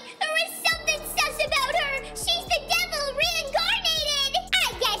right! There was something sus about her! She's the devil reincarnated!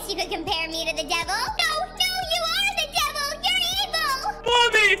 I guess you could compare me to the devil. No, you are the devil! You're evil!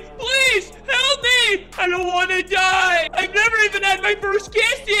 Mommy, please, help me. I don't want to die. I've never even had my first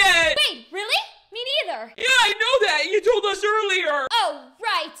kiss yet. Wait, really? Me neither. Yeah, I know that. You told us earlier. Oh,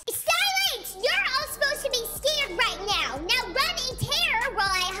 right. Silence! You're all supposed to be scared right now! Now run in terror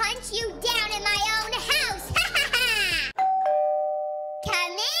while I hunt you down in my own house! Ha ha ha!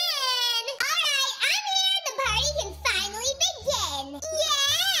 Come in! Alright, I'm here! The party can finally begin!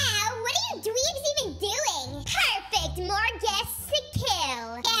 Yeah! What are you dweebs even doing? Perfect! More guests to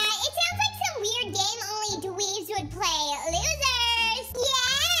kill! Yeah, it sounds like some weird game only dweebs would play. Losers!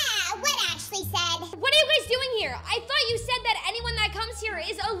 Yeah! What Ashley said! What are you guys doing here? I thought you said that anyone that comes here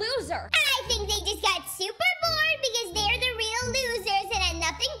is a loser. I think they just got super bored because they're the real losers and had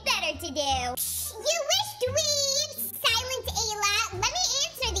nothing better to do. You wish, dweebs! Silent Ayla, let me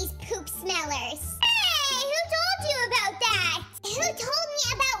answer these poop smellers. Hey, who told you about that? Who told me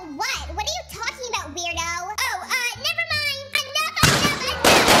about what? What are you talking about, weirdo? Oh, never mind. Enough.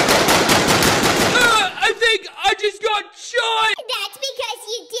 I think I just got shot. That's because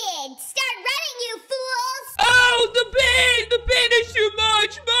you did. Start running, you fools. Oh, the pain! The pain is too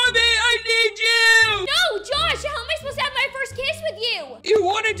much! Mommy, I need you! No, Josh, how am I supposed to have my first kiss with you? You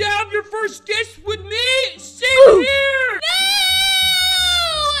wanted to have your first kiss with me?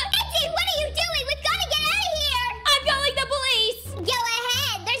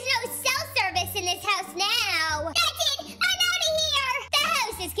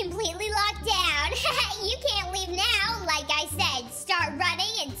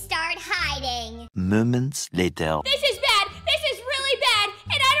 Moments later. This is bad. This is really bad.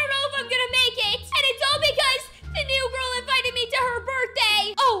 And I don't know if I'm gonna make it. And it's all because the new girl invited me to her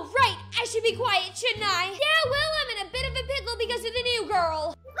birthday. Oh, right. I should be quiet, shouldn't I? Yeah, well, I'm in a bit of a pickle because of the new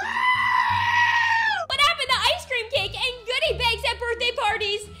girl. What happened to ice cream cake and goodie bags at birthday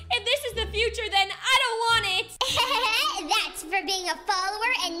parties? If this is the future, then I don't want it. That's for being a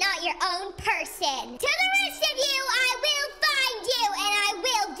follower and not your own person. To the rest of you, I will find you and I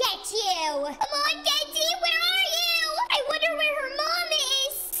will get you. Come on, Mackenzie, where are you? I wonder where her mom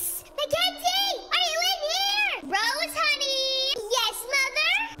is. Mackenzie, are you in here? Rose, honey. Yes,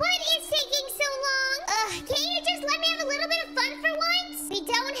 mother? What is taking so long? Can't you just let me have a little bit of fun for once? We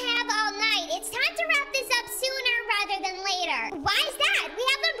don't have all night. It's time to wrap this up sooner rather than later. Why is that? We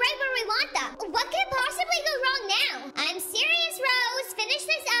have them right where we want them. What could possibly go wrong now? I'm serious, Rose. Finish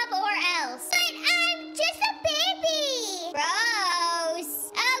this up or else. But I'm just a baby.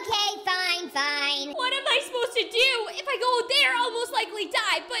 Rose. Okay, fine. What am I supposed to do? If I go there, I'll most likely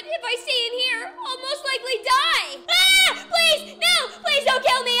die. But if I stay in here, I'll most likely die. Ah! Please, no! Please don't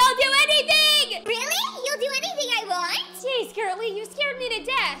kill me. I'll do anything! Really? You'll do anything I want? Jeez, Curly, you scared me to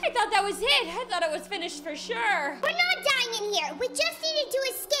death. I thought that was it. I thought it was finished for sure. We're not dying in here. We just needed to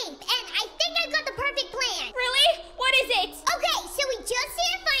escape. And I think I've got the perfect plan. Really? What is it? Okay, so we just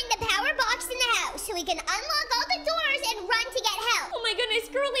need to find the power box in the house so we can unlock all the doors and run to get help. Oh my goodness,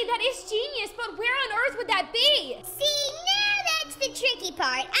 Curly, that is genius. But where on earth would that be? See, now that's the tricky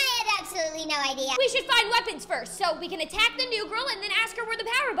part. I have absolutely no idea. We should find weapons first so we can attack the new girl and then ask her where the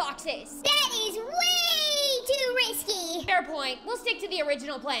power box is. That is way too risky. Fair point. We'll stick to the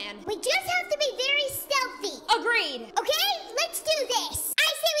original plan. We just have to be very stealthy. Agreed. Okay, let's do this. I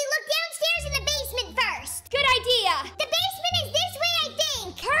say we look downstairs in the basement first. Good idea. The basement is this way, I think.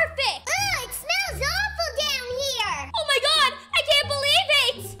 Perfect. Ugh, it smells awful down here. Oh my god, I can't believe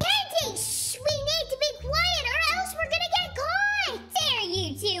it. Kenzie, shh, we need to be quiet or else we're gonna get caught. There you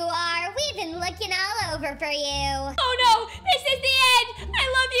two are. We've been looking all over for you. Oh no, this is the end. I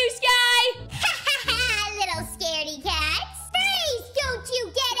love you, Sky. Little scaredy cats. Freeze! Don't you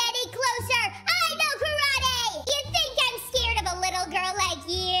get any closer. I know karate. You think I'm scared of a little girl like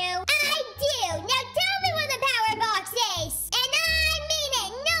you? I do. Now tell me where the power box is. And I mean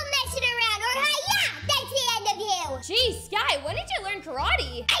it. No messing around or hi-ya. That's the end of you. Geez, Sky, when did you learn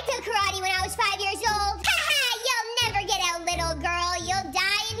karate? I took karate when I was 5 years old. Haha, you'll never get out, little girl. You'll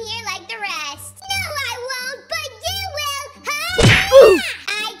die in here like the rest. No, I won't, but you will. Hi-ya!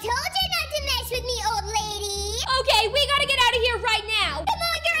 I told you not to mess with me, old lady. Okay, we gotta get out of here right now. Come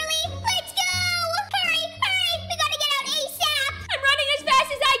on, girlie. Let's go. Hurry. We gotta get out ASAP. I'm running as fast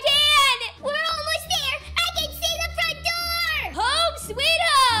as I can. We're almost there. I can see the front door. Home sweet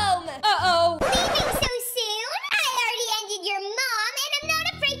home. Uh-oh. Leaving so soon? I already ended your mom, and I'm not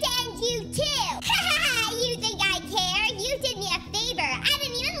afraid to end you, too. You think I care? You did me a favor. I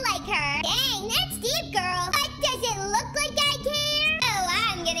didn't even like her. Dang, that's deep, girl. Does it look like I care? Oh,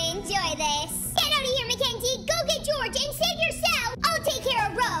 I'm gonna enjoy this. Get out of here, Mackenzie. Go get George and save yourself. I'll take care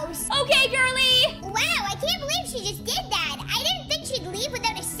of Rose. Okay, girlie. Wow, I can't believe she just did that. I didn't think she'd leave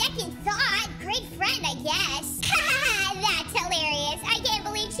without a second thought. Great friend, I guess. That's hilarious. I can't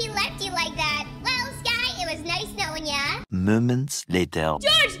believe she left you like that. Well, Sky, it was nice knowing ya. Moments later.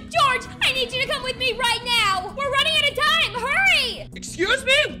 George, I need you to come with me right now. We're running out of time. Hurry. Excuse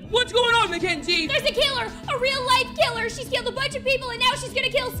me? What's going on, Mackenzie? There's a killer, a real-life killer. She's killed a bunch of people, and now she's gonna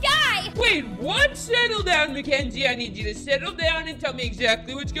kill Sky. Wait, what? Settle down, Mackenzie. I need you to settle down and tell me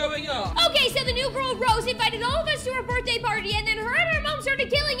exactly what's going on. Okay, so the new girl, Rose, invited all of us to her birthday party, and then her and her mom started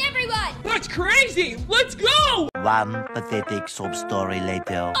killing everyone. That's crazy. Let's go. One pathetic sob story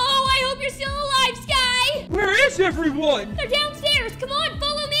later. Oh, I hope you're still alive, Sky. Where is everyone? They're downstairs. Come on,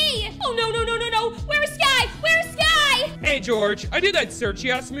 follow me. Oh, no. Where's Sky? Where's Sky? Hey, George. I did that search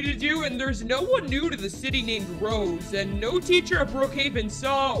you asked me to do, and there's no one new to the city named Rose, and no teacher at Brookhaven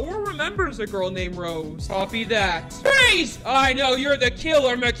saw or remembers a girl named Rose. Copy that. Freeze! I know you're the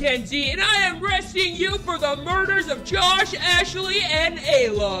killer, Mackenzie, and I am arresting you for the murders of Josh, Ashley, and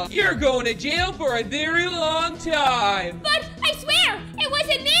Ayla. You're going to jail for a very long time. But I swear, it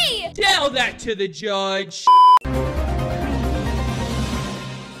wasn't me. Tell that to the judge.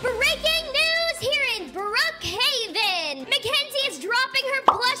 Breaking news here in Brookhaven. Mackenzie is dropping her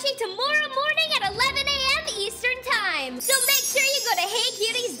plushie tomorrow morning at 11 a.m. Eastern Time. So make sure you go to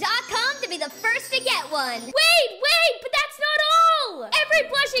heycuties.com to be the first to get one. Wait, but that's not all. Every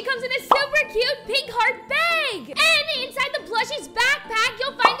plushie comes in a super cute pink heart bag. And inside the plushie's backpack,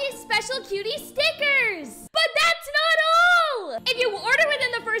 you'll find these special cutie stickers. But that's not all. If you order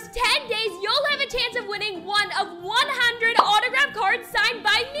within the first 10 days, you'll have a chance of winning one of 100 autographed cards signed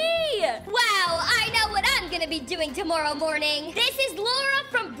by me. Wow, I be doing tomorrow morning. This is Laura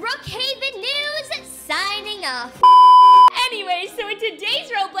from Brookhaven News, signing off. Anyway, so in today's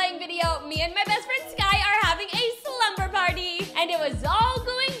role-playing video, me and my best friend Sky are having a slumber party. And it was all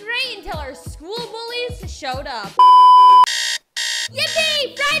going great until our school bullies showed up.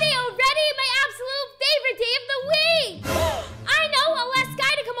 Yippee! Friday already! My absolute favorite day of the week! I know! I'll ask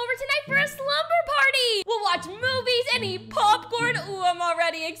Sky to come over tonight for a slumber party! We'll watch movies and eat popcorn. Ooh, I'm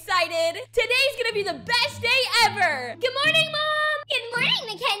already excited. Today's gonna be the best day ever! Good morning, Mom! Good morning,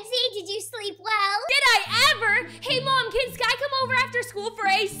 Mackenzie. Did you sleep well? Did I ever? Hey, Mom, can Sky come over after school for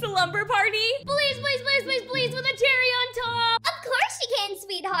a slumber party? Please, please, please, please, please, with a cherry on top! Of course you can,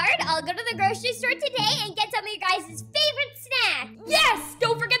 sweetheart. I'll go to the grocery store today and get some of your guys' favorite snack. Yes!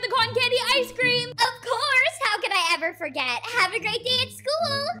 Don't forget the cotton candy ice cream! Of course! How could I ever forget? Have a great day at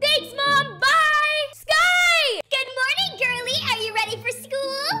school. Thanks, Mom! Bye! Sky! Good morning, girlie. Are you ready for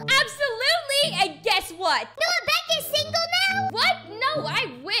school? Absolutely! And guess what? Noah Beck is single now? What? No, I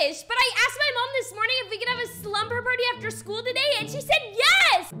wish. But I asked my mom this morning if we could have a slumber party after school today, and she said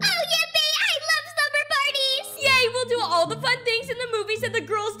yes! Oh, yippee! I love slumber parties! Yay! We'll do all the fun things in the movies that the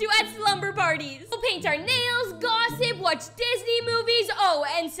girls do at slumber parties. We'll paint our nails, gossip, watch Disney movies, oh,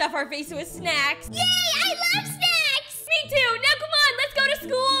 and stuff our face with snacks. Yay! I love snacks! Me too! Now come on, let's go to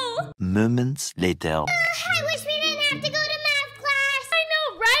school! Moments later. I wish we didn't have to go to math class. I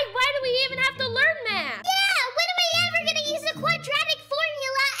know, right? Why do we even have to learn math? Yeah, when are we ever gonna use a quadratic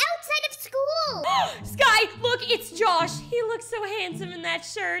formula outside of school? Sky, look, it's Josh. He looks so handsome in that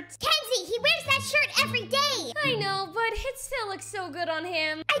shirt. Kenzie, he wears that shirt every day. I know, but it still looks so good on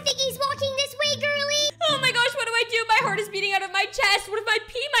him. I think he's walking this way, girlie. Oh my gosh, what do I do? My heart is beating out of my chest. What if I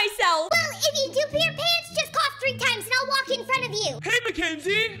pee myself? Well, if you do pee your pants, just cough 3 times and I'll walk in front of you. Hey,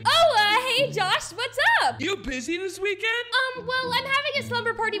 Mackenzie! Oh, hey, Josh, what's up? You busy this weekend? Well, I'm having a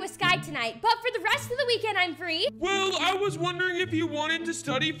slumber party with Sky tonight, but for the rest of the weekend, I'm free. Well, I was wondering if you wanted to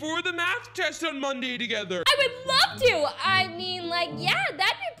study for the math test on Monday together. I would love to. I mean, like, yeah, that'd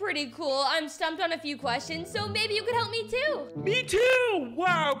be pretty cool. I'm stumped on a few questions, so maybe you could help me too. Me too!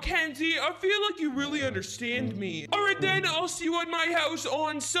 Wow, Kenzie, I feel like you really understand me. Alright then, I'll see you at my house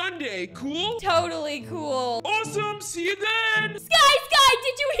on Sunday. Cool? Totally cool. Awesome! See you then! Sky,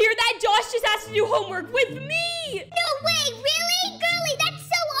 did you hear that? Josh just has to do homework with me! No way, really? Girlie, that's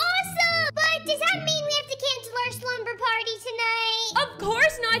so awesome! But does that mean we have to cancel our slumber party tonight? Of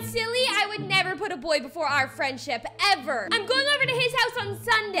course not, silly. I would never put a boy before our friendship, ever. I'm going over to his house on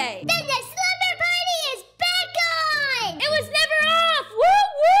Sunday. Then the slumber party is back on! It was never off! Woo,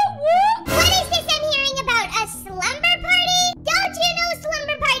 woo, woo! What is this I'm hearing about, a slumber party? Don't you know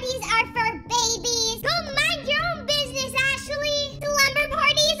slumber parties are for babies? Go mind your own business, Ashley. Slumber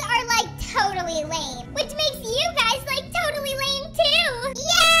parties are like totally lame, which makes you guys like totally lame too.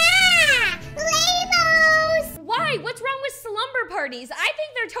 Yeah! Lame-os! Why? What's wrong with slumber parties? I think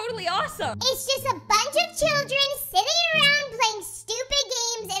they're totally awesome. It's just a bunch of children sitting around playing stupid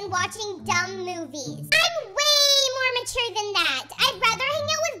games and watching dumb movies. I'm way more mature than that. I'd rather hang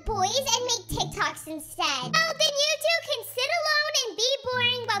out with boys and make TikToks instead. Oh, then you two can sit alone and be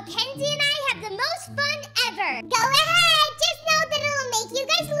boring while Kenzie and I have the most fun ever. Go ahead. Just know that it'll make you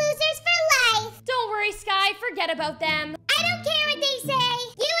guys losers for life. Don't worry, Sky. Forget about them. I don't care what they say.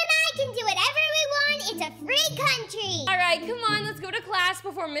 You and I can do whatever we want. It's a free country. All right, come on. Let's go to class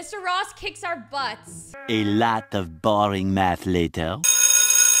before Mr. Ross kicks our butts. A lot of boring math later.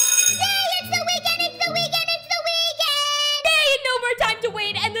 Yay, it's the weekend, it's the weekend, it's the weekend! Hey, no more time to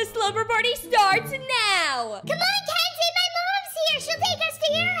wait, and the slumber party starts now. Come on, Kenzie, my mom's here. She'll take us to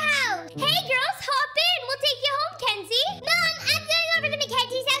your house. Hey, girls, hop in. We'll take you home, Kenzie. Mom, I'm going over to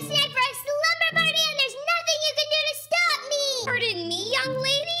Mackenzie's house tonight for a slumber party, and there's nothing you can do to stop me. Pardon me, young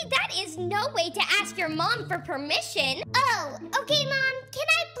lady? That is no way to ask your mom for permission. Oh, okay, Mom. Can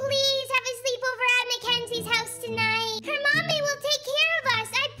I please have a sleepover at Mackenzie's house tonight? Her mommy will take care of us,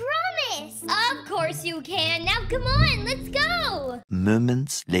 I promise. Of course you can. Now come on, let's go.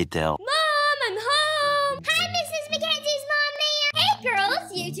 Moments later. Mom, I'm home. Hi, Mrs. Mackenzie's mom, ma'am. Hey,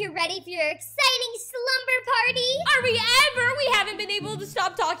 girls. You two ready for your exciting slumber party? Are we ever? We haven't been able to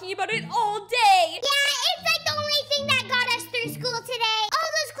stop talking about it all day. Yeah, it's like the only thing that got us through school today. All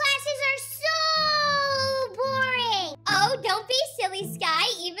those classes are so boring. Oh, don't be silly, Sky.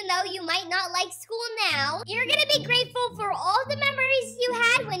 Even though you might not like school now, you're gonna be grateful for all the memories you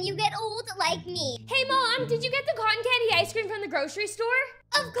had when you get old like me. Hey, Mom, did you get the cotton candy ice cream from the grocery store?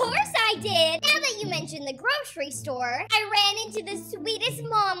 Of course I did. Now that you mentioned the grocery store, I ran into the sweetest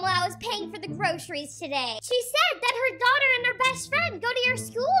mom while I was paying for the groceries today. She said that her daughter and her best friend go to your your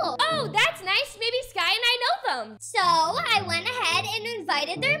school. Oh, that's nice. Maybe Sky and I know them. So I went ahead and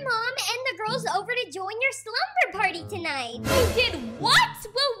invited their mom and the girls over to join your slumber party tonight. You did what?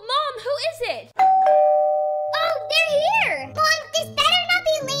 Well, Mom, who is it? Oh, they're here. Mom, this better not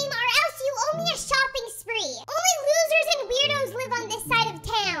be lame or else you owe me a shopping spree. Only losers and weirdos live on this side of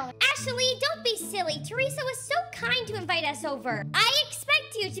town. Ashley, don't be silly. Teresa was so kind to invite us over. I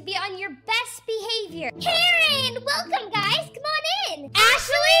expect you to be on your best behavior. Karen, welcome guys. Come on in.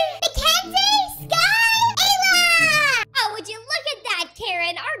 Ashley? Mackenzie, Sky, Ayla. Oh, would you look at that,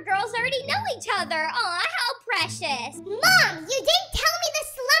 Karen? Our girls already know each other. Aw, how precious. Mom, you didn't tell me the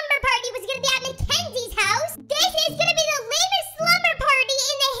slumber party was gonna be at Mackenzie's house. This is gonna be the lamest slumber party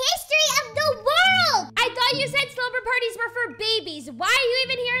in the history of the world. I thought you said slumber parties were for babies. Why are you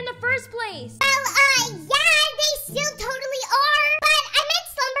even here in the first place? Well, yeah, they still totally are. But I meant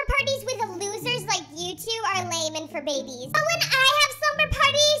slumber parties with the losers like you two are lame and for babies. But when I have slumber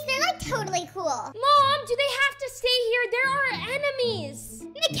parties, they're like totally cool. Mom, do they have to stay here? They're our enemies.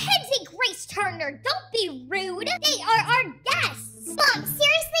 Mackenzie Grace Turner, don't be rude. They are our guests. Mom,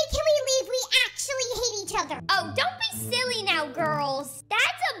 seriously, can we leave? We actually hate each other. Oh, don't be silly now, girls. That's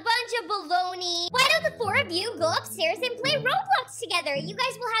a bunch of baloney. Why don't the four of you go upstairs and play Roblox together? You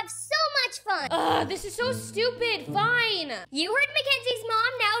guys will have so much fun. Ugh, this is so stupid. Fine. You heard Mackenzie's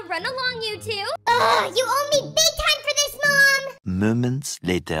mom. Now run along, you two. Ugh, you owe me big time for this, Mom. Moments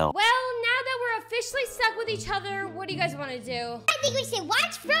later. Well, now that we're officially stuck with each other, what do you guys want to do? I think we should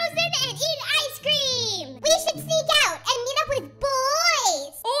watch Frozen and eat ice cream. We should sneak out and meet up with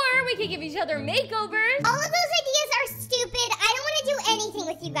boys. Or we could give each other makeovers. All of those ideas are stupid. I don't want to do anything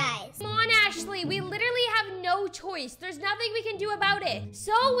with you guys. Come on, Ashley. We literally have no choice. There's nothing we can do about it.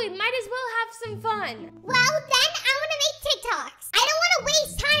 So we might as well have some fun. Well, then I want to make TikToks. I don't want to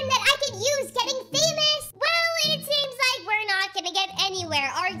waste time that I could use getting famous. Well, it seems like we're not going to get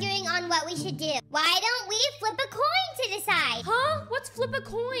anywhere arguing on what we should do. Why don't we flip a coin to decide? Huh? What's flip a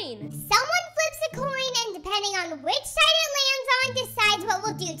coin? Someone flips a coin and depending on which side it lands on decides what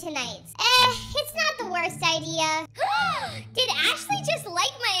we'll do tonight. It's not the worst idea. Did Ashley just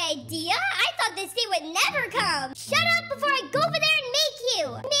like my idea? I thought this day would never come. Shut up before I go over there and make you.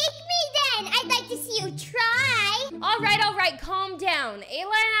 Make me then. I'd like to see you try. All right. Calm down.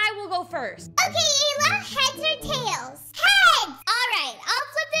 Ayla and I will go first. Okay, Ayla. Heads or tails? Heads! All right, I'll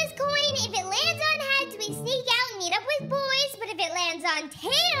flip this coin. If it lands on heads, we sneak out and meet up with boys. But if it lands on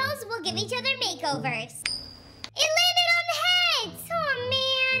tails, we'll give each other makeovers. It landed on heads. Oh,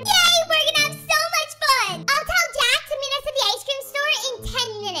 man. Yay, we're gonna have so much fun. I'll tell Jack to meet us at the ice cream store in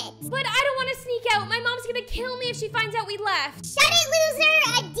 10 minutes. But I don't want to sneak out. My mom's gonna kill me if she finds out we left. Shut it, loser.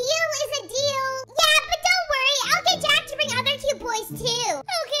 A deal is a deal. Yeah, but don't worry. I'll get Jack to bring other cute boys, too.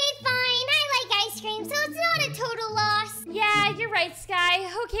 Okay, fine. I like ice cream, so it's not a total loss. Yeah, you're right, Sky.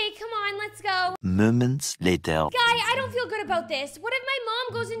 Okay, come on, let's go. Moments later. Sky, I don't feel good about this. What if my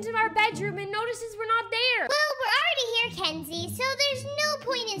mom goes into our bedroom and notices we're not there? Well, we're already here, Kenzie, so there's no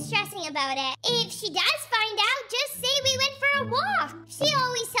point in stressing about it. If she does find out, just say we went for a walk. She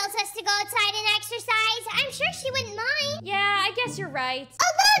always tells us to go outside and exercise. I'm sure she wouldn't mind. Yeah, I guess you're right.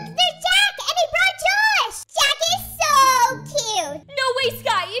 Oh, look, there's Jack, and he brought Josh. Jack is so cute. No way,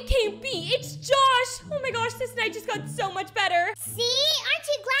 Sky, it can't be. It's Josh. Oh my gosh, this night just got so much better. See? Aren't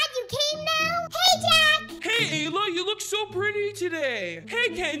you glad you came now? Hey, Jack. Hey, Ayla, you look so pretty today. Hey,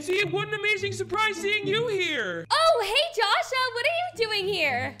 Kenzie, what an amazing surprise seeing you here. Oh, hey, Josh, what are you doing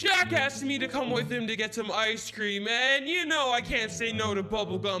here? Jack asked me to come with him to get some ice cream, and you know I can't say no to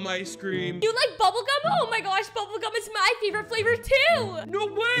bubblegum ice cream. You like bubblegum? Oh my gosh, bubblegum is my favorite flavor too. No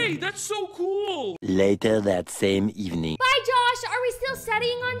way, that's so cool. Later that same evening. Bye, Josh. Are we still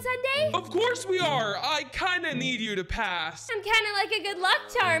studying on Sunday? Of course we are. I kinda need you to pass. I'm kind of like a good luck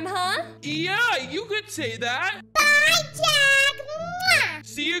charm, huh? Yeah, you could say that. Bye, Jack. Mwah.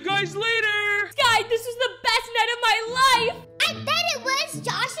 See you guys later. Sky, this was the best night of my life. I bet it was.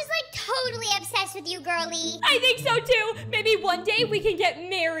 Josh is like totally obsessed with you, girlie. I think so too. Maybe one day we can get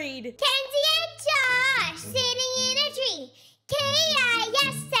married. Kenzie and Josh sitting in a tree.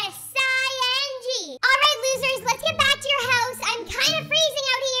 K-I-S-S-I-N-G. All right, losers, let's get back to your house. I'm kind of freezing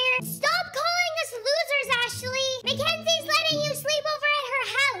out here. Stop calling us losers, Ashley. Mackenzie's letting you sleep over at her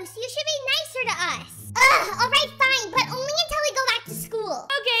house. You should be nicer to us. Ugh, all right, fine, but only until we go back to school.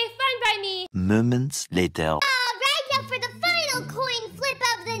 Okay, fine by me. Moments later. All right, now for the final coin flip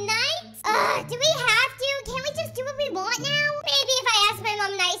of the night. Do we have to? Can't we just do what we want now? Maybe if I ask my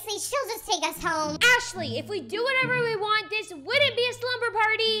mom nicely, she'll just take us home. Ashley, if we do whatever we want, this wouldn't be a slumber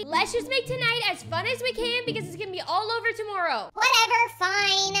party. Let's just make tonight as fun as we can because it's gonna be all over tomorrow. Whatever,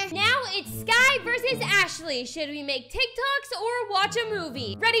 fine. Now it's Sky versus Ashley. Should we make TikToks or watch a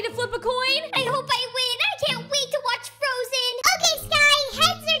movie? Ready to flip a coin? I hope I win. I can't wait to watch Frozen. Okay, Sky,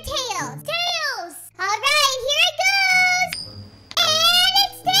 heads or tails? Tails. All right, here it goes. And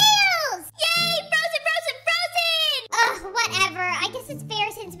it's tails. Yay, Frozen, Frozen, Frozen. Ugh, whatever. I guess it's fair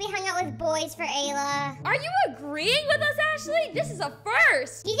since we hung out with boys for Ayla. Are you agreeing with us, Ashley? This is a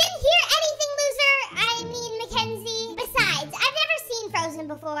first. You didn't hear anything, loser. I mean, Mackenzie. Besides, I've never seen Frozen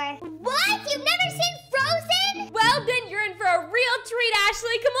before. What? You've never seen Frozen? Well, then you're in for a real treat,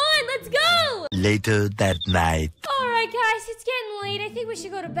 Ashley. Come on, let's go. Later that night. All right, guys, it's getting late. I think we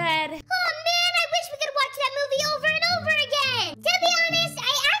should go to bed. Oh, man, I wish we could watch that movie over and over again. To be honest,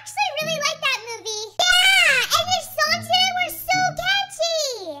 I actually really like that movie. Yeah, and the songs in it were so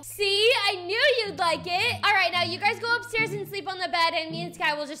catchy. See, I knew you'd like it. All right, now you guys go upstairs and sleep on the bed, and me and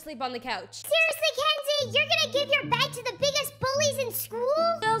Sky will just sleep on the couch. Seriously, Kenzie, you're gonna give your bed to the biggest bullies in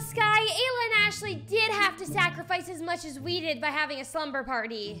school? Well, Sky, Ayla, and Ashley did have to sacrifice as much as we did by having a slumber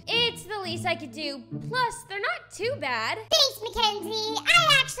party. It's the least I could do. Plus, they're not too bad. Thanks, Mackenzie.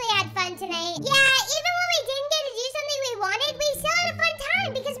 I actually had fun tonight. Yeah, even when we didn't get to do something we wanted, we still had a fun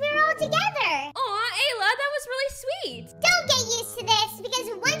time because we were all together. Aw, Ayla, that was really sweet. Don't get used to this because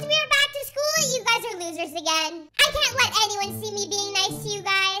once we are back to school, you guys are losers again. I can't let anyone see me being nice to you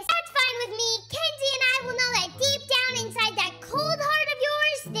guys. That's fine with me. Kenzie and I will know that deep down inside that cold heart of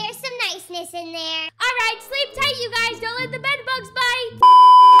yours, there's some niceness in there. All right, sleep tight, you guys. Don't let the bed bugs bite.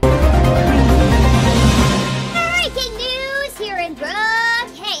 Breaking news here in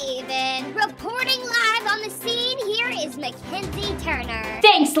Brookhaven. Reporting live on the scene, here is Mackenzie Turner.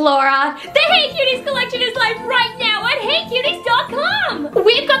 Thanks, Laura. The Hey Cuties collection is live right now at HeyCuties.com.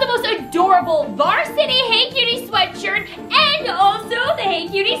 We've got the most adorable varsity Hey Cuties sweatshirt and also the Hey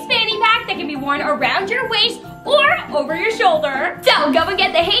Cuties fanny pack that can be worn around your waist or over your shoulder. So go and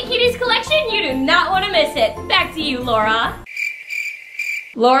get the Hey Cuties collection. You do not want to miss it. Back to you, Laura.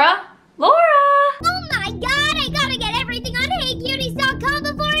 Laura? Oh my god, I gotta get everything on HeyCuties.com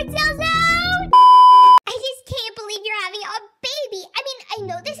before it sells out! I just can't believe you're having a baby. I mean, I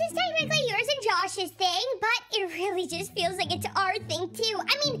know this is technically yours and Josh's thing, but it really just feels like it's our thing too.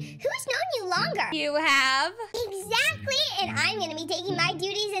 I mean, who's known you longer? You have? Exactly, and I'm gonna be taking my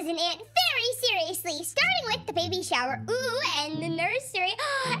duties as an aunt very seriously, starting with the baby shower, and the nursery,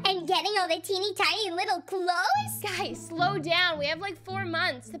 and getting all the teeny tiny little clothes. Guys, slow down. We have like 4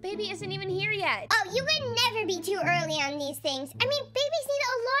 months. The baby isn't even here yet. Oh, you would never be too early on these things. I mean, babies need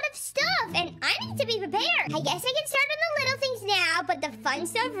a lot of stuff, and I need to be prepared. I guess I can start on the little things now, but the fun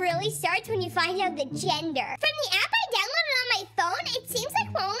stuff really starts when you find out the gender. From the app I downloaded on my phone, it seems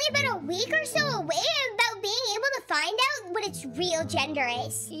like we're only about a week or so away about being able to find out what its real gender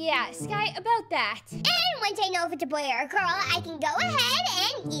is. Yeah, Sky, about that. And once I know if it's a boy or a girl, I can go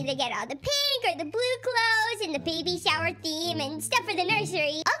ahead and either get all the pink or the blue clothes and the baby shower theme and stuff for the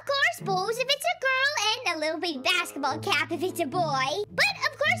nursery. Of course, bows if it's a girl and a little baby basketball cap if it's a boy. But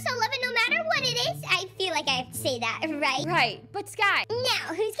of course, I'll love it no matter what it is. I feel like I have to say that, right? Right, but Sky. Now,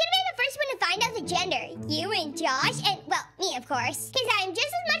 who's gonna be the first one to find out the gender? You and Josh and, well, me of course. Because I'm just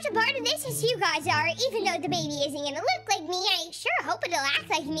as much a part of this as you guys are, even though the baby isn't gonna look like me. I sure hope it'll act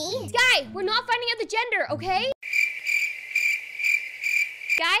like me. Sky, we're not finding out the gender, okay?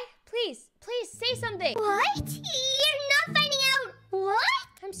 Sky, please say something. What? You're not finding out what?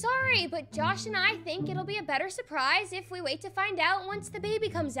 I'm sorry, but Josh and I think it'll be a better surprise if we wait to find out once the baby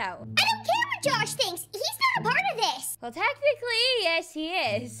comes out. I don't care what Josh thinks. He's not a part of this. Well, technically, yes, he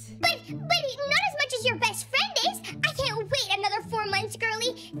is. But not as much as your best friend is. I can't wait another 4 months,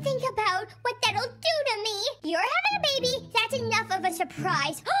 girlie. Think about what that'll do to me. You're having a baby. That's enough of a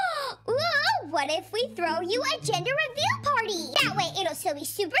surprise. Ooh, what if we throw you a gender reveal party? That way, it'll still be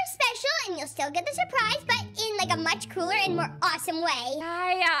super special and you'll still get the surprise, but in like a much cooler and more awesome way.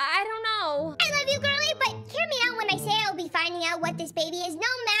 I don't know. I love you, girlie, but hear me out when I say I'll be finding out what this baby is no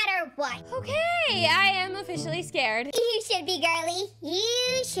matter what. Okay, I am officially scared. You should be, girlie.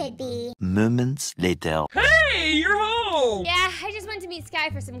 You should be. Moments later. Hey, you're home! Yeah, I just went to meet Sky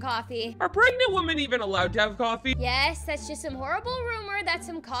for some coffee. Are pregnant women even allowed to have coffee? Yes, that's just some horrible rumor that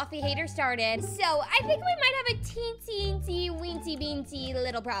some coffee hater started. So I think we might have a teensy weensy beensy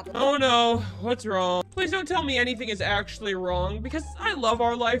little problem. Oh no, what's wrong? Please don't tell me anything is actually wrong, because I love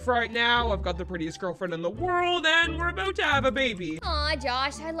our life right now. I've got the prettiest girlfriend in the world, and we're about to have a baby. Aw, Aw,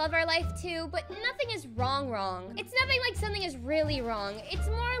 Josh, I love our life too, but nothing is wrong. It's nothing like something is really wrong. It's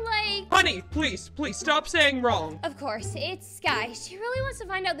more like... Honey, please stop saying wrong. Of course, it's Sky. She really wants to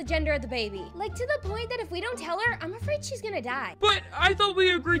find out the gender of the baby. Like, to the point that if we don't tell her, I'm afraid she's gonna die. But I thought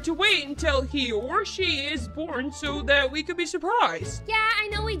we agreed to wait until he or she is born so that we could be surprised. Yeah, I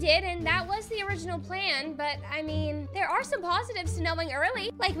know we did, and that was the original plan, but I mean, there are some positives to knowing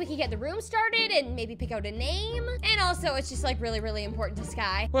early. Like, we could get the room started and maybe pick out a name. And also, it's just like really important to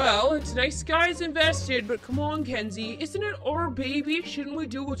Sky. Well, it's nice Sky's invested, but come on, Kenzie. Isn't it our baby? Shouldn't we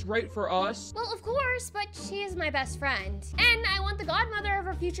do what's right for us? Well, of course, but she is my best friend. And I want the godmother of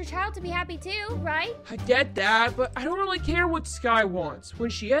her future child to be happy too, right? I get that, but I don't really care what Sky wants.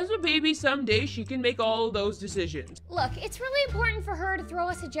 When she has a baby someday, she can make all of those decisions. Look, it's really important for her to throw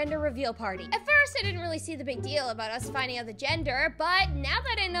us a gender reveal party. At first, I didn't really see the big deal about us finding out the gender, but now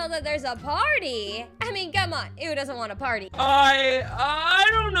that I know that there's a party, I mean, come on, who doesn't want a party? I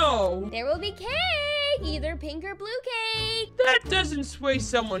don't know. There will be cake, either pink or blue cake. That doesn't sway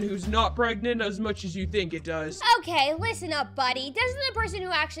someone who's not pregnant as much as you think it does. Okay, listen up, buddy. Doesn't the person who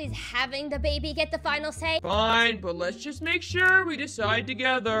actually is having the baby get the final say? Fine, but let's just make sure we decide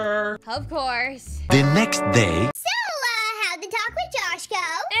together. Of course. The next day. How'd the talk with Josh go?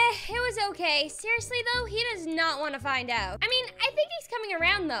 It was okay. Seriously though, he does not want to find out. I mean, I think he's coming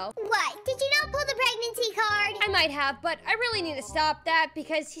around though. What? Did you not pull the pregnancy card? I might have, but I really need to stop that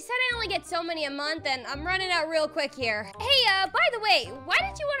because he said I only get so many a month and I'm running out real quick here. Hey, by the way, why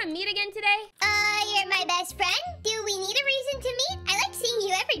did you want to meet again today? You're my best friend. Do we need a reason to meet? I like seeing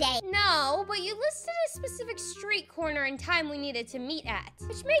you every day. No, but you listed a specific street corner and time we needed to meet at,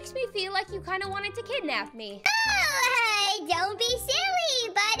 which makes me feel like you kind of wanted to kidnap me. Oh, hey, don't be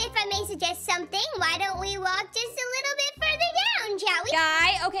silly. But if I may suggest something, why don't we walk just a little bit further down, shall we?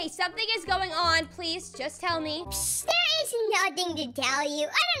 Guy, okay, something is going on. Please, just tell me. Psst, there is nothing to tell you.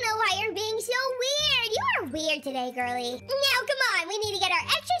 I don't know why you're being so weird. You are weird today, girly. Now, come on. We need to get our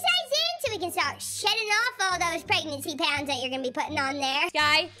exercise in so we can start shedding off all those pregnancy pounds that you're going to be putting on there.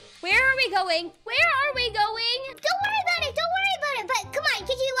 Guy, where are we going? Where are we going? Don't worry about it. Don't worry about it. But come on,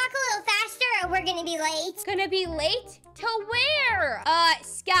 could you walk a little faster or we're going to be late? Gonna be late? To where?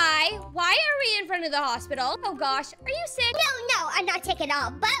 Sky, why are we in front of the hospital? Oh gosh, are you sick? No, I'm not sick at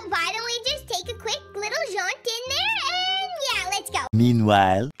all. But why don't we just take a quick little jaunt in there and yeah, let's go.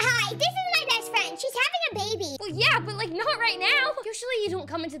 Meanwhile. Hi, this is my best friend. She's having a baby. Well, yeah, but like not right now. Usually you don't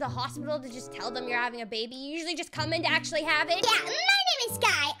come into the hospital to just tell them you're having a baby. You usually just come in to actually have it. Yeah, my name is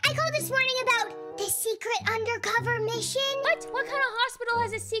Sky. I called this morning about the secret undercover mission. What? What kind of hospital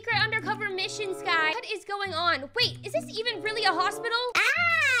has a secret undercover mission, Sky? What is going on? Wait, is this even really a hospital?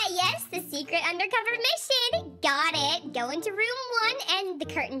 Yes, the secret undercover mission. Got it. Go into room 1 and the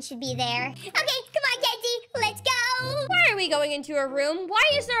curtain should be there. Okay, come on, Kenzie. Let's go. Why are we going into a room? Why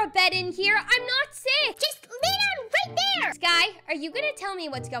is there a bed in here? I'm not sick. Just lay down right there. Sky, are you gonna tell me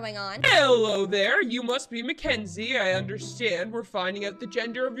what's going on? Hello there. You must be Mackenzie. I understand we're finding out the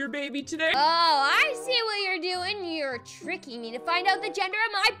gender of your baby today. Oh, I see what you're doing. You're tricking me to find out the gender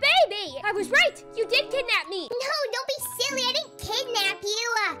of my baby. I was right. You did kidnap me. No, don't be silly. I didn't kidnap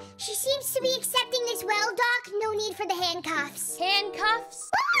you. She seems to be accepting this well, Doc. No need for the handcuffs. Handcuffs?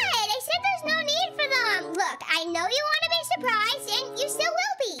 What? I said there's no need for them. Look, I know you want to be surprised, and you still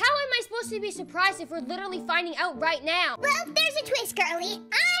will be. How am I supposed to be surprised if we're literally finding out right now? Well, there's a twist, girlie.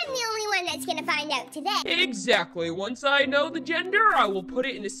 I'm the only one that's gonna find out today. Exactly. Once I know the gender, I will put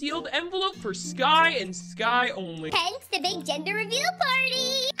it in a sealed envelope for Sky and Sky only. Hence the big gender reveal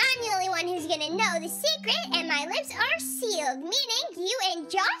party. I'm the only one who's gonna know the secret, and my lips are sealed, meaning you and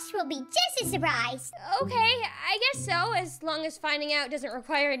Josh will be just as surprised. Okay, I guess so, as long as finding out doesn't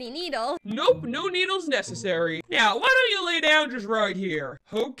require any needle. Nope, no needles necessary. Now, why don't you lay down just right here?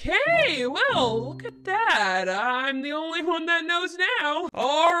 Okay, well, look at that. I'm the only one that knows now.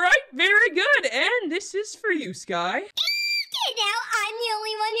 All right, very good. And this is for you, Sky. And now I'm the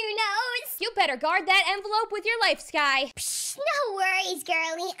only one who knows. You better guard that envelope with your life, Sky. Psh, no worries,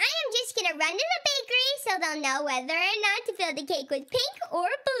 girlie. I am just gonna run to the bakery so they'll know whether or not to fill the cake with pink or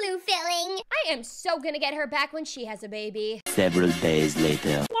blue filling. I am so gonna get her back when she has a baby. Several days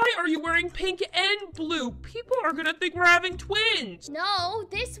later. Why are you wearing pink and blue? People are gonna think we're having twins. No,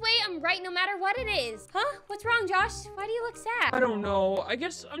 this way I'm right no matter what it is. Huh? What's wrong, Josh? Why do you look sad? I don't know. I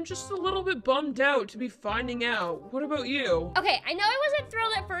guess I'm just a little bit bummed out to be finding out. What about you? Okay, I know I wasn't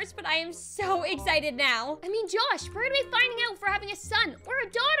thrilled at first, but I am so excited now. I mean, Josh, we're gonna be finding out if we're having a son or a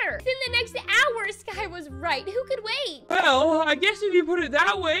daughter within the next hour. Sky was right. Who could wait? Well, I guess if you put it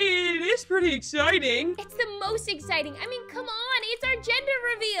that way, it is pretty exciting. It's the most exciting. I mean, come on. It's our gender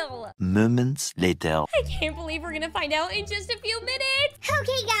reveal. Moments later. I can't believe we're gonna find out in just a few minutes.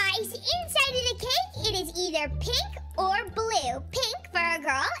 Okay, guys, inside of the cake, it is either pink or blue. Pink for a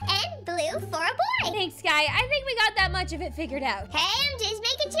girl and blue for a boy. Thanks, Sky. I think we got that much of it figured out. Hey, I'm just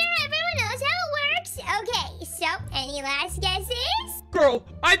making sure everyone knows how it works. Okay, so any last guesses? Girl,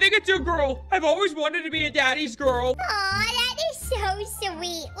 I think it's a girl. I've always wanted to be a daddy's girl. Aw, that is so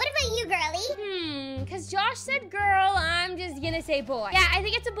sweet. What about you, girlie? Because Josh said girl, I'm just gonna say boy. Yeah, I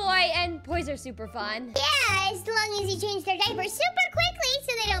think it's a boy, and boys are super fun. Yeah, as long as you change their diapers super quickly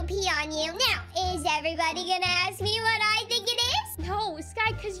so they don't pee on you. Now, is everybody gonna ask me what I think it is? No,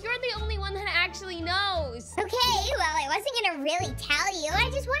 Sky, because you're the only one that actually knows. Okay, well, I wasn't gonna really tell you. I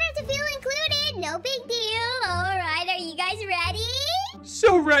just wanted to feel included. No big deal. All right, are you guys ready?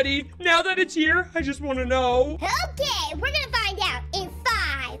 So ready. Now that it's here, I just want to know. Okay, we're gonna find out in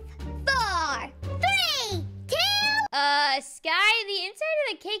 5, 4, 3, 2. Sky, the inside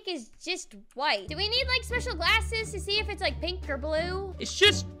of the cake is just white. Do we need, like, special glasses to see if it's, like, pink or blue? It's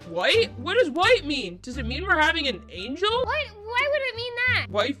just white? What does white mean? Does it mean we're having an angel? What? Why would it mean that?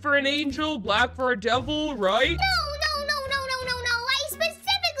 White for an angel, black for a devil, right? No. I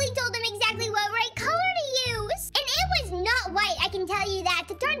specifically told them exactly what right color to use. And it was not white, I can tell you that.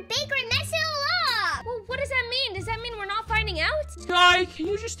 The darn bakery messed it all up. Well, what does that mean? Does that mean we're not finding out? Sky, can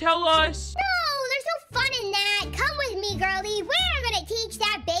you just tell us? No, there's no fun in that. Come with me, girlie. We're gonna teach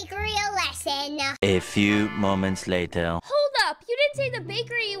that bakery a lesson. A few moments later. Hold up. You didn't say the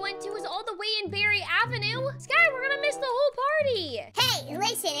bakery you went to was all the way in Berry Avenue. Sky, we're gonna miss the whole party. Hey,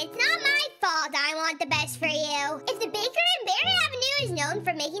 listen, it's not my fault I want the best for you. If the bakery in Berry Avenue is known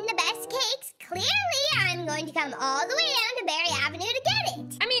for making the best cakes, clearly I'm going to come all the way down to Berry Avenue to get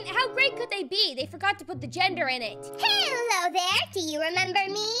it. I mean, how great could they be? They forgot to put the gender in it. Hello there, do you remember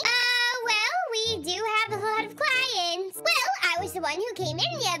me? Well, we do have a lot of clients. Well, I was the one who came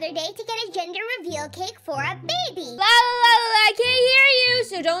in the other day to get a gender reveal cake for a baby. La la la la, I can't hear you,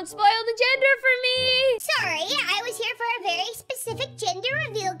 so don't spoil the gender for me. Sorry, I was here for a very specific gender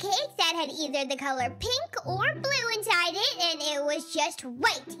reveal cake that had either the color pink or blue inside it, and it was just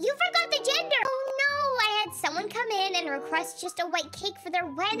white. You forgot the gender. Oh no, I had someone come in and request just a white cake for their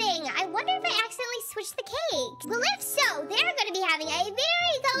wedding. I wonder if I accidentally switched the cake. Well, if so, they're going to be having a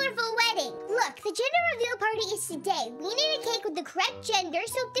very colorful wedding. Look, the gender reveal party is today. We need a cake with the correct gender,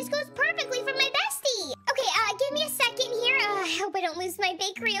 so this goes perfectly for my bestie. Okay, give me a second here. I hope I don't lose my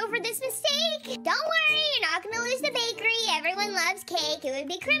bakery over this mistake. Don't worry, you're not gonna lose the bakery. Everyone loves cake. It would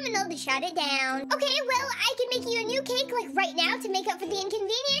be criminal to shut it down. Okay, well, I can make you a new cake, like right now, to make up for the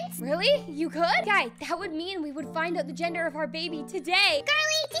inconvenience. Really? You could? Guy, that would mean we would find out the gender of our baby today.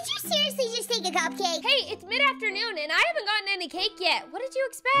 Girlie, did you seriously just take a cupcake? Hey, it's mid-afternoon and I haven't gotten any cake yet. What did you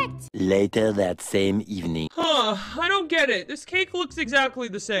expect? Later that same evening. Huh, I don't get it. This cake looks exactly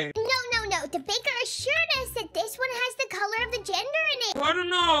the same. No. The baker assured us that this one has the color of the gender in it. I don't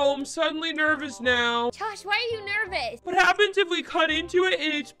know. I'm suddenly nervous now. Josh, why are you nervous? What happens if we cut into it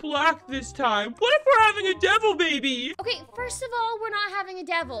and it's black this time? What if we're having a devil baby? Okay, first of all, we're not having a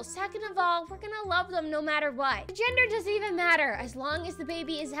devil. Second of all, we're gonna love them no matter what. The gender doesn't even matter as long as the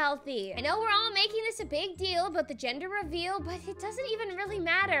baby is healthy. I know we're all making this a big deal about the gender reveal, but it doesn't even really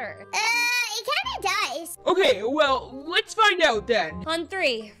matter. It kinda does. Okay, well, let's find out then. On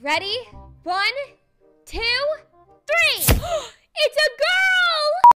 3. Ready? 1, 2, 3. It's a girl!